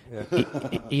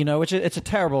 Yeah. Which it's a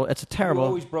terrible. You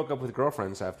always broke up with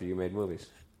girlfriends after you made movies.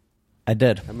 I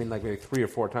did. I mean, like maybe 3 or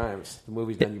 4 times. The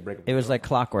movie's done, you break up. It was like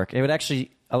clockwork. It would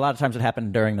actually a lot of times it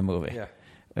happened during the movie. Yeah.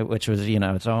 Which was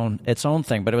its own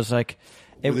thing, but it was like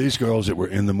were these girls that were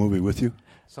in the movie with you?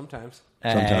 Sometimes.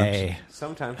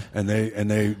 Sometimes. And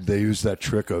they use that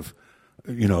trick of,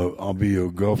 I'll be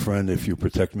your girlfriend if you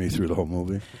protect me through the whole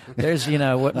movie. There's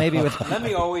what maybe with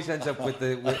Lemmy always ends up with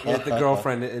the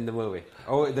girlfriend in the movie.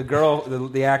 Oh, the girl,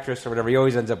 the actress or whatever. He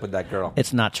always ends up with that girl.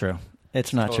 It's not true.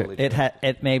 It's not totally true.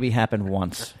 It maybe happened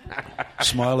once.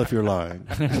 Smile if you're lying.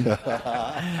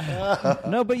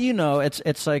 No, but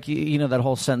it's like you know that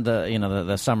whole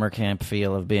the summer camp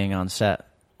feel of being on set,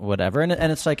 whatever, and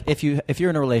it's like if you're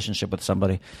in a relationship with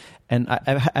somebody, and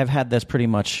I've had this pretty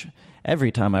much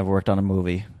every time I've worked on a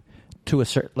movie,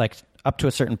 up to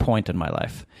a certain point in my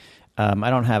life. I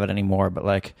don't have it anymore, but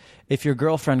like if your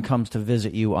girlfriend comes to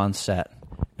visit you on set,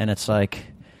 and it's like,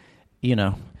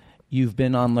 you've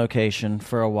been on location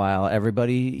for a while,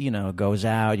 everybody goes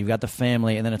out, you've got the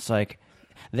family, and then it's like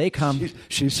they come.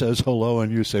 She says hello,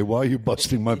 and you say, "Why are you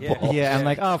busting my balls?" Yeah, I'm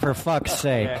like, oh, for fuck's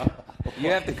sake. Yeah.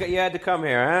 You had to come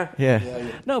here, huh?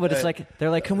 Yeah. No, but it's like they're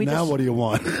like, can we? Now just... what do you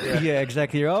want? Yeah,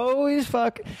 exactly. You're always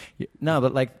fuck. No,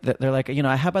 but like they're like,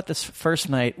 how about this first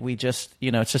night? We just,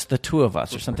 it's just the two of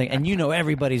us or something, and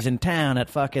everybody's in town at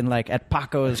fucking like at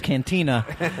Paco's Cantina,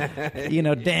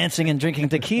 dancing and drinking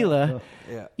tequila.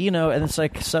 Yeah. And it's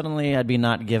like suddenly I'd be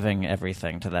not giving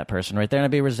everything to that person right there, and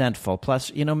I'd be resentful.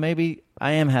 Plus, maybe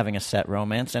I am having a set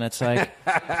romance, and it's like,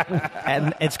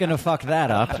 and it's gonna fuck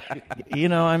that up.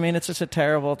 It's just a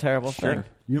terrible, terrible thing.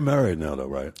 You're married now, though,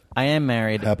 right? I am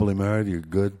married. Happily married? You're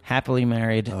good? Happily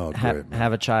married. Oh, great.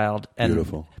 Have a child.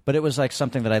 Beautiful. But it was like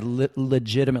something that I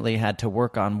legitimately had to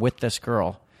work on with this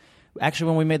girl. Actually,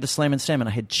 when we made the Slammin Salmon,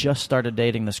 I had just started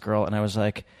dating this girl, and I was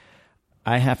like,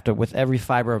 I have to, with every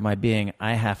fiber of my being,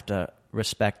 I have to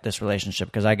respect this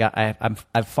relationship because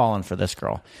I've fallen for this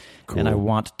girl. Cool. And I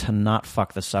want to not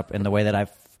fuck this up in the way that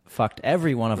I've fucked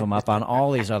every one of them up on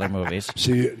all these other movies.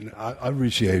 See, I've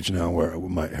reached the age now where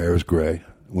my hair is gray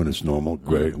when it's normal,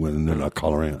 gray when they're not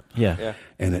coloring it. Yeah.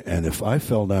 And if I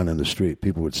fell down in the street,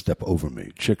 people would step over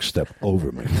me. Chicks step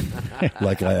over me.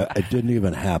 Like it didn't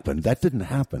even happen. That didn't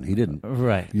happen. He didn't.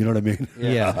 Right. You know what I mean?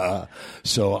 Yeah.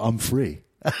 So I'm free.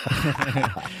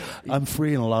 I'm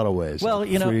free in a lot of ways. Well,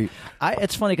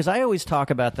 it's funny because I always talk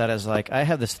about that as like I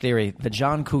have this theory, the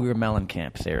John Cougar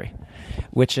Mellencamp theory,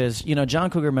 which is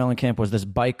John Cougar Mellencamp was this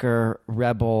biker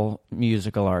rebel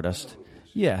musical artist.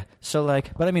 Yeah. So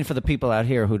like, but I mean, for the people out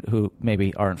here who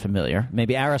maybe aren't familiar,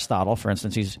 maybe Aristotle, for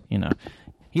instance, he's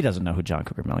he doesn't know who John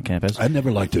Cougar Mellencamp is. I never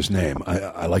liked his name.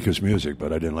 I like his music,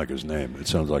 but I didn't like his name. It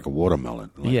sounds like a watermelon.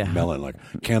 Melon, like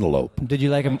cantaloupe. Did you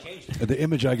like him? The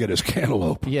image I get is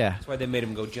cantaloupe. Yeah. That's why they made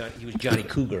him go he was Johnny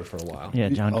Cougar for a while. Yeah,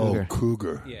 John Cougar. Oh,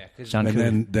 Cougar. Yeah. John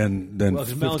Cougar. Then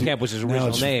because Mellencamp was his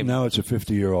original name. Now it's a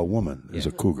 50-year-old woman is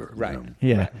a cougar. Right.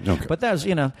 Yeah. Okay. But that was,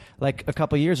 like a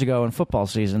couple years ago in football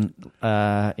season, it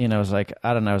was like,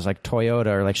 I don't know, it was like Toyota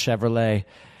or like Chevrolet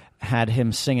had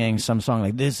him singing some song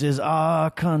like "This Is Our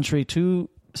Country." 2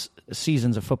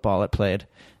 seasons of football it played,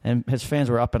 and his fans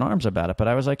were up in arms about it. But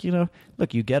I was like,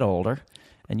 look, you get older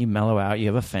and you mellow out, you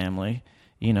have a family,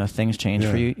 things change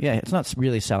for you. Yeah, it's not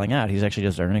really selling out. He's actually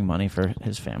just earning money for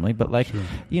his family. But like,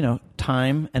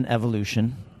 time and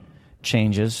evolution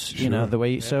changes, the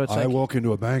way so it's I like, walk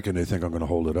into a bank and they think I'm going to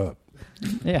hold it up.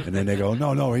 Yeah. And then they go,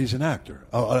 no, he's an actor.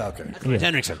 Oh, okay. Lance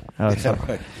Henriksen.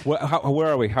 Right. Where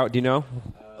are we? Do you know?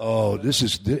 Oh, this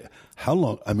is how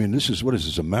long? I mean, what is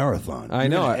this? A marathon? I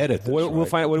know. Edit this, we'll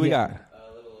find. What do we got?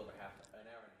 a little over half an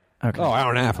hour. Okay. Oh, hour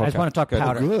and a half. Okay. I just want to talk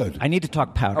powder. Oh, good. I need to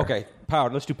talk powder. Okay,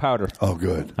 powder. Let's do powder. Oh,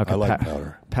 good. Okay, I like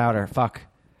powder. Powder. Fuck.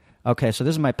 Okay, so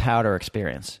this is my powder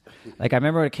experience. Like, I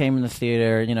remember when it came in the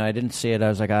theater, I didn't see it. I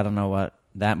was like, I don't know what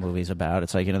that movie's about.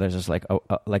 It's like, there's this like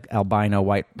albino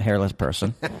white hairless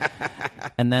person.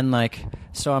 And then like,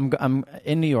 so I'm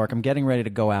in New York. I'm getting ready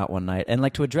to go out one night. And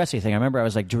like to a dressy thing, I remember I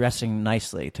was like dressing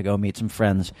nicely to go meet some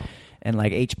friends. And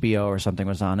like HBO or something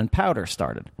was on and Powder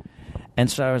started.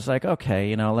 And so I was like,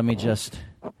 okay, let me just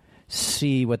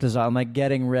see what this is. I'm like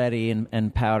getting ready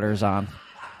and Powder's on.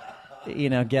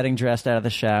 Getting dressed out of the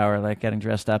shower, like getting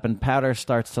dressed up, and Powder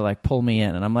starts to like pull me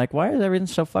in, and I'm like, why is everything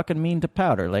so fucking mean to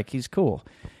Powder? Like, he's cool,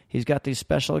 he's got these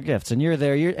special gifts, and you're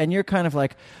there, you're kind of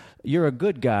like, you're a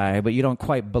good guy, but you don't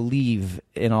quite believe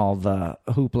in all the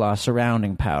hoopla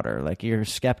surrounding Powder. Like, you're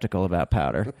skeptical about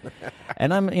Powder,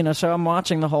 and I'm, so I'm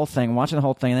watching the whole thing,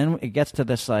 and then it gets to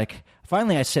this like.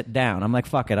 Finally, I sit down. I'm like,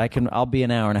 fuck it. I'll be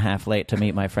an hour and a half late to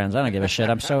meet my friends. I don't give a shit.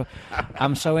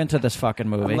 I'm so into this fucking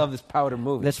movie. I love this Powder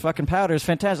movie. This fucking Powder is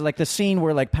fantastic. Like the scene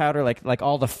where like Powder, like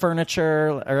all the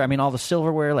furniture, or I mean all the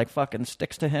silverware, like fucking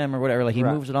sticks to him or whatever. Like he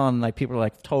moves it on, and like people are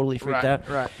like totally freaked out.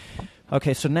 Right.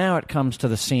 Okay, so now it comes to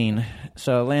the scene.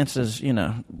 So Lance's,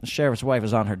 the sheriff's wife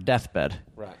is on her deathbed.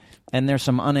 Right. And there's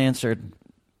some unanswered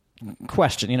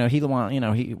question. He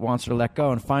wants her to let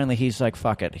go, and finally he's like,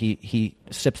 fuck it. He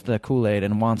sips the Kool-Aid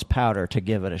and wants Powder to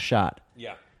give it a shot.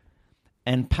 Yeah.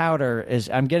 And Powder is,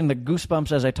 I'm getting the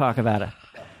goosebumps as I talk about it.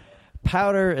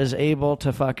 Powder is able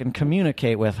to fucking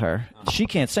communicate with her. She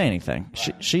can't say anything.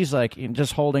 She's like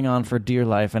just holding on for dear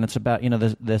life, and it's about,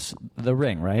 the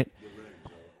ring, right?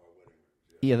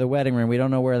 Yeah, the wedding ring. We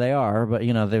don't know where they are, but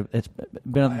it's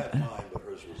been I had mine, but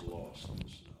hers was lost in the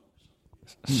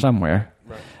snow. somewhere.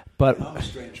 Right. But I'm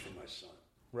estranged from my son.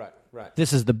 Right.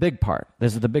 this is the big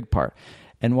part.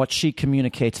 And what she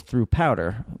communicates through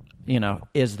Powder,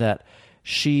 is that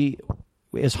she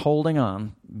is holding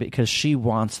on because she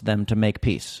wants them to make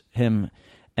peace, him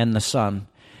and the son.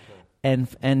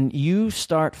 And you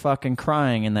start fucking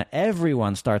crying, and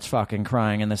everyone starts fucking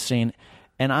crying in the scene.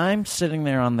 And I'm sitting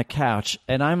there on the couch,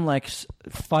 and I'm like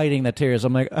fighting the tears.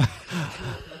 I'm like,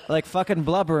 like fucking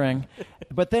blubbering.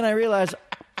 But then I realize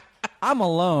I'm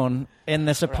alone in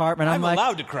this apartment. I'm like,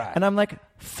 allowed to cry. And I'm like,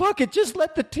 fuck it, just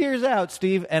let the tears out,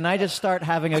 Steve. And I just start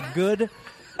having a good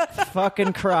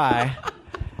fucking cry.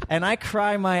 And I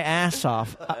cry my ass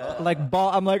off. I'm like,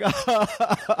 Like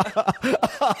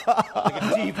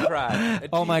a deep cry.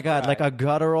 oh my God, like a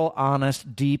guttural,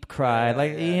 honest, deep cry.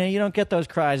 You don't get those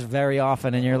cries very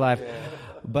often in your life. Yeah.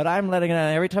 But I'm letting it out.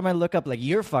 Every time I look up, like,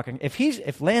 you're fucking,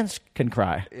 if Lance can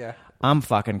cry, I'm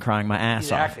fucking crying my ass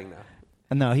He's off. acting,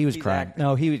 though. No, he was crying. acting.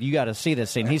 No, you got to see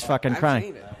this scene. He's fucking I've crying.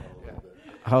 seen it.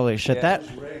 Holy shit, Yeah.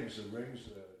 Those rings,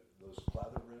 those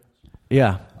platter rings.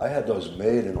 yeah. I had those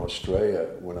made in Australia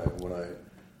when I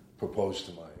proposed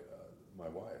to my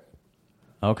wife.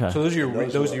 Okay. So those are your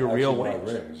were real actually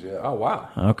my rings? Yeah. Oh, wow.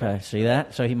 Okay, see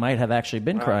that? So he might have actually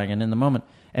been crying and in the moment.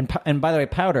 And by the way,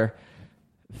 Powder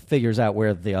figures out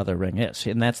where the other ring is,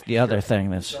 and that's the other thing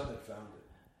that's The son that found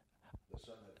it was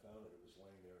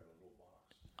laying there in a little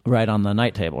box right on the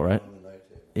night table, right? on the night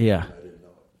table. Yeah. And I didn't know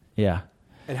it. Yeah.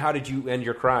 And how did you end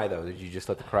your cry, though? Did you just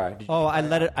let the cry? I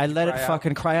let it cry out?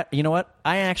 fucking cry out. You know what?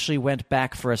 I actually went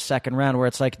back for a second round where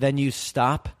it's like, then you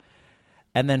stop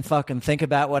and then fucking think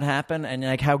about what happened and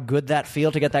like how good that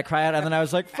feel to get that cry out. And then I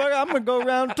was like, fuck, I'm going to go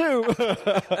round two.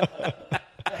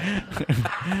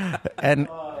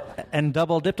 and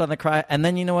double dipped on the cry. And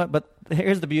then you know what? But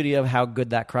here's the beauty of how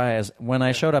good that cry is. When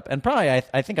I showed up, and probably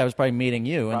I think I was probably meeting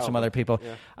you and some other people.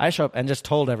 Yeah. I showed up and just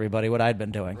told everybody what I'd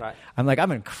been doing. Right. I'm like, I've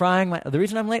been crying. The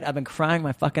reason I'm late, I've been crying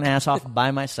my fucking ass off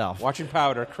by myself. Watching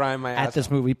Powder, crying my ass At this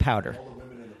off. movie, Powder. All the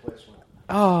women in the place went,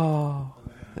 Oh.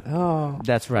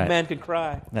 That's right. Man can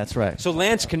cry. That's right. So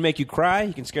Lance can make you cry.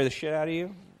 He can scare the shit out of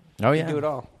you. Oh He yeah. can do it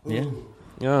all. Yeah.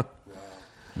 Yeah.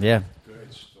 Yeah.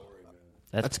 great story,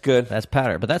 man. That's good. That's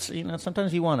Powder. But that's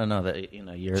sometimes you want to know that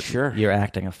you're Sure. you're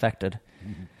acting affected.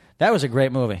 That was a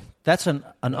great movie. That's an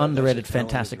underrated, That's a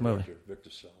talented fantastic movie. director, Victor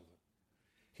Salva.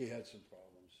 He had some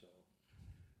problems, so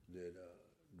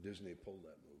Disney pulled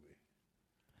that movie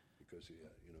because he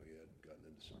had gotten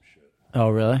into some shit. Oh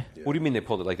really? What do you mean they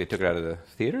pulled it? Like they took it out of the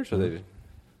theaters? Or they?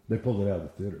 They pulled it out of the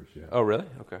theaters, yeah. Oh, really?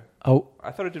 Okay. Oh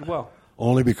I thought it did well.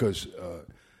 Only because,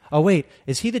 wait,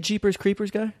 is he the Jeepers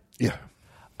Creepers guy? yeah.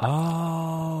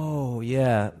 Oh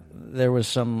yeah. There was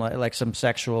some like some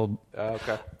sexual.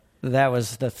 Okay. That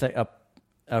was the thing.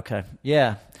 Okay.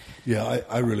 Yeah. Yeah,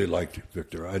 I really liked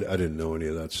Victor. I didn't know any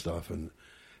of that stuff, and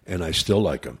I still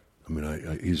like him. I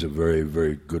mean, he's a very,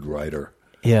 very good writer,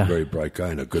 Yeah. very bright guy,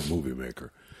 and a good movie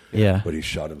maker. Yeah. But he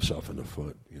shot himself in the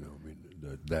foot. I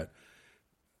mean, that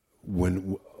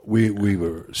when we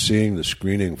were seeing the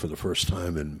screening for the first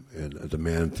time at the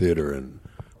Mann Theater in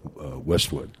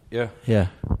Westwood, Yeah. Yeah.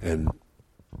 and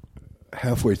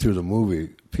halfway through the movie,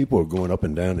 people are going up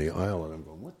and down the aisle, and I'm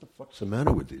going, "What the fuck's the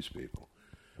matter with these people?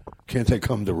 Can't they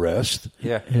come to rest?"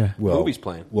 Yeah. Yeah. Well, Movie's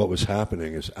playing. What was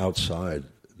happening is outside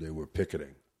they were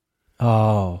picketing,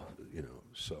 Oh.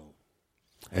 so,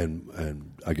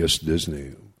 and I guess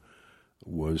Disney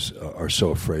are so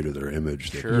afraid of their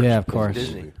image. That Sure. Yeah, of course.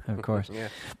 Disney. Of course. Yeah.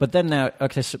 But then now,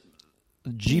 okay, so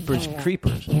Jeepers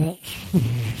Creepers.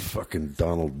 fucking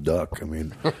Donald Duck. I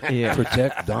mean, Yeah.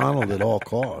 protect Donald at all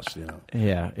costs.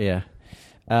 Yeah, yeah.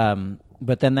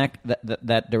 But then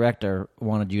that director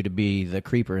wanted you to be the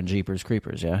creeper in Jeepers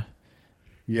Creepers, yeah?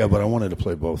 Yeah, but I wanted to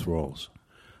play both roles.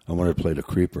 I wanted to play the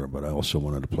creeper, but I also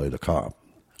wanted to play the cop.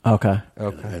 Okay.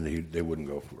 And they wouldn't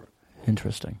go for it.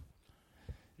 Interesting.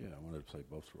 Yeah, I wanted to play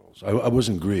both roles. I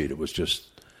wasn't greed. It was just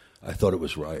I thought it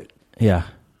was right. Yeah,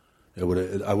 I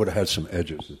would have had some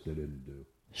edges that they didn't do.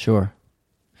 sure.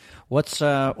 What's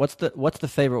the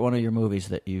favorite one of your movies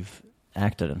that you've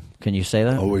acted in? Can you say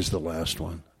that? Always the last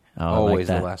one. Oh, I Always like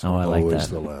the that. last Oh, one. I like Always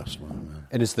that. the last one, man.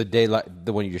 And it's the daylight,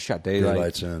 the one you just shot, Daylight.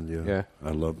 Daylight's End, yeah. Yeah.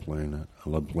 I love playing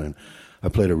that. I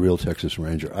played a real Texas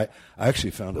Ranger. I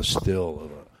actually found a still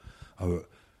of a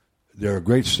there are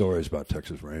great stories about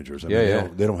Texas Rangers. I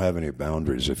mean, they don't have any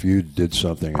boundaries. If you did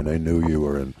something and they knew you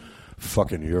were in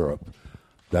fucking Europe,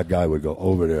 that guy would go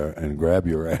over there and grab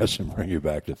your ass and bring you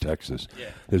back to Texas. Yeah.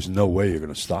 There's no way you're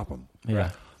going to stop him.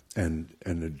 Yeah. And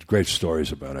great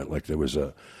stories about it. Like there was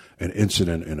an an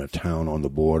incident in a town on the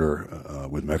border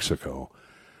with Mexico,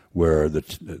 where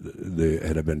they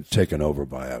had been taken over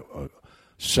by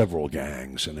several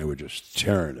gangs, and they were just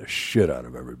tearing the shit out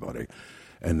of everybody.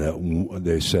 And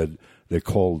they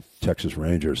called Texas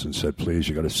Rangers and said, "Please,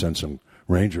 you got to send some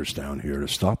Rangers down here to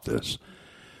stop this."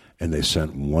 And they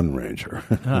sent one Ranger,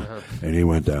 and he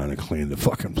went down and cleaned the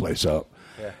fucking place up.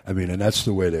 Yeah. I mean, and that's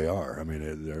the way they are. I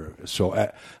mean, they're so.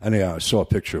 Anyhow, I saw a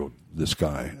picture of this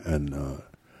guy, and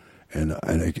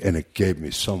it gave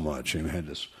me so much. And he had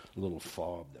this little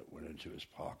fob that went into his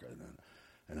pocket,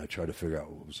 and I tried to figure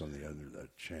out what was on the end of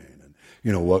that chain. And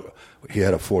you know what? He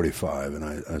had a 45, and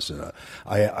I said,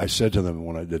 I said to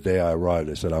them the day I arrived,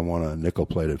 I said, "I want a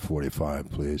nickel-plated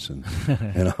 45, please." And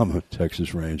and I'm a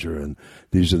Texas Ranger, and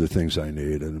these are the things I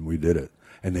need. And we did it,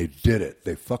 and they did it.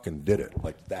 They fucking did it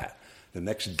like that. The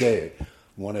next day,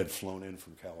 one had flown in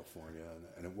from California,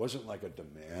 and it wasn't like a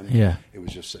demand. Yeah. It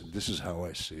was just, this is how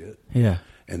I see it. Yeah.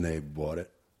 And they bought it.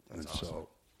 And That's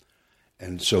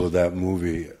awesome. so that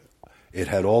movie, it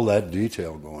had all that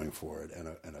detail going for it, and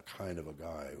a kind of a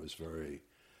guy. It was very,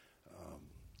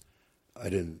 I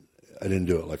didn't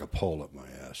do it like a pole up my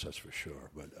ass, that's for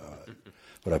sure.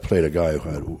 But I played a guy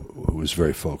who was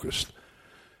very focused.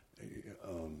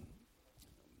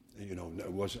 You know,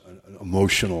 it wasn't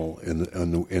emotional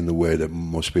in the way that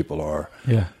most people are.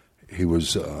 Yeah. He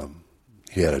was.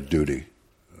 He had a duty,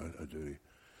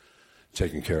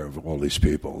 taking care of all these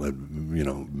people that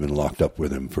been locked up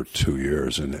with him for 2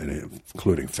 years, and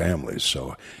including families.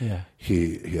 So yeah.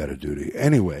 he had a duty.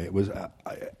 Anyway, it was.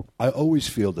 I always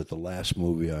feel that the last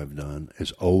movie I've done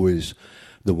is always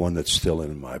the one that's still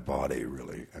in my body.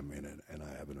 Really, I mean, and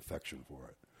I have an affection for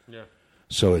it. Yeah.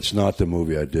 So it's not the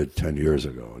movie I did 10 years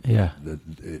ago. Yeah.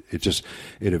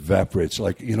 It evaporates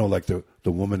like the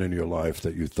woman in your life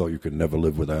that you thought you could never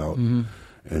live without,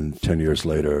 and 10 years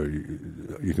later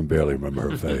you can barely remember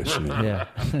her face. Yeah.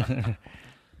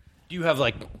 Do you have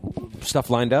like stuff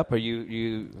lined up? Are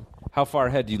you how far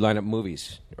ahead do you line up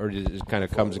movies, or does it kind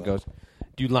of comes and goes?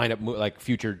 Do you line up like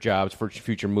future jobs for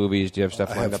future movies? Do you have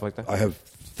stuff lined up like that? I have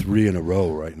 3 in a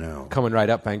row right now. Coming right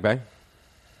up, bang bang.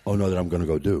 Oh no, that I'm going to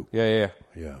go do. Yeah.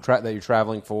 Yeah. That you're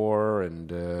traveling for,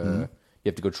 and you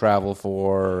have to go travel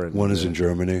for. And, one is in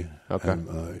Germany. Okay.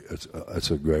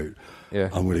 It's a great. Yeah.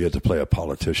 I'm going to get to play a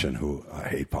politician who I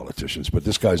hate politicians, but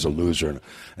this guy's a loser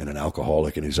and an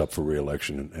alcoholic, and he's up for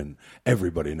re-election, and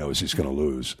everybody knows he's going to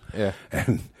lose. Yeah.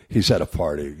 And he's at a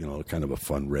party, kind of a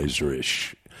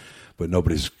fundraiser-ish, but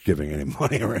nobody's giving any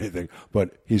money or anything.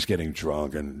 But he's getting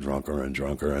drunk and drunker and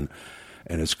drunker, and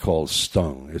it's called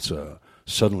Stung. It's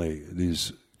suddenly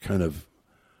these kind of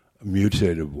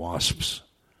mutated wasps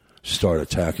start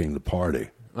attacking the party.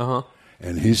 Uh-huh.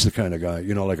 And he's the kind of guy,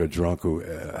 like a drunk who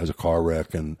has a car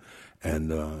wreck and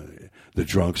the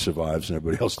drunk survives and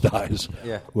everybody else dies.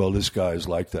 Yeah. Well, this guy is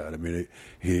like that. I mean,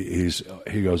 he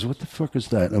goes, "What the fuck is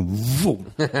that?" And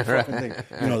boom, fucking thing,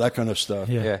 that kind of stuff.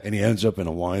 Yeah. And he ends up in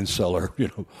a wine cellar.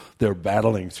 They're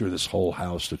battling through this whole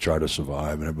house to try to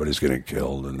survive, and everybody's getting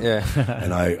killed. And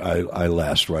and I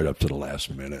last right up to the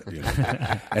last minute.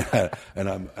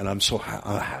 And I'm so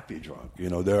happy drunk.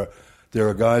 There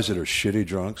are guys that are shitty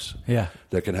drunks. Yeah.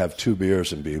 That can have 2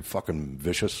 beers and be fucking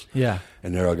vicious. Yeah.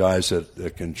 And there are guys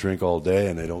that can drink all day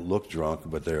and they don't look drunk,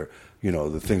 but they're,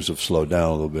 the things have slowed down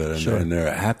a little bit and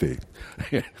they're happy.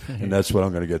 And that's what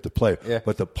I'm going to get to play. Yeah.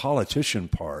 But the politician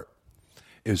part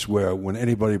is where when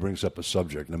anybody brings up a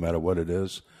subject, no matter what it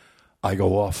is, I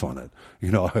go off on it.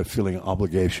 I have feeling an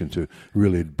obligation to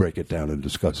really break it down and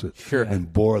discuss it. Sure.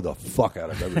 And bore the fuck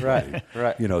out of everybody.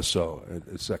 Right. So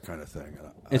it's that kind of thing.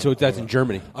 And so that's in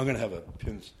Germany. I'm going to have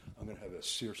a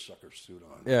seersucker suit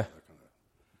on. Yeah.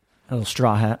 A little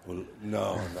straw hat. Well,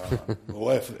 no.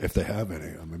 Well, if they have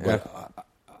any. I mean, but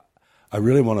I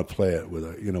really want to play it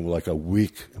with like a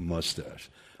weak mustache.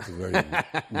 A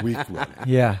very weak one.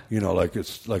 Yeah. Like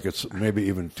it's maybe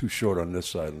even too short on this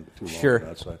side and too long Sure. on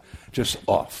that side. Just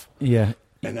off. Yeah.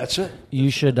 And that's it.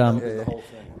 You should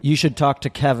you should talk to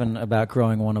Kevin about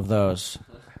growing one of those,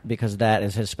 because that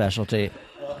is his specialty.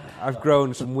 I've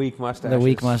grown some weak mustaches. The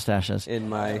weak mustaches in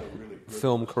my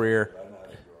film career.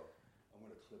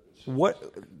 What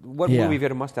movie have you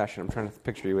had a mustache in? I'm trying to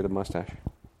picture you with a mustache.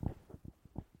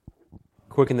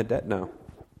 Quick and the Dead? No.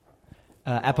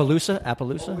 Appaloosa?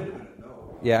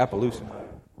 Yeah, Appaloosa.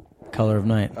 Color of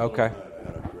Night. Okay.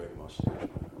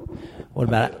 What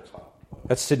about it?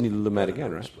 That's Sidney Lumet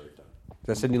again, right? Is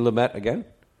that Sidney Lumet again?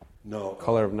 No.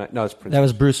 Color of Night. No, it's Prince. That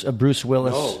was Bruce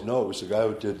Willis. No, it was the guy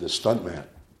who did the Stuntman.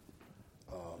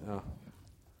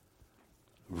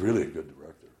 Really good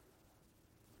director.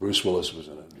 Bruce Willis was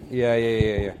in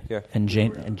it. Yeah. And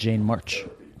Jane March.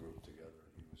 Therapy group together.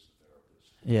 He was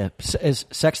Yeah. Is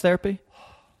sex therapy?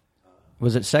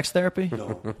 Was it sex therapy?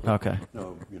 No. Okay.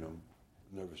 No,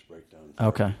 nervous breakdown.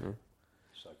 Okay.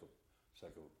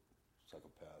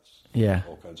 Psychopaths. Yeah.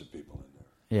 All kinds of people in there.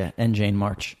 Yeah, and Jane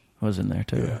March was in there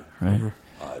too, Yeah. right?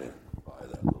 I didn't buy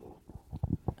that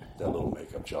little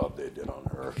makeup job they did on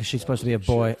her. 'Cause she's supposed to be a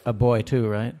boy too,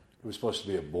 right? It was supposed to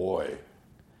be a boy.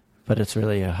 But it's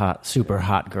really a super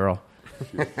hot girl.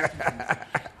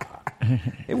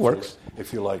 It works.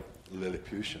 If you like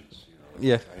Lilliputians,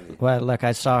 Yeah. tiny, Well, look,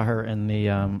 I saw her in the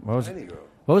tiny girl.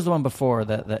 what was the one before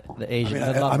the Asian?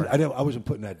 I the lover. I wasn't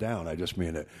putting that down. I just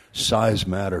mean that size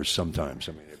matters sometimes.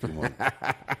 I mean, if you want.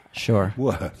 Sure.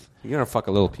 What? You're gonna fuck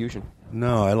a Lilliputian.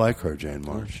 No, I like her, Jane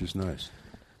March. She's nice.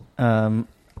 All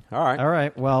right. All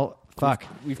right. Well, fuck,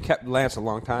 We've kept Lance a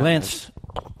long time. Lance,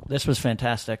 this was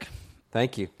fantastic.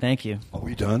 Thank you. Thank you. Are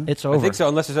we done? It's over. I think so,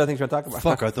 unless there's other things we want to talk about.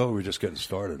 Fuck, I thought we were just getting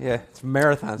started. Yeah, it's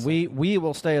marathons. We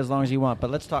will stay as long as you want, but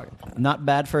let's talk. Not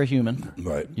Bad for a Human.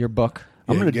 Right. Your book.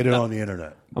 I'm going to get it on the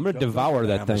internet. I'm gonna devour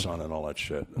that thing. Amazon and all that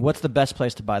shit. What's the best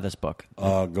place to buy this book?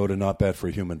 Go to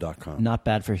notbadforhuman.com.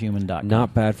 Notbadforhuman.com.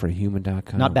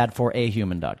 Notbadforhuman.com.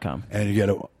 Notbadforahuman.com. And you get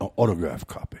an autograph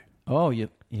copy. Oh, you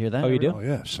hear that? Oh, you do? Oh,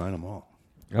 yeah. Sign them all.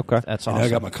 Okay. That's And awesome. I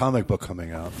got my comic book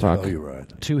coming out. Fuck. Hell You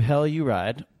Ride. To Hell You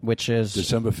Ride, which is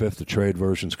December 5th, the trade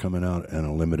version's coming out and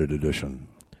a limited edition.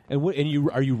 And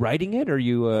are you writing it, or are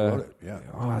you? I wrote it, yeah.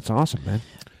 Oh, that's awesome, man.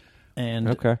 and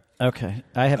Okay.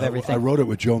 I have everything. I wrote it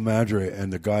with Joe Madre,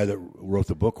 and the guy that wrote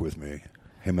the book with me,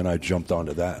 him and I jumped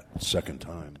onto that second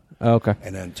time. Oh, okay.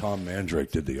 And then Tom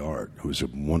Mandrake did the art, who's a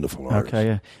wonderful artist. Okay,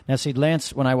 yeah. Now, see,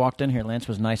 Lance, when I walked in here, Lance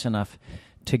was nice enough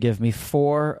to give me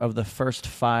 4 of the first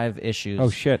 5 issues. Oh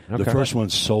shit. Okay. The first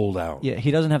one's sold out. Yeah, he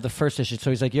doesn't have the first issue,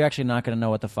 so he's like, you're actually not going to know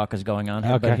what the fuck is going on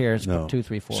here, Okay. but here's No. 2,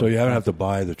 3, 4. So you don't have to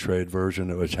buy the trade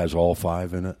version, which has all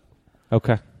 5 in it.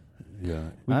 Okay. Yeah.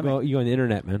 You go on the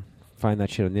internet, man. Find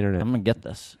that shit on the internet. I'm going to get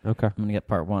this. Okay. I'm going to get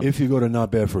part 1. If you go to Not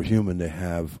Bad for Human, they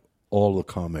have all the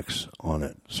comics on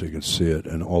it, so you can see it,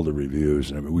 and all the reviews.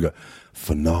 And everything. We got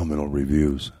phenomenal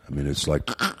reviews. I mean, it's like...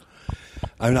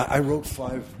 I wrote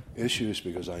 5 issues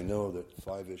because I know that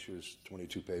 5 issues,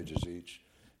 22 pages each,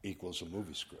 equals a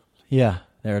movie script. Yeah,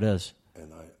 there it is.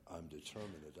 And I'm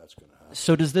determined that that's going to happen.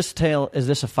 So does this tale, is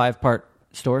this a 5-part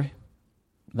story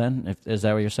then? Is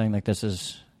that what you're saying? Like this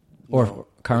is... Or No,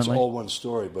 currently? It's all one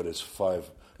story, but it's 5.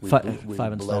 We 5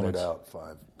 blended installments. out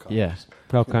 5 comics. Yeah.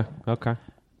 Okay. Okay.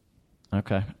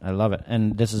 Okay, I love it.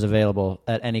 And this is available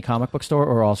at any comic book store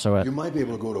or also at... You might be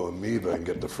able to go to Amoeba and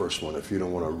get the first one if you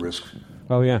don't want to risk...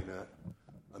 Oh, yeah. that.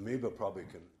 Amoeba probably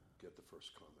can get the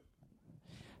first comic.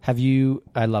 Have you...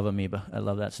 I love Amoeba. I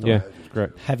love that stuff. Yeah. It's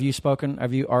great. Have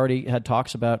you already had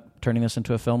talks about turning this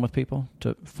into a film with people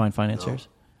to find financiers?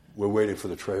 We're waiting for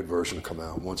the trade version to come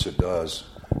out. Once it does,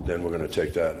 then we're going to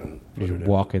take that and put You it in.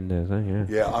 walk in the thing,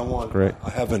 yeah. Yeah, I want... great.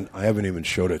 I haven't even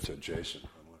showed it to Jason.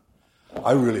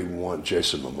 I really want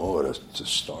Jason Momoa to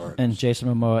start. And Jason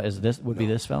Momoa would be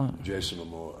this fella? Jason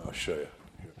Momoa, I'll show you.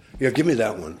 Yeah, give me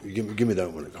that one. Give me that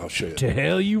one. I'll show you. To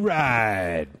Hell You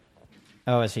Ride.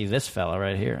 Oh, is he this fella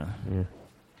right here? Yeah.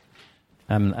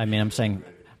 I'm saying...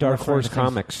 Dark referring Horse to things-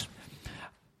 Comics.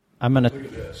 I'm going to... Look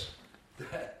at this.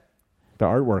 The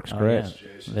artwork's great.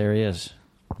 There he is.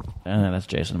 That's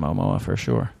Jason Momoa for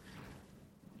sure.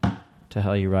 To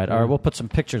Hell You Ride. All right, we'll put some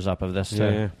pictures up of this.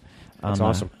 Yeah. That's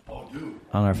awesome. Oh, dude.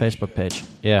 On our Facebook page.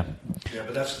 Yeah. Yeah,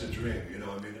 but that's the dream. You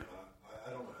know, I mean, I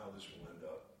don't know how this will end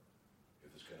up, if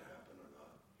it's going to happen or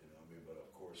not. You know, I mean, but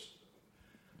of course,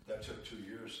 that took 2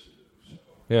 years to do.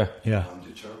 So Yeah. Yeah. I'm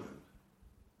determined.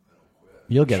 I don't quit.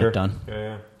 You'll get Sure. it done.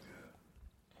 Yeah.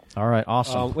 All right,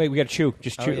 awesome. Wait, we got to chew.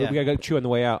 Just chew. yeah. We got to go chew on the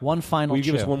way out. One final Will you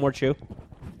give us chew. one more chew?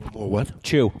 Or what?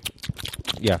 Chew.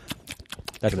 Yeah.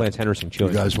 That's Lance Henriksen You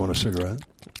chewing. guys want a cigarette?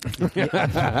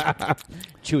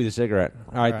 Chew the cigarette.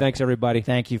 All right. Thanks, everybody.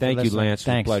 Thank you for Thank you, listening. Lance.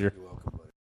 Thanks. It was a pleasure.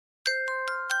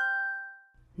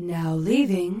 Now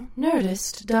leaving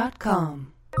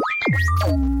Nerdist.com.